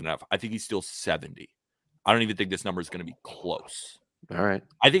 37.5. I think he steals 70. I don't even think this number is going to be close. All right.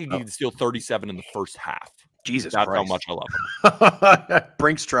 I think he can steal 37 in the first half. Jesus That's Christ. how much I love him.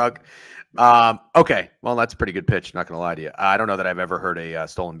 Brinks truck. Okay. Well, that's a pretty good pitch. Not going to lie to you. I don't know that I've ever heard a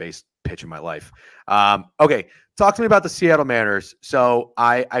stolen base pitch in my life. Okay. Talk to me about the Seattle Mariners. So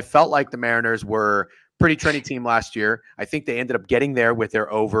I felt like the Mariners were pretty trendy team last year. I think they ended up getting there with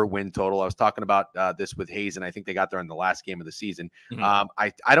their over win total. I was talking about this with Hayes, and I think they got there in the last game of the season. Mhm.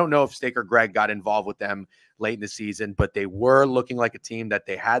 I don't know if Staker Greg got involved with them late in the season, but they were looking like a team that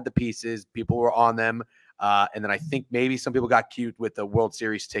they had the pieces. People were on them. And then I think maybe some people got cute with the World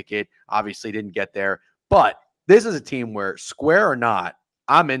Series ticket. Obviously didn't get there. But this is a team where, square or not,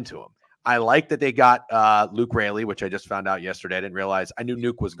 I'm into them. I like that they got Luke Raley, which I just found out yesterday. I didn't realize. I knew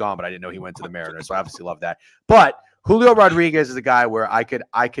Nuke was gone, but I didn't know he went to the Mariners. So I obviously love that. But Julio Rodriguez is a guy where I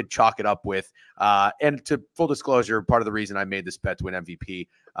could chalk it up with. And to full disclosure, part of the reason I made this bet to win MVP,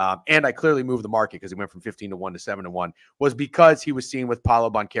 and I clearly moved the market because he went from 15-1 to 7-1, was because he was seen with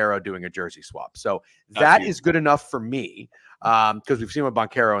Paulo Banchero doing a jersey swap. So that is good enough for me because we've seen what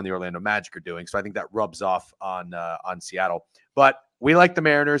Banchero and the Orlando Magic are doing. So I think that rubs off on Seattle. But we like the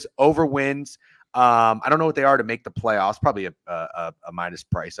Mariners over wins. I don't know what they are to make the playoffs. Probably a minus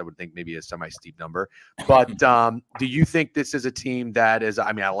price. I would think maybe a semi-steep number. But do you think this is a team that is?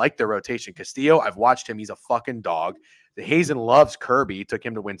 I mean, I like their rotation. Castillo, I've watched him. He's a fucking dog. Hazen loves Kirby. Took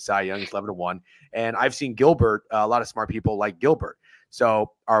him to win Cy Young. He's 11-1. And I've seen Gilbert. A lot of smart people like Gilbert.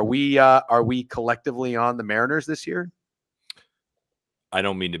 So are we collectively on the Mariners this year? I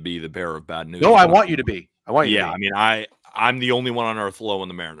don't mean to be the bearer of bad news. No, I want you to be. I want you to be. I mean, I'm the only one on earth low on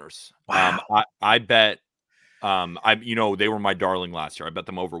the Mariners. Wow. I bet they were my darling last year. I bet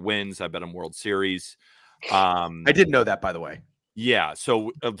them over wins. I bet them World Series. I didn't know that, by the way. Yeah.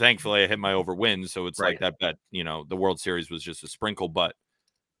 So thankfully I hit my over wins. So it's Right. like that bet, the World Series was just a sprinkle, but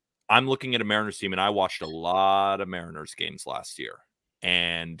I'm looking at a Mariners team and I watched a lot of Mariners games last year,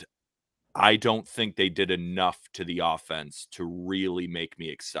 and I don't think they did enough to the offense to really make me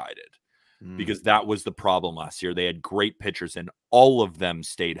excited. Because that was the problem last year. They had great pitchers and all of them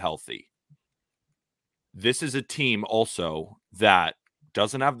stayed healthy. This is a team also that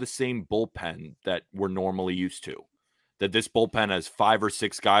doesn't have the same bullpen that we're normally used to. That this bullpen has 5 or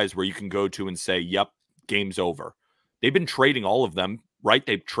 6 guys where you can go to and say, yep, game's over. They've been trading all of them, right?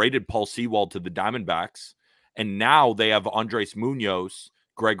 They've traded Paul Sewald to the Diamondbacks, and now they have Andres Munoz,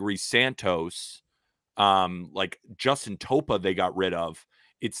 Gregory Santos, like Justin Topa they got rid of.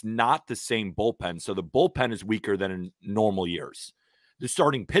 It's not the same bullpen. So the bullpen is weaker than in normal years. The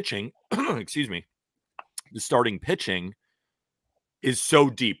starting pitching, excuse me, the starting pitching is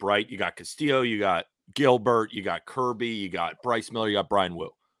so deep, right? You got Castillo, you got Gilbert, you got Kirby, you got Bryce Miller, you got Brian Wu.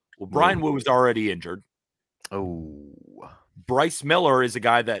 Well, Brian Wu is already injured. Oh, Bryce Miller is a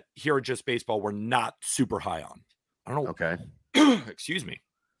guy that here at Just Baseball we're not super high on. I don't know. okay. Excuse me.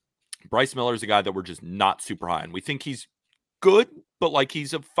 Bryce Miller is a guy that we're just not super high on. We think he's good, but like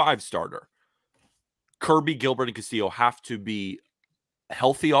he's a 5-starter. Kirby, Gilbert, and Castillo have to be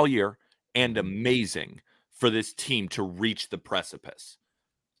healthy all year and amazing for this team to reach the precipice.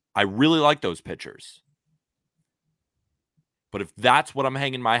 I really like those pitchers. But if that's what I'm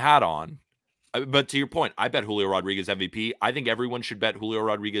hanging my hat on, but to your point, I bet Julio Rodriguez MVP. I think everyone should bet Julio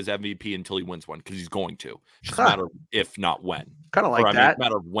Rodriguez MVP until he wins one because he's going to. It's just a matter of if, not when. Kind of like that. It's a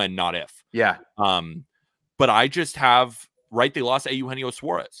matter of when, not if. Yeah. But I just have, right, they lost Eugenio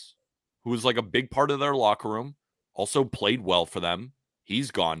Suarez, who was like a big part of their locker room, also played well for them.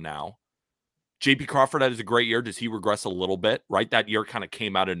 He's gone now. JP Crawford had a great year. Does he regress a little bit? Right? That year kind of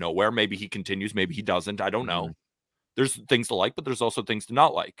came out of nowhere. Maybe he continues. Maybe he doesn't. I don't know. There's things to like, but there's also things to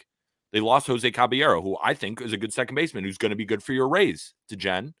not like. They lost Jose Caballero, who I think is a good second baseman, who's going to be good for your Rays, to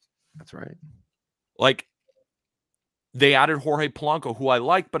Jen. That's right. Like, they added Jorge Polanco, who I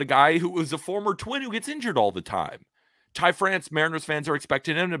like, but a guy who was a former Twin who gets injured all the time. Ty France, Mariners fans are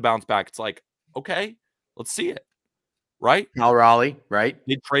expecting him to bounce back. It's like, okay, let's see it. Right? Cal Raleigh, right?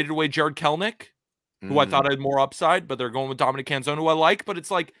 They traded away Jared Kelenic, who I thought had more upside, but they're going with Dominic Canzone, who I like. But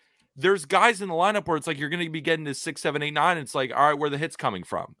it's like, there's guys in the lineup where it's like you're going to be getting to 6, 7, 8, 9. And it's like, all right, where the hits coming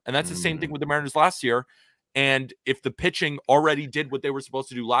from? And that's the same thing with the Mariners last year. And if the pitching already did what they were supposed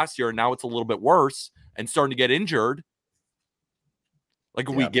to do last year, and now it's a little bit worse and starting to get injured, like,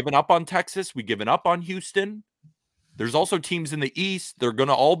 are we giving up on Texas? We giving up on Houston? There's also teams in the East. They're going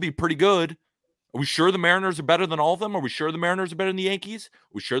to all be pretty good. Are we sure the Mariners are better than all of them? Are we sure the Mariners are better than the Yankees?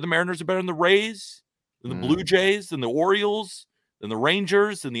 Are we sure the Mariners are better than the Rays, than the Blue Jays, than the Orioles, than the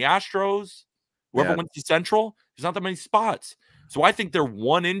Rangers, than the Astros? Whoever went to Central, there's not that many spots. So I think they're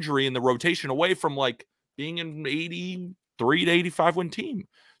one injury in the rotation away from like being an 83 to 85 win team.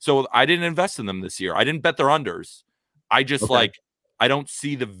 So I didn't invest in them this year. I didn't bet their unders. I just like, I don't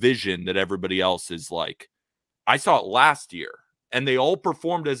see the vision that everybody else is like. I saw it last year, and they all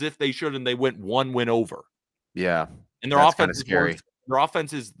performed as if they should, and they went one win over. Yeah. And their offense is scary. Their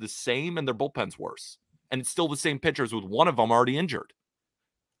offense is the same, and their bullpen's worse. And it's still the same pitchers with one of them already injured.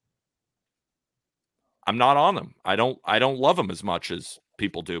 I'm not on them. I don't love them as much as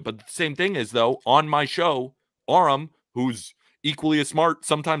people do. But the same thing is, though, on my show, Aram, who's equally as smart,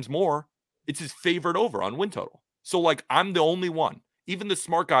 sometimes more, it's his favorite over on win total. So, like, I'm the only one. Even the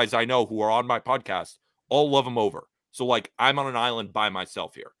smart guys I know who are on my podcast all love him over. So, like, I'm on an island by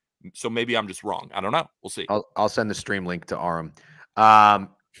myself here. So maybe I'm just wrong. I don't know. We'll see. I'll send the stream link to Aram.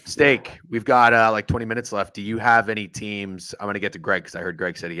 Steak, we've got like 20 minutes left. Do you have any teams? I'm going to get to Greg because I heard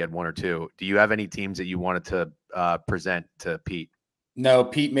Greg said he had one or two. Do you have any teams that you wanted to present to Pete? No,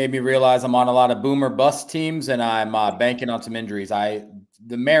 Pete made me realize I'm on a lot of boomer bust teams, and I'm banking on some injuries.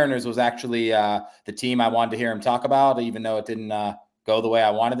 The Mariners was actually the team I wanted to hear him talk about, even though it didn't go the way I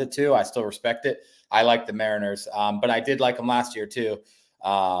wanted it to. I still respect it. I like the Mariners, but I did like them last year too.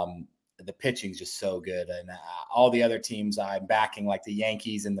 The pitching's just so good, and all the other teams I'm backing, like the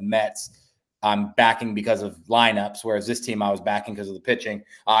Yankees and the Mets, I'm backing because of lineups, whereas this team I was backing because of the pitching.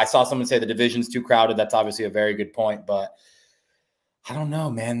 I saw someone say the division's too crowded. That's obviously a very good point, but I don't know,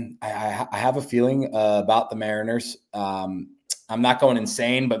 man. I have a feeling about the Mariners. I'm not going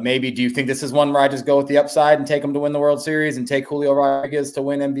insane, but maybe do you think this is one where I just go with the upside and take them to win the World Series and take Julio Rodriguez to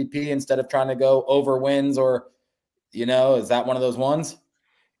win MVP instead of trying to go over wins, or, is that one of those ones?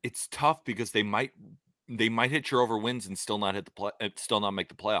 It's tough because they might hit your over wins and still not make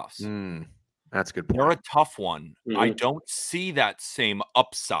the playoffs. That's a good point. They're a tough one. I don't see that same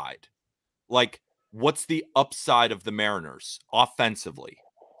upside. Like, what's the upside of the Mariners offensively?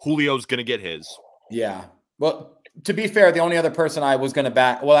 Julio's going to get his. Yeah. Well, to be fair, the only other person I was going to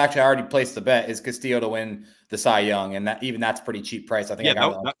back, well, actually, I already placed the bet, is Castillo to win the Cy Young, and that's pretty cheap price. I think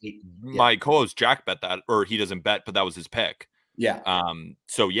my co-host Jack bet that, or he doesn't bet, but that was his pick. Yeah.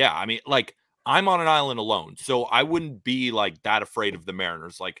 So yeah, I mean, like, I'm on an island alone, so I wouldn't be like that afraid of the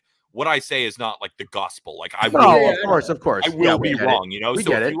Mariners. Like, what I say is not like the gospel. Like, of course, I will be wrong.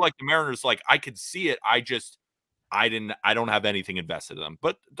 So if you like the Mariners, like, I could see it. I don't have anything invested in them.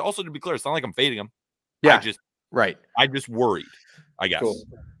 But also, to be clear, it's not like I'm fading them. Yeah, I'm just worried, I guess. Cool.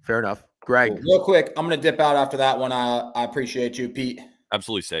 Fair enough. Greg, real quick, I'm gonna dip out after that one. I appreciate you, Pete.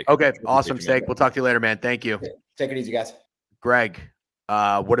 Absolutely, Steak. Okay, awesome, Steak. We'll talk to you later, man. Thank you. Take it easy, guys. Greg,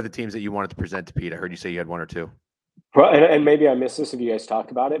 what are the teams that you wanted to present to Pete? I heard you say you had one or two. Well, and maybe I missed this if you guys talked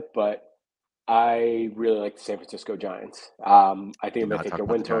about it, but I really like the San Francisco Giants. I think I'm going to take their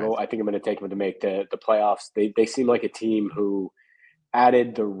win total. I think I'm going to take them to make the playoffs. They seem like a team who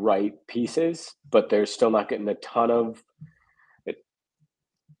added the right pieces, but they're still not getting a ton of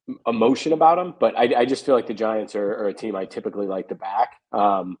emotion about them. But I just feel like the Giants are a team I typically like to back.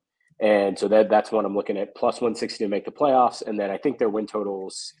 And so that's one I'm looking at, plus 160 to make the playoffs. And then I think their win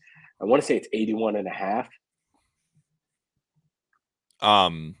totals, I want to say it's 81.5.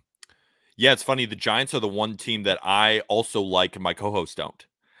 Yeah, it's funny. The Giants are the one team that I also like and my co-hosts don't,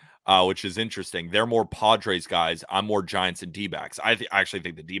 which is interesting. They're more Padres guys. I'm more Giants and D-backs. I actually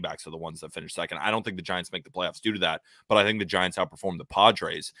think the D-backs are the ones that finish second. I don't think the Giants make the playoffs due to that, but I think the Giants outperform the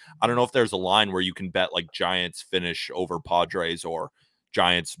Padres. I don't know if there's a line where you can bet like Giants finish over Padres or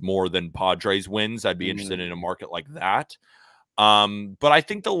Giants more than Padres wins. I'd be interested in a market like that. But I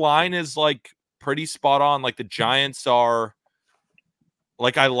think the line is like pretty spot on. Like the Giants are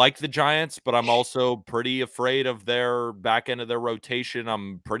like, I like the Giants, but I'm also pretty afraid of their back end of their rotation.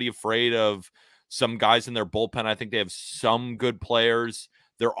 I'm pretty afraid of some guys in their bullpen. I think they have some good players.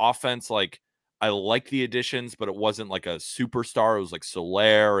 Their offense, like, I like the additions, but it wasn't like a superstar. It was like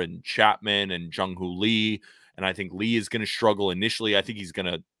Soler and Chapman and Jung-Hoo Lee. And I think Lee is going to struggle initially. I think he's going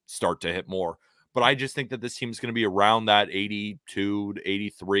to start to hit more. But I just think that this team is going to be around that 82 to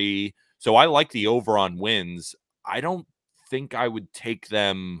 83. So I like the over on wins. I don't think I would take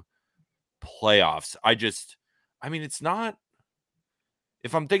them playoffs. I mean, it's not.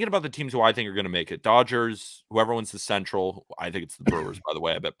 If I'm thinking about the teams who I think are going to make it, Dodgers, whoever wins the Central, I think it's the Brewers, by the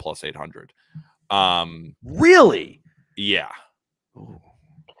way. I bet plus 800. Really? Yeah.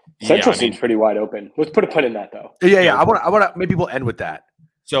 Central seems pretty wide open. Let's put a pin in that, though. Yeah. I want to. Maybe we'll end with that.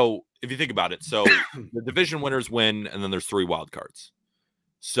 So if you think about it, so the division winners win, and then there's 3 wild cards.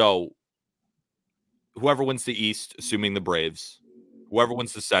 So whoever wins the East, assuming the Braves, whoever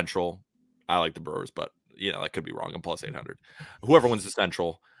wins the Central, I like the Brewers, but that could be wrong. I'm plus 800. Whoever wins the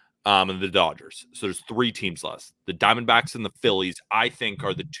Central, and the Dodgers. So there's 3 teams left. The Diamondbacks and the Phillies, I think,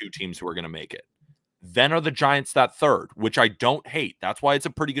 are the 2 teams who are going to make it. Then are the Giants that third, which I don't hate. That's why it's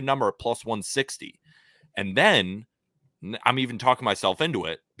a pretty good number at plus 160. And then I'm even talking myself into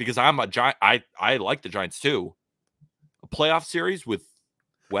it because I'm a Giant. I like the Giants too. A playoff series with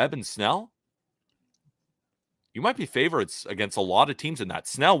Webb and Snell. You might be favorites against a lot of teams in that.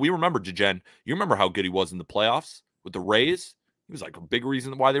 Snell, we remember, Dejen. You remember how good he was in the playoffs with the Rays? He was like a big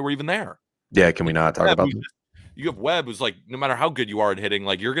reason why they were even there. Yeah, can we not talk about them? You have Webb who's like, no matter how good you are at hitting,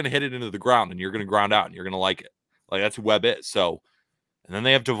 like you're going to hit it into the ground and you're going to ground out and you're going to like it. Like that's who Webb is. So, and then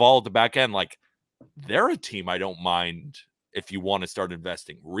they have Duvall at the back end. Like they're a team I don't mind if you want to start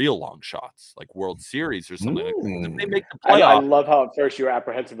investing real long shots, like World Series or something like that. If they make the playoff, I love how at first you were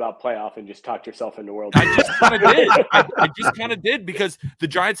apprehensive about playoff and just talked yourself into World Series. I just kind of did. I just kind of did because the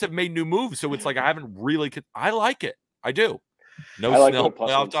Giants have made new moves. So it's like I haven't really – I like it. I do. No like Snell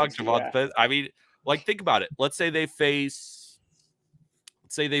playoff talk. I mean, like think about it. Let's say they face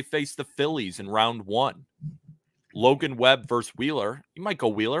the Phillies in round 1. Logan Webb versus Wheeler. You might go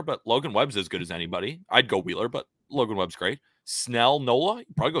Wheeler, but Logan Webb's as good as anybody. I'd go Wheeler, but Logan Webb's great. Snell, Nola, you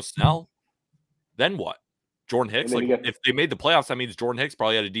probably go Snell. Then what? Jordan Hicks. Like if they made the playoffs, that means Jordan Hicks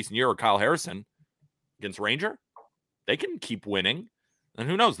probably had a decent year, or Kyle Harrison against Ranger. They can keep winning. And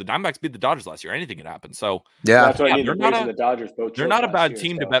who knows? The Diamondbacks beat the Dodgers last year. Anything can happen. So yeah, that's what I mean. The Dodgers both. They're not a bad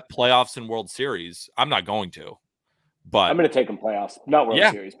team to bet playoffs and World Series. I'm not going to, but I'm going to take them playoffs. Not World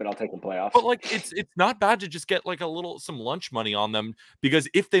Series, but I'll take them playoffs. But like, it's not bad to just get like some lunch money on them because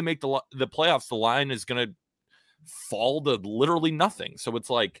if they make the playoffs, the line is going to fall to literally nothing. So it's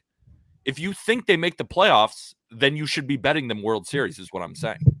like, if you think they make the playoffs, then you should be betting them World Series. Is what I'm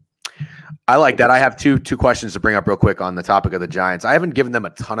saying. I like that. I have two questions to bring up real quick on the topic of the Giants. I haven't given them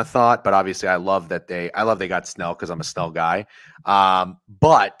a ton of thought, but obviously I love they got Snell because I'm a Snell guy.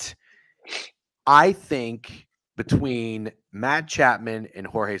 But I think between Matt Chapman and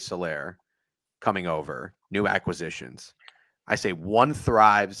Jorge Soler coming over, new acquisitions, I say one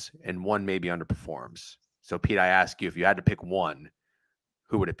thrives and one maybe underperforms. So Pete, I ask you, if you had to pick one,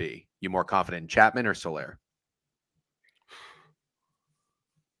 who would it be? You more confident in Chapman or Soler?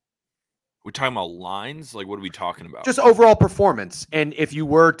 We're talking about lines? Like, what are we talking about? Just overall performance. And if you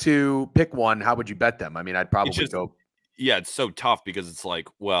were to pick one, how would you bet them? I mean, I'd probably go. Yeah, it's so tough because it's like,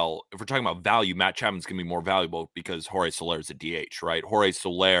 well, if we're talking about value, Matt Chapman's going to be more valuable because Jorge Soler is a DH, right? Jorge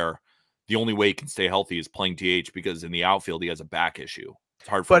Soler, the only way he can stay healthy is playing DH because in the outfield, he has a back issue. It's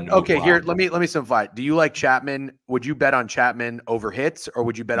hard for him to okay, here, let me simplify it. Do you like Chapman? Would you bet on Chapman over hits or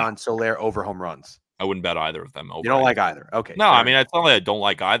would you bet on Soler over home runs? I wouldn't bet either of them over. You don't like either. Okay. No, I mean, it's not like I don't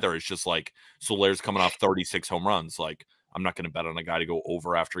like either. It's just like Soler's coming off 36 home runs. Like, I'm not going to bet on a guy to go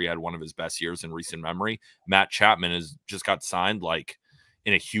over after he had one of his best years in recent memory. Matt Chapman has just got signed like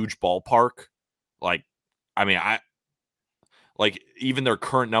in a huge ballpark. Like, I mean, even their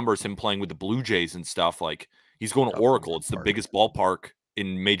current numbers, him playing with the Blue Jays and stuff, like he's going to Oracle. It's the biggest ballpark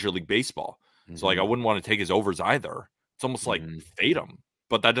in Major League Baseball. Mm-hmm. So like, I wouldn't want to take his overs either. It's almost like fade him.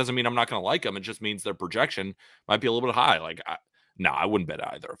 But that doesn't mean I'm not going to like them. It just means their projection might be a little bit high. Like, I wouldn't bet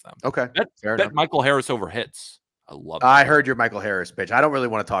either of them. Okay. Bet Michael Harris over hits. I love that. I heard your Michael Harris pitch. I don't really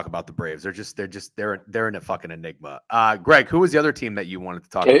want to talk about the Braves. They're in a fucking enigma. Greg, who was the other team that you wanted to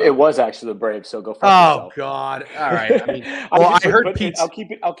talk about? It was actually the Braves, so go for yourself. God. All right. I mean, well, I heard Pete.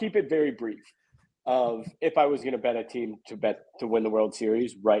 I'll keep it very brief. If I was going to bet a team to win the World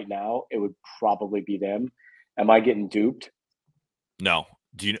Series right now, it would probably be them. Am I getting duped? No.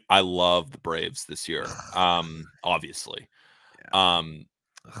 I love the Braves this year. Obviously. Yeah.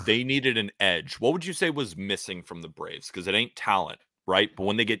 They needed an edge. What would you say was missing from the Braves? Because it ain't talent, right? But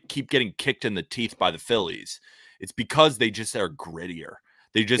when they keep getting kicked in the teeth by the Phillies, it's because they just are grittier.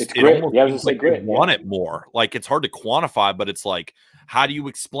 They just almost seems like they want it more. Like, it's hard to quantify, but it's like, how do you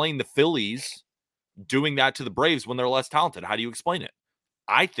explain the Phillies doing that to the Braves when they're less talented? How do you explain it?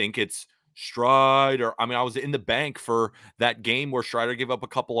 I think it's Strider. I mean, I was in the bank for that game where Strider gave up a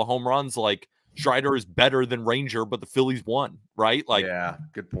couple of home runs. Like, Strider is better than Ranger, but the Phillies won, right? Like, yeah,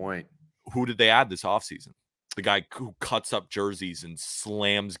 good point. Who did they add this offseason? The guy who cuts up jerseys and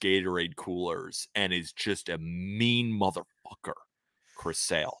slams Gatorade coolers and is just a mean motherfucker. Chris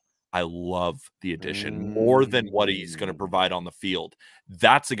Sale. I love the addition more than what he's going to provide on the field.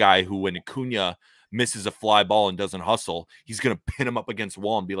 That's a guy who, when Acuna misses a fly ball and doesn't hustle, he's going to pin him up against the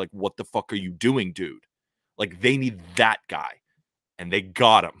wall and be like, what the fuck are you doing, dude? Like, they need that guy, and they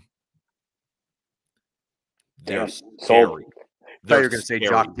got him. They're scary. I thought you were going to say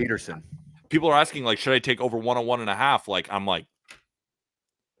Jock Peterson. People are asking, like, should I take over 101.5? Like, I'm like,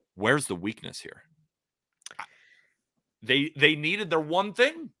 where's the weakness here? They needed their one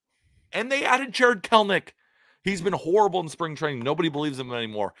thing, and they added Jared Kelenic. He's been horrible in spring training. Nobody believes him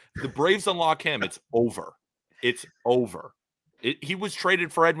anymore. The Braves unlock him. It's over. It's over. He was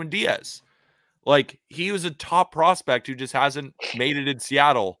traded for Edwin Diaz. Like, he was a top prospect who just hasn't made it in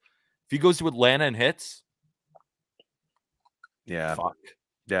Seattle. If he goes to Atlanta and hits, yeah, fuck.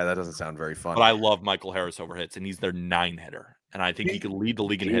 Yeah, that doesn't sound very fun. But I love Michael Harris over hits, and he's their 9-hitter. And I think he could lead the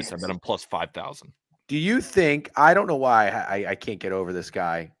league in hits. I bet him plus 5,000. Do you think, I don't know why I can't get over this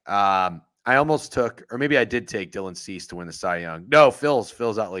guy. I almost took, or maybe I did take Dylan Cease to win the Cy Young. No, Phil's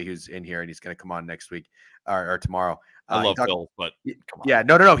Utley, who's in here, and he's going to come on next week or tomorrow. I love Phil, but come on. Yeah,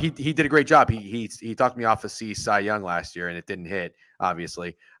 no. He did a great job. He talked me off of Cease Cy Young last year, and it didn't hit,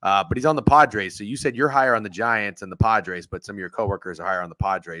 obviously. But he's on the Padres. So you said you're higher on the Giants and the Padres, but some of your coworkers are higher on the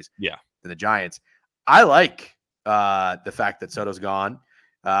Padres than the Giants. I like the fact that Soto's gone,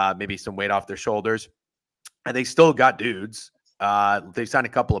 maybe some weight off their shoulders, and they still got dudes. They signed a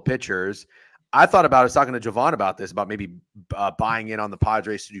couple of pitchers. I thought about, I was talking to Jovan about this, about maybe buying in on the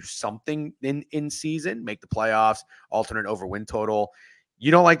Padres to do something in season, make the playoffs, alternate over win total.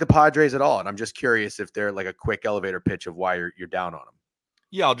 You don't like the Padres at all. And I'm just curious if they're like a quick elevator pitch of why you're down on them.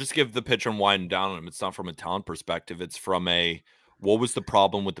 Yeah, I'll just give the pitch on why I'm down on them. It's not from a talent perspective. It's from what was the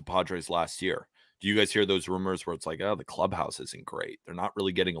problem with the Padres last year? Do you guys hear those rumors where it's like, oh, the clubhouse isn't great. They're not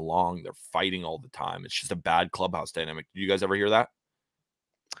really getting along. They're fighting all the time. It's just a bad clubhouse dynamic. Do you guys ever hear that?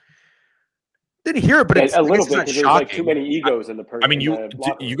 Didn't hear it, but it's a little bit. There's like too many egos in the person. I mean,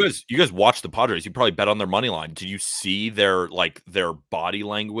 you guys watch the Padres. You probably bet on their money line. Did you see their body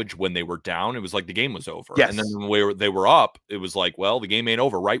language when they were down? It was like the game was over. Yes. And then when they were up, it was like, well, the game ain't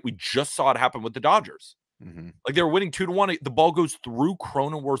over, right? We just saw it happen with the Dodgers. Mm-hmm. Like, they were winning 2-1. The ball goes through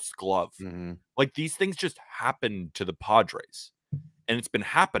Cronenworth's glove. Mm-hmm. Like, these things just happen to the Padres, and it's been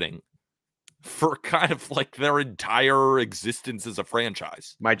happening for kind of like their entire existence as a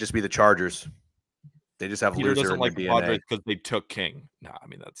franchise. Might just be the Chargers. They just have Peter loser doesn't in like their the DNA. Padres because they took King. No, I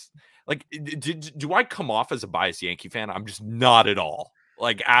mean, that's like, do I come off as a biased Yankee fan? I'm just not at all,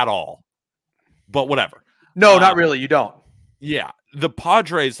 like at all. But whatever. No, not really. You don't. Yeah, the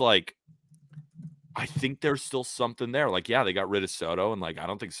Padres, like, I think there's still something there. Like, yeah, they got rid of Soto, and like, I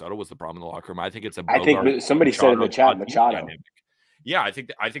don't think Soto was the problem in the locker room. I think it's I think somebody said in the chat, Machado. Dynamic. Yeah, I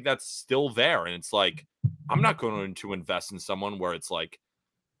think that's still there, and it's like, I'm not going to invest in someone where it's like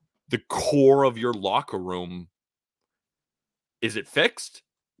the core of your locker room. Is it fixed?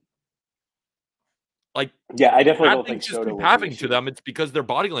 Like, yeah, I definitely don't think Soto keep happening to them. It's because their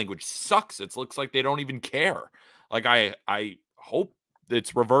body language sucks. It looks like they don't even care. Like, I hope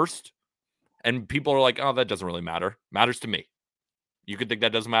it's reversed. And people are like, oh, that doesn't really matter. Matters to me. You could think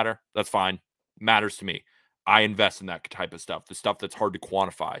that doesn't matter. That's fine. Matters to me. I invest in that type of stuff. The stuff that's hard to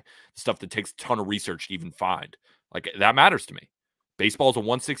quantify. The stuff that takes a ton of research to even find. Like, that matters to me. Baseball is a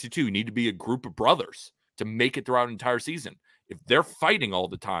 162. You need to be a group of brothers to make it throughout an entire season. If they're fighting all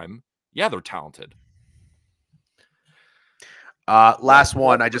the time, yeah, they're talented. Last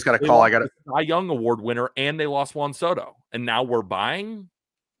one. I just got a call. I got a Cy Young Award winner, and they lost Juan Soto. And now we're buying.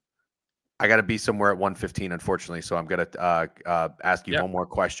 I got to be somewhere at 1:15, unfortunately. So I'm going to ask you one more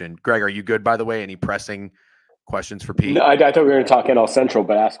question. Greg, are you good, by the way? Any pressing questions for Pete? No, I thought we were going to talk NL Central,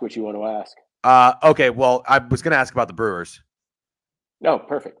 but ask what you want to ask. Okay. Well, I was going to ask about the Brewers. No,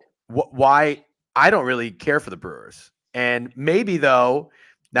 perfect. Why? I don't really care for the Brewers. And maybe, though,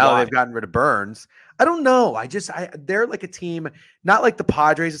 now they've gotten rid of Burns, I don't know. They're like a team, not like the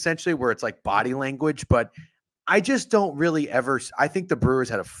Padres, essentially, where it's like body language, but I just don't really ever. I think the Brewers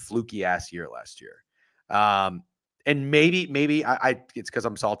had a fluky ass year last year. And maybe I it's because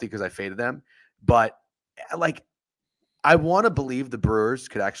I'm salty because I faded them, but like I want to believe the Brewers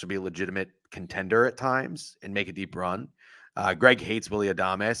could actually be a legitimate contender at times and make a deep run. Greg hates Willy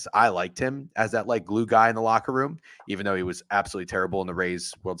Adames. I liked him as that like glue guy in the locker room, even though he was absolutely terrible in the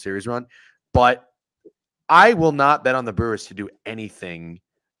Rays World Series run. But I will not bet on the Brewers to do anything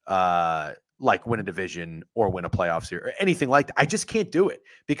like win a division or win a playoff series or anything like that. I just can't do it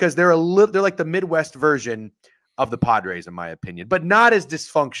because they're like the Midwest version of the Padres, in my opinion, but not as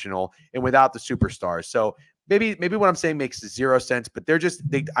dysfunctional and without the superstars. So maybe what I'm saying makes zero sense, but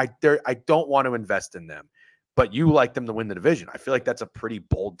I don't want to invest in them. But you like them to win the division. I feel like that's a pretty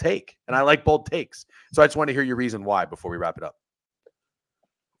bold take, and I like bold takes. So I just want to hear your reason why before we wrap it up.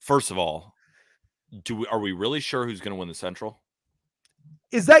 First of all, are we really sure who's going to win the Central?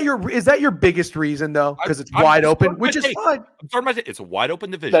 Is that your biggest reason though? Because it's wide open, which is fine. I'm talking about it's a wide open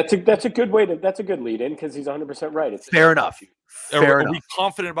division. That's a good way to. That's a good lead in because he's 100% right. It's fair enough. Are we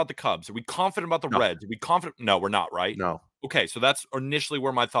confident about the Cubs? Are we confident about the Reds? Are we confident? No, we're not. Right? No. Okay, so that's initially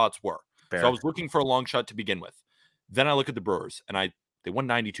where my thoughts were. Fair. So I was looking for a long shot to begin with. Then I look at the Brewers, and they won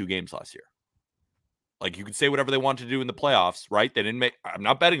 92 games last year. Like, you could say whatever they want to do in the playoffs, right? They didn't make. I'm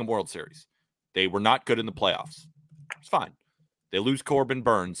not betting a World Series. They were not good in the playoffs. It's fine. They lose Corbin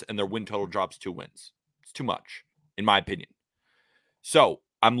Burns, and their win total drops 2 wins. It's too much, in my opinion. So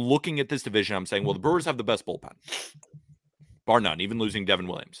I'm looking at this division. I'm saying, well, the Brewers have the best bullpen, bar none, even losing Devin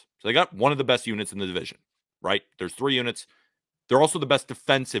Williams. So they got one of the best units in the division, right? There's 3 units. They're also the best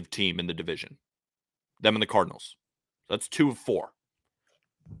defensive team in the division, them and the Cardinals. So that's 2 of 4.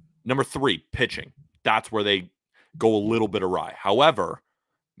 Number 3, pitching. That's where they go a little bit awry. However,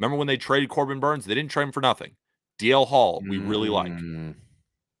 remember when they traded Corbin Burns? They didn't trade him for nothing. DL Hall, we really like.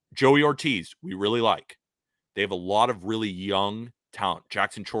 Joey Ortiz, we really like. They have a lot of really young talent.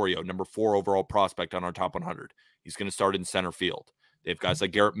 Jackson Chourio, number 4 overall prospect on our top 100. He's going to start in center field. They have guys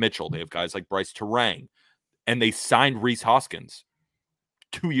like Garrett Mitchell. They have guys like Bryce Terang. And they signed Rhys Hoskins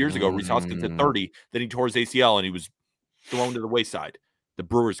 2 years ago. Rhys Hoskins at 30. Then he tore his ACL and he was thrown to the wayside. The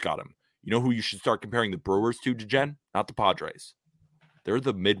Brewers got him. You know who you should start comparing the Brewers to, Jen? Not the Padres. They're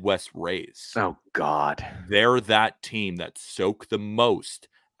the Midwest Rays. Oh, God. They're that team that soak the most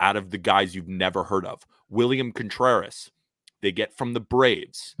out of the guys you've never heard of. William Contreras, they get from the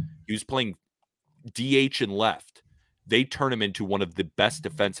Braves. He was playing DH and left. They turn him into one of the best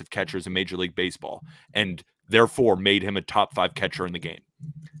defensive catchers in Major League Baseball and therefore made him a top 5 catcher in the game.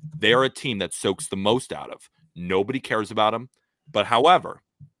 They are a team that soaks the most out of. Nobody cares about them. But however,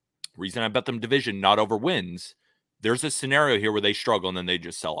 reason I bet them division, not over wins, there's a scenario here where they struggle and then they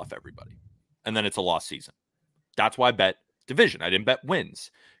just sell off everybody. And then it's a lost season. That's why I bet division. I didn't bet wins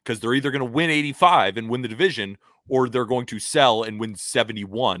because they're either going to win 85 and win the division or they're going to sell and win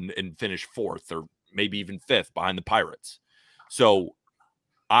 71 and finish 4th or maybe even 5th behind the Pirates. So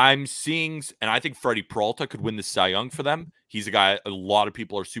I'm seeing, and I think Freddie Peralta could win the Cy Young for them. He's a guy a lot of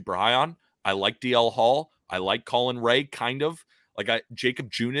people are super high on. I like DL Hall. I like Colin Ray, kind of. Like Jacob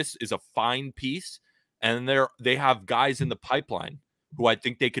Junis is a fine piece. And they have guys in the pipeline who I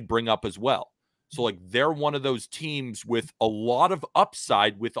think they could bring up as well. So, like, they're one of those teams with a lot of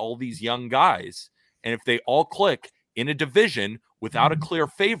upside with all these young guys. And if they all click in a division without a clear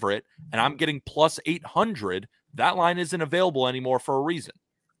favorite, and I'm getting plus 800, that line isn't available anymore for a reason.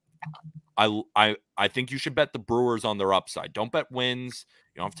 I think you should bet the Brewers on their upside. Don't bet wins.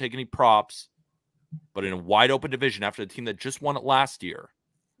 You don't have to take any props. But in a wide open division after the team that just won it last year,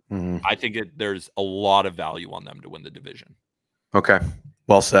 I think there's a lot of value on them to win the division. Okay.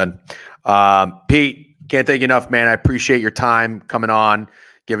 Well said. Pete, can't thank you enough, man. I appreciate your time coming on,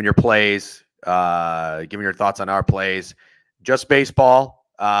 giving your plays, giving your thoughts on our plays. Just Baseball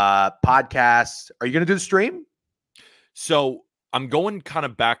podcasts. Are you going to do the stream? So I'm going kind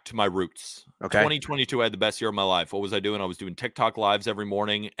of back to my roots. Okay. 2022, I had the best year of my life. What was I doing? I was doing TikTok lives every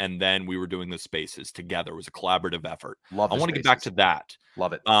morning, and then we were doing the spaces together. It was a collaborative effort. I want to get back to that.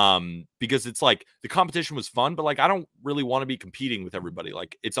 Love it. Because it's like the competition was fun, but like I don't really want to be competing with everybody.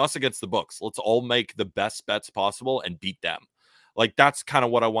 Like it's us against the books. Let's all make the best bets possible and beat them. Like that's kind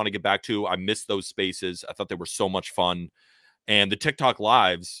of what I want to get back to. I miss those spaces. I thought they were so much fun. And the TikTok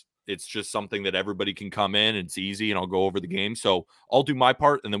lives, it's just something that everybody can come in. It's easy, and I'll go over the game. So I'll do my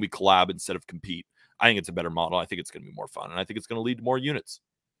part, and then we collab instead of compete. I think it's a better model. I think it's going to be more fun, and I think it's going to lead to more units.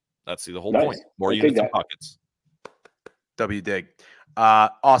 That's the whole point. More units and pockets. W dig.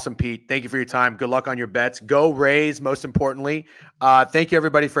 Awesome, Pete. Thank you for your time. Good luck on your bets. Go Rays, most importantly. Thank you,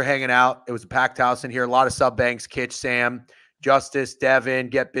 everybody, for hanging out. It was a packed house in here. A lot of sub banks. Kitch, Sam, Justice, Devin,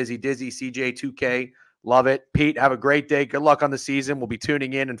 Get Busy, Dizzy, CJ, 2K. Love it. Pete, have a great day. Good luck on the season. We'll be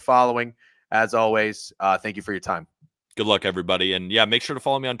tuning in and following as always. Thank you for your time. Good luck, everybody. And yeah, make sure to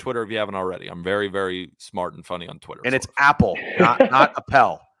follow me on Twitter if you haven't already. I'm very, very smart and funny on Twitter. And it's Appell, not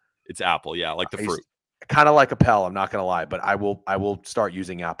Appell. It's Appell. Yeah, like the fruit. Kind of like Appell, I'm not going to lie, but I will start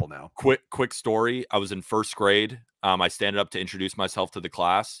using Appell now. Quick story. I was in first grade. I stand up to introduce myself to the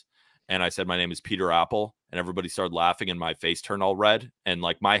class, and I said, my name is Peter Appell, and everybody started laughing, and my face turned all red. And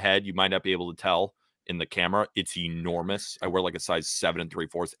like my head, you might not be able to tell in the camera, it's enormous. I wear like a size 7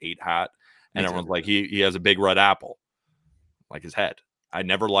 3/4, 8 hat, and everyone's like, he has a big red apple, like his head. I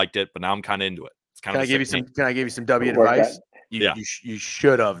never liked it, but now I'm kind of into it. It's kind of. Can I give you some W advice? You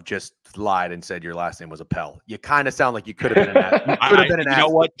should have just lied and said your last name was Appell. You kind of sound like you could have been an athlete. You know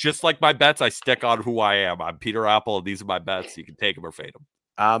what? Just like my bets, I stick on who I am. I'm Peter Appell. These are my bets. You can take them or fade them.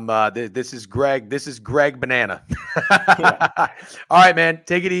 This is Greg. This is Greg Banana. All right, man.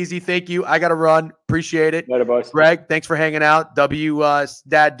 Take it easy. Thank you. I got to run. Appreciate it. Later, boys. Greg, thanks for hanging out.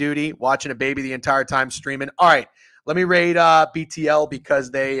 Dad duty, watching a baby the entire time streaming. All right. Let me raid BTL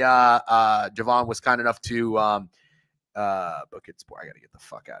because they Jovan was kind enough to book it. Boy, I got to get the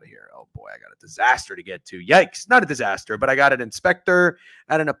fuck out of here. Oh boy, I got a disaster to get to. Yikes. Not a disaster, but I got an inspector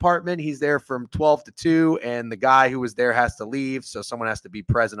at an apartment. He's there from 12 to 2, and the guy who was there has to leave, so someone has to be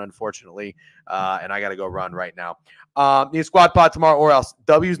present, unfortunately. And I got to go run right now. Need a squad pod tomorrow or else.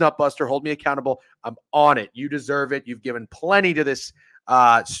 W's Nutbuster. Hold me accountable. I'm on it. You deserve it. You've given plenty to this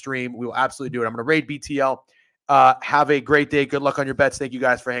stream. We will absolutely do it. I'm going to raid BTL. Have a great day. Good luck on your bets. Thank you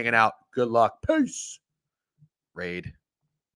guys for hanging out. Good luck. Peace. Raid.